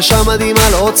לדירה, הרגשה מדהימה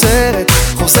לא עוצרת.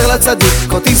 חוסר לצדיק,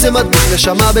 קוטי זה מדביק,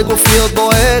 נשמה בגופי עוד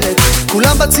בוערת.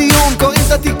 כולם בציון, קוראים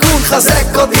את התיקון,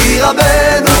 חזק אותי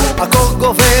רבנו. הקור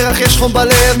גובר, אך יש חום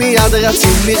בלב, מיד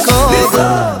רצים לרקוד.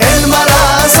 אין מה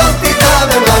לעשות איתם,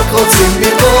 הם רק רוצים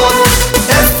לרקוד.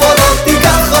 איפה לא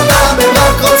תיקח אותם, הם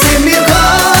רק רוצים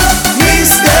לרקוד.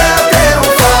 משדה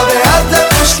התעופה ועד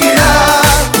לפושקינה,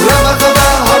 כולם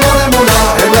בחווה, המון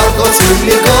אמונה, הם רק רוצים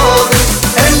לרקוד.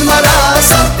 אין מה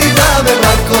לעשות איתם, הם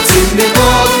רק רוצים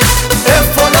לרקוד.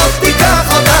 איפה לא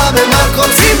תיקח אותם, הם רק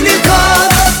רוצים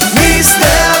לרקוד.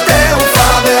 משדה התעופה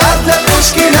ועד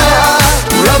לפושקינה,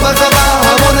 כולם בחווה,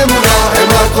 המון אמונה, הם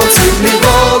רק רוצים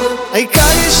לרקוד.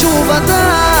 העיקר יישוב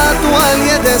הדעת הוא על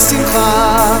ידי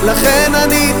שמחה, לכן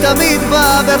אני תמיד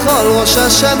בא בכל ראש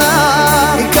השנה.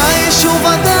 העיקר יישוב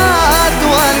הדעת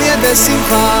הוא על ידי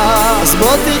שמחה, אז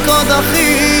בוא תרקוד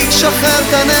אחי, שחרר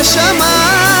את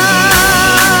הנשמה.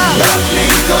 רק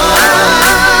לרקוד,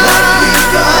 רק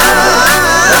לרקוד,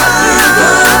 רק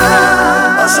לרקוד.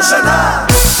 ראש השנה,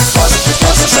 ראש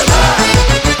השנה,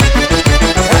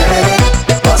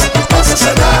 ראש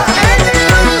השנה.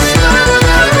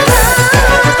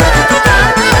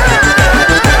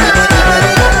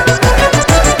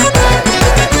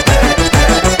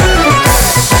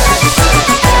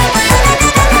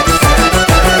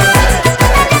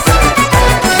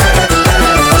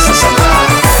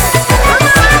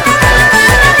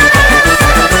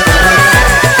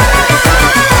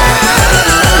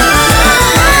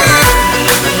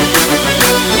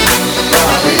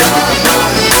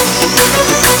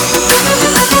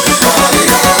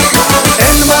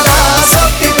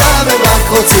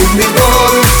 רוצים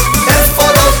לרקוד, איפה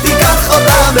לא תיקח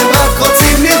אותם, הם רק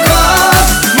רוצים לרקוד.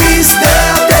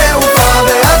 משדה התעופה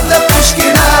ועד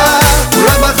לפושקינה,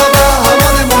 כולם בחווה,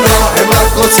 המון אמונה, הם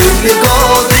רק רוצים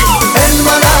לרקוד. אין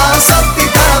מה לעשות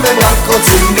איתם, הם רק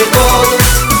רוצים לרקוד.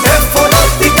 איפה לא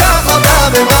תיקח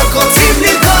אותם, הם רק רוצים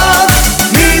לרקוד.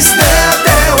 משדה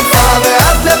התעופה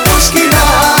ועד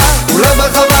לפושקינה, כולם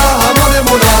בחווה, המון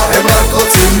אמונה, הם רק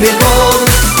רוצים לרקוד.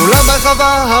 כולם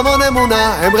בחווה, המון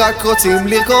אמונה, הם רק רוצים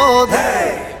לרקוד.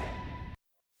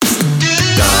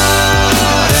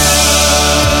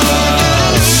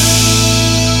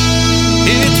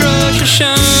 It's Rosh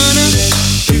Hashanah,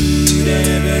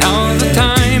 all the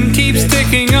time keeps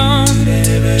ticking on.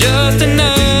 Just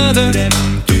another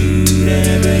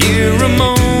year of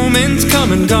moments come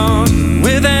and gone.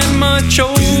 We're that much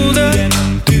older,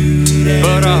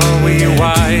 but are we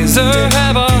wiser?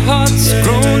 Have our hearts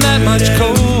grown that much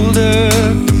colder?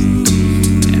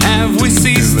 Have we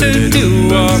ceased to do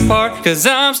our part? 'Cause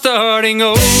I'm starting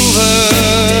over,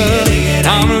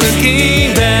 I'm looking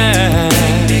back,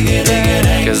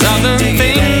 'cause I've done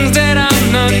things that I'm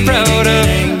not proud of.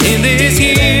 In this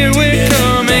year we're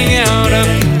coming out of.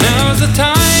 Now's the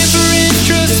time for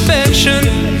introspection,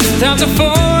 time to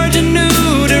forge a new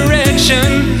direction,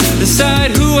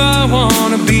 decide who I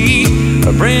wanna be.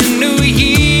 A brand new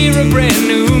year, a brand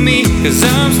new me, 'cause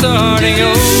I'm starting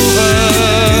over.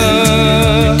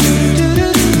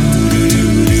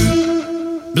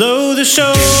 Blow the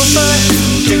shofar,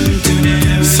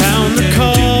 sound the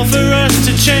call for us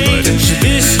to change.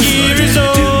 This year is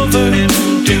over.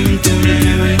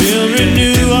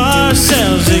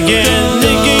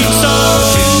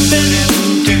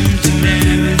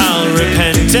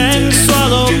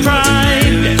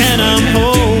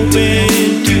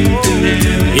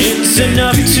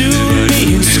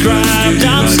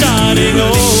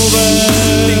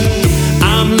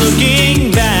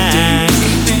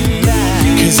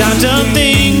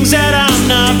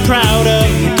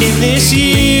 this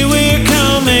year we're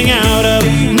coming out of.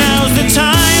 Now's the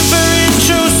time for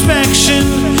introspection,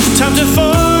 time to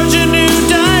forge a new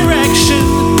direction,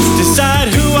 decide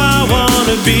who I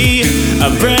wanna be. A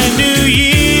brand new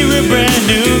year, a brand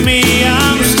new me.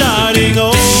 I'm starting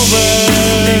over,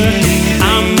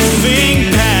 I'm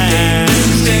moving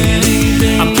past,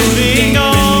 I'm putting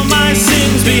all my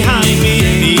sins behind me.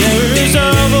 The errors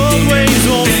of old ways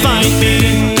won't find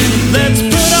me. Let's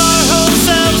put our whole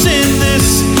selves in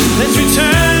this. Let's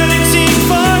return and seek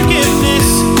forgiveness.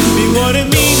 Be what it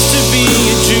means to be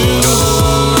a Jew,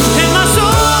 and my soul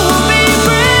will be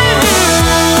brand new.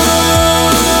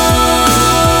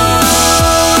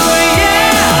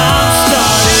 Yeah, I'm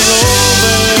starting over.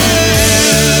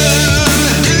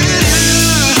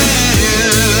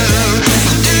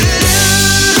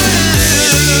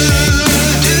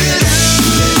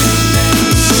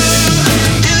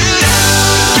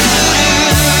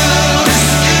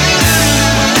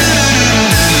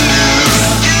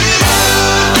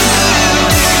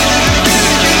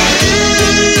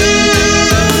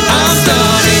 I'm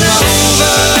starting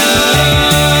over.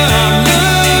 I'm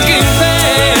looking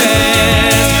past.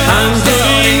 I'm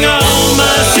throwing all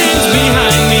my sins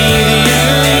behind me. The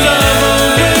errors of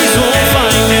old ways won't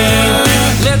find me.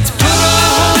 Let's put our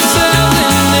whole selves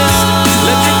in this.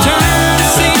 Let's return to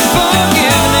seek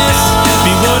forgiveness.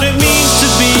 Be what it means to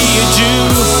be a Jew,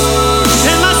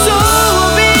 and my soul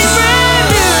will be brand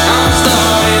new. I'm starting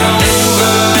over.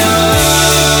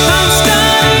 I'm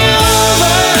starting over.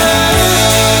 I'm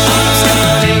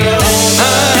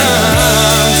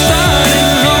starting over.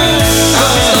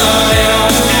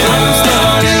 I'm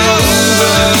starting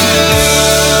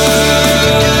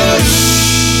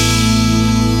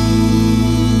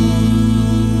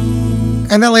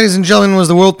And that, ladies and gentlemen, was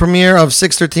the world premiere of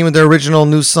 613 with their original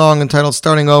new song entitled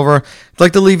Starting Over. I'd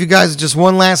like to leave you guys with just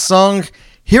one last song.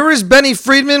 Here is Benny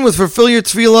Friedman with Fulfill Your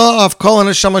Tefillah off Kol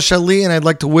HaNeshama Shali, and I'd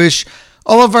like to wish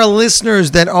all of our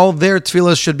listeners that all their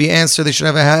tefillahs should be answered. They should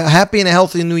have a happy and a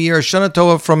healthy new year. Shana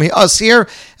Tova from us here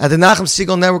at the Nachum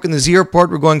Segal Network in the Z Report.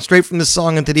 We're going straight from the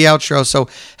song into the outro. So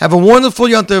have a wonderful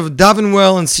Yontiv, daven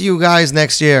well, and see you guys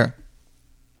next year.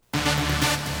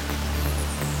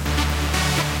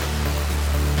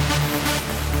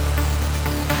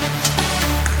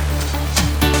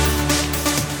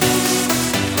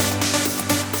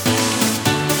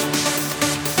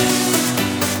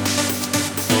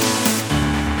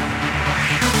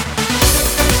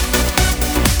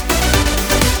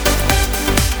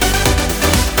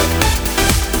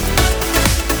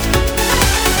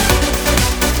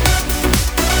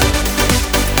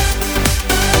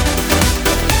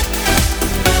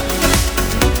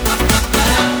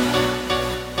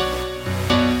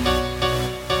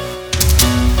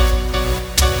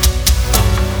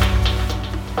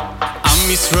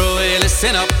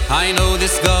 Listen up, I know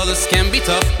this galus can be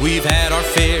tough. We've had our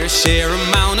fair share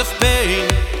amount of pain,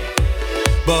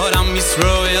 but Am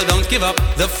Yisrael, don't give up.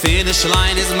 The finish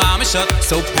line is mamishut,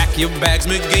 so pack your bags,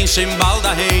 Megain Shem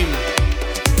Baldaheim.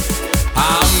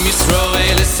 Am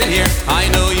Yisrael, listen here, I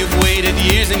know you've waited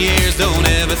years and years. Don't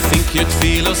ever think your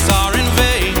tefillos are in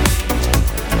vain.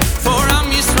 For Am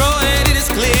Yisrael, it is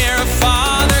clear, a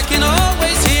father can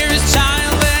always hear his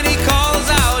child when he calls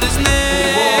out his name.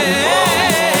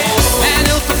 And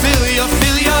he'll fulfill your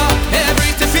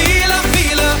every tefillah,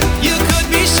 you could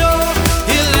be sure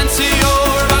he'll answer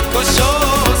your bakosho.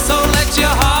 So let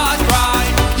your heart cry,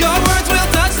 your words will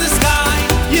touch the sky.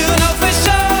 You know for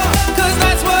sure, cause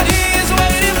that's what he is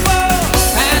waiting for.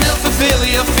 And he'll fulfill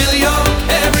your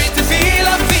every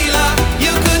tefillah,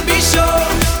 you could be sure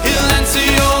he'll answer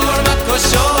your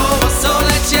bakosho. So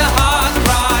let your heart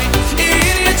cry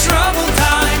in your troubled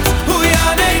times. Hu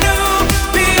yaneinu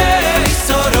b'yei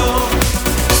soro.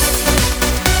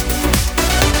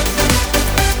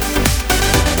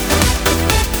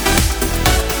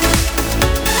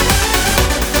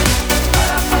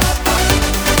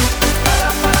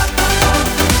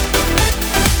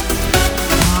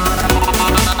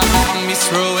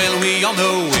 Israel, we all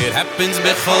know it happens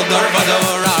bechol dor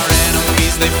vador. Our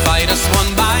enemies, they fight us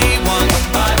one by one,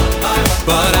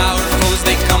 but our foes,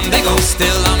 they come, they go.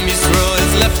 Still Am Yisrael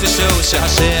is left to show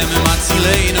Hashem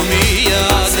Matzileinu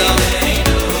miyadam.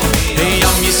 Hey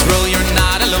Am Yisrael, you're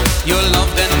not alone. You're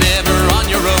loved and never on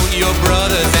your own. Your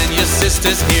brothers and your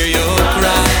sisters hear your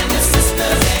cry.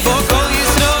 For Kol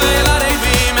Yisrael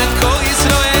Arevim and Kol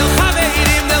Yisrael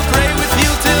Chaveirim, they'll pray with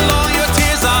you till all your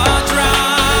tears are dry.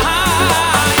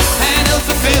 And he'll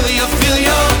fulfill your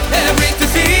every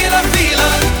tefillah,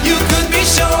 you could be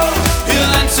sure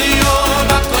he'll answer your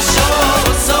bakosho.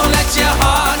 So let your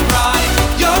heart cry,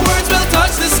 your words will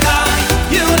touch the sky.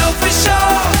 You know for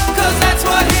sure, cause that's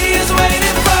what he is waiting.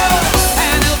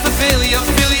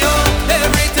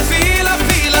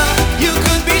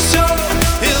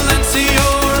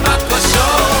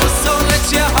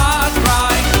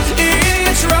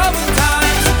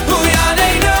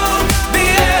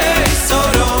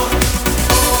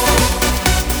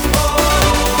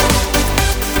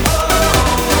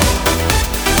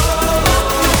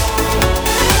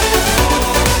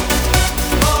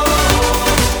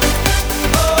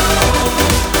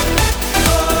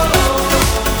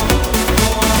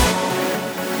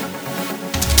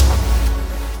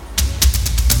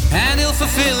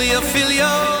 feel you,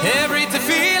 every to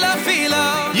feel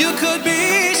you could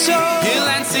be sure he'll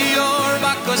answer your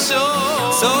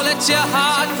bakosho. So let your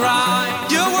heart cry,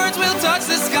 your words will touch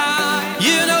the sky.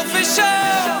 You know for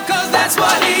sure, cause that's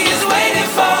what he is waiting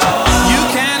for. You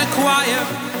can acquire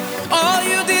all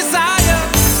you desire,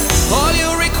 all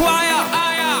you require.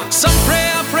 Some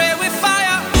prayer, pray with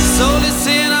fire. So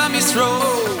listen, I'm his road.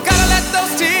 Gotta let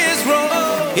those tears roll.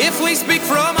 If we speak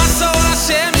from our soul,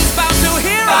 Hashem is bound to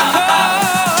hear our call.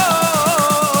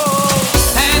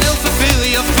 And he'll fulfill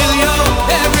you,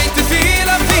 every to feel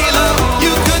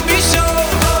you could be sure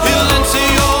he'll answer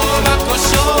your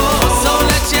bakosho. So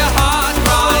let your heart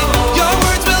cry, your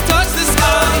words will touch the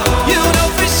sky. You know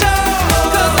for sure,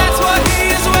 cause that's what he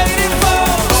is waiting for.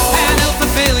 And he'll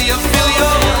fulfill you,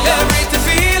 every to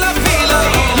feel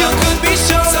you could be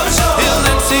sure he'll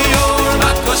answer your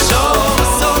bakosho.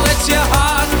 So let your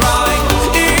heart cry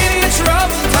in your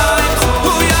troubled times.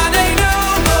 Who yaneinu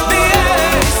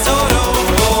b'yesoro.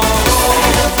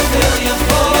 And he'll fulfill you,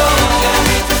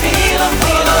 every to feel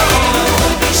you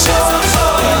could be sure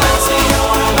he'll answer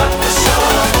your bakosho.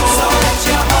 So let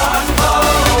your heart cry,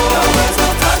 your words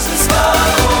will touch the sky.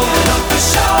 You know for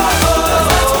sure, cause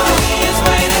that's what he is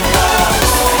waiting for.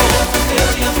 And he'll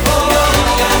fulfill you,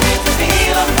 every to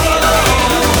feel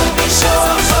you could be sure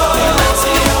he'll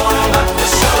answer your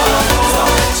bakosho. So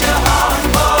let your heart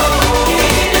cry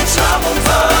in your troubled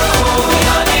time. Who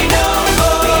yaneinu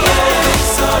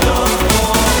b'yesoro.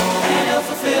 And he'll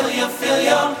fulfill you,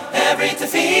 every to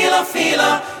feel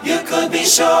you could be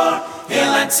sure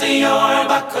he'll answer your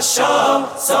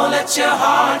bakosho. So let your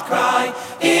heart cry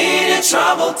in a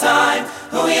troubled time.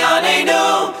 Hu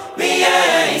yaneinu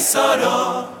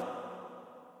b'yesoro.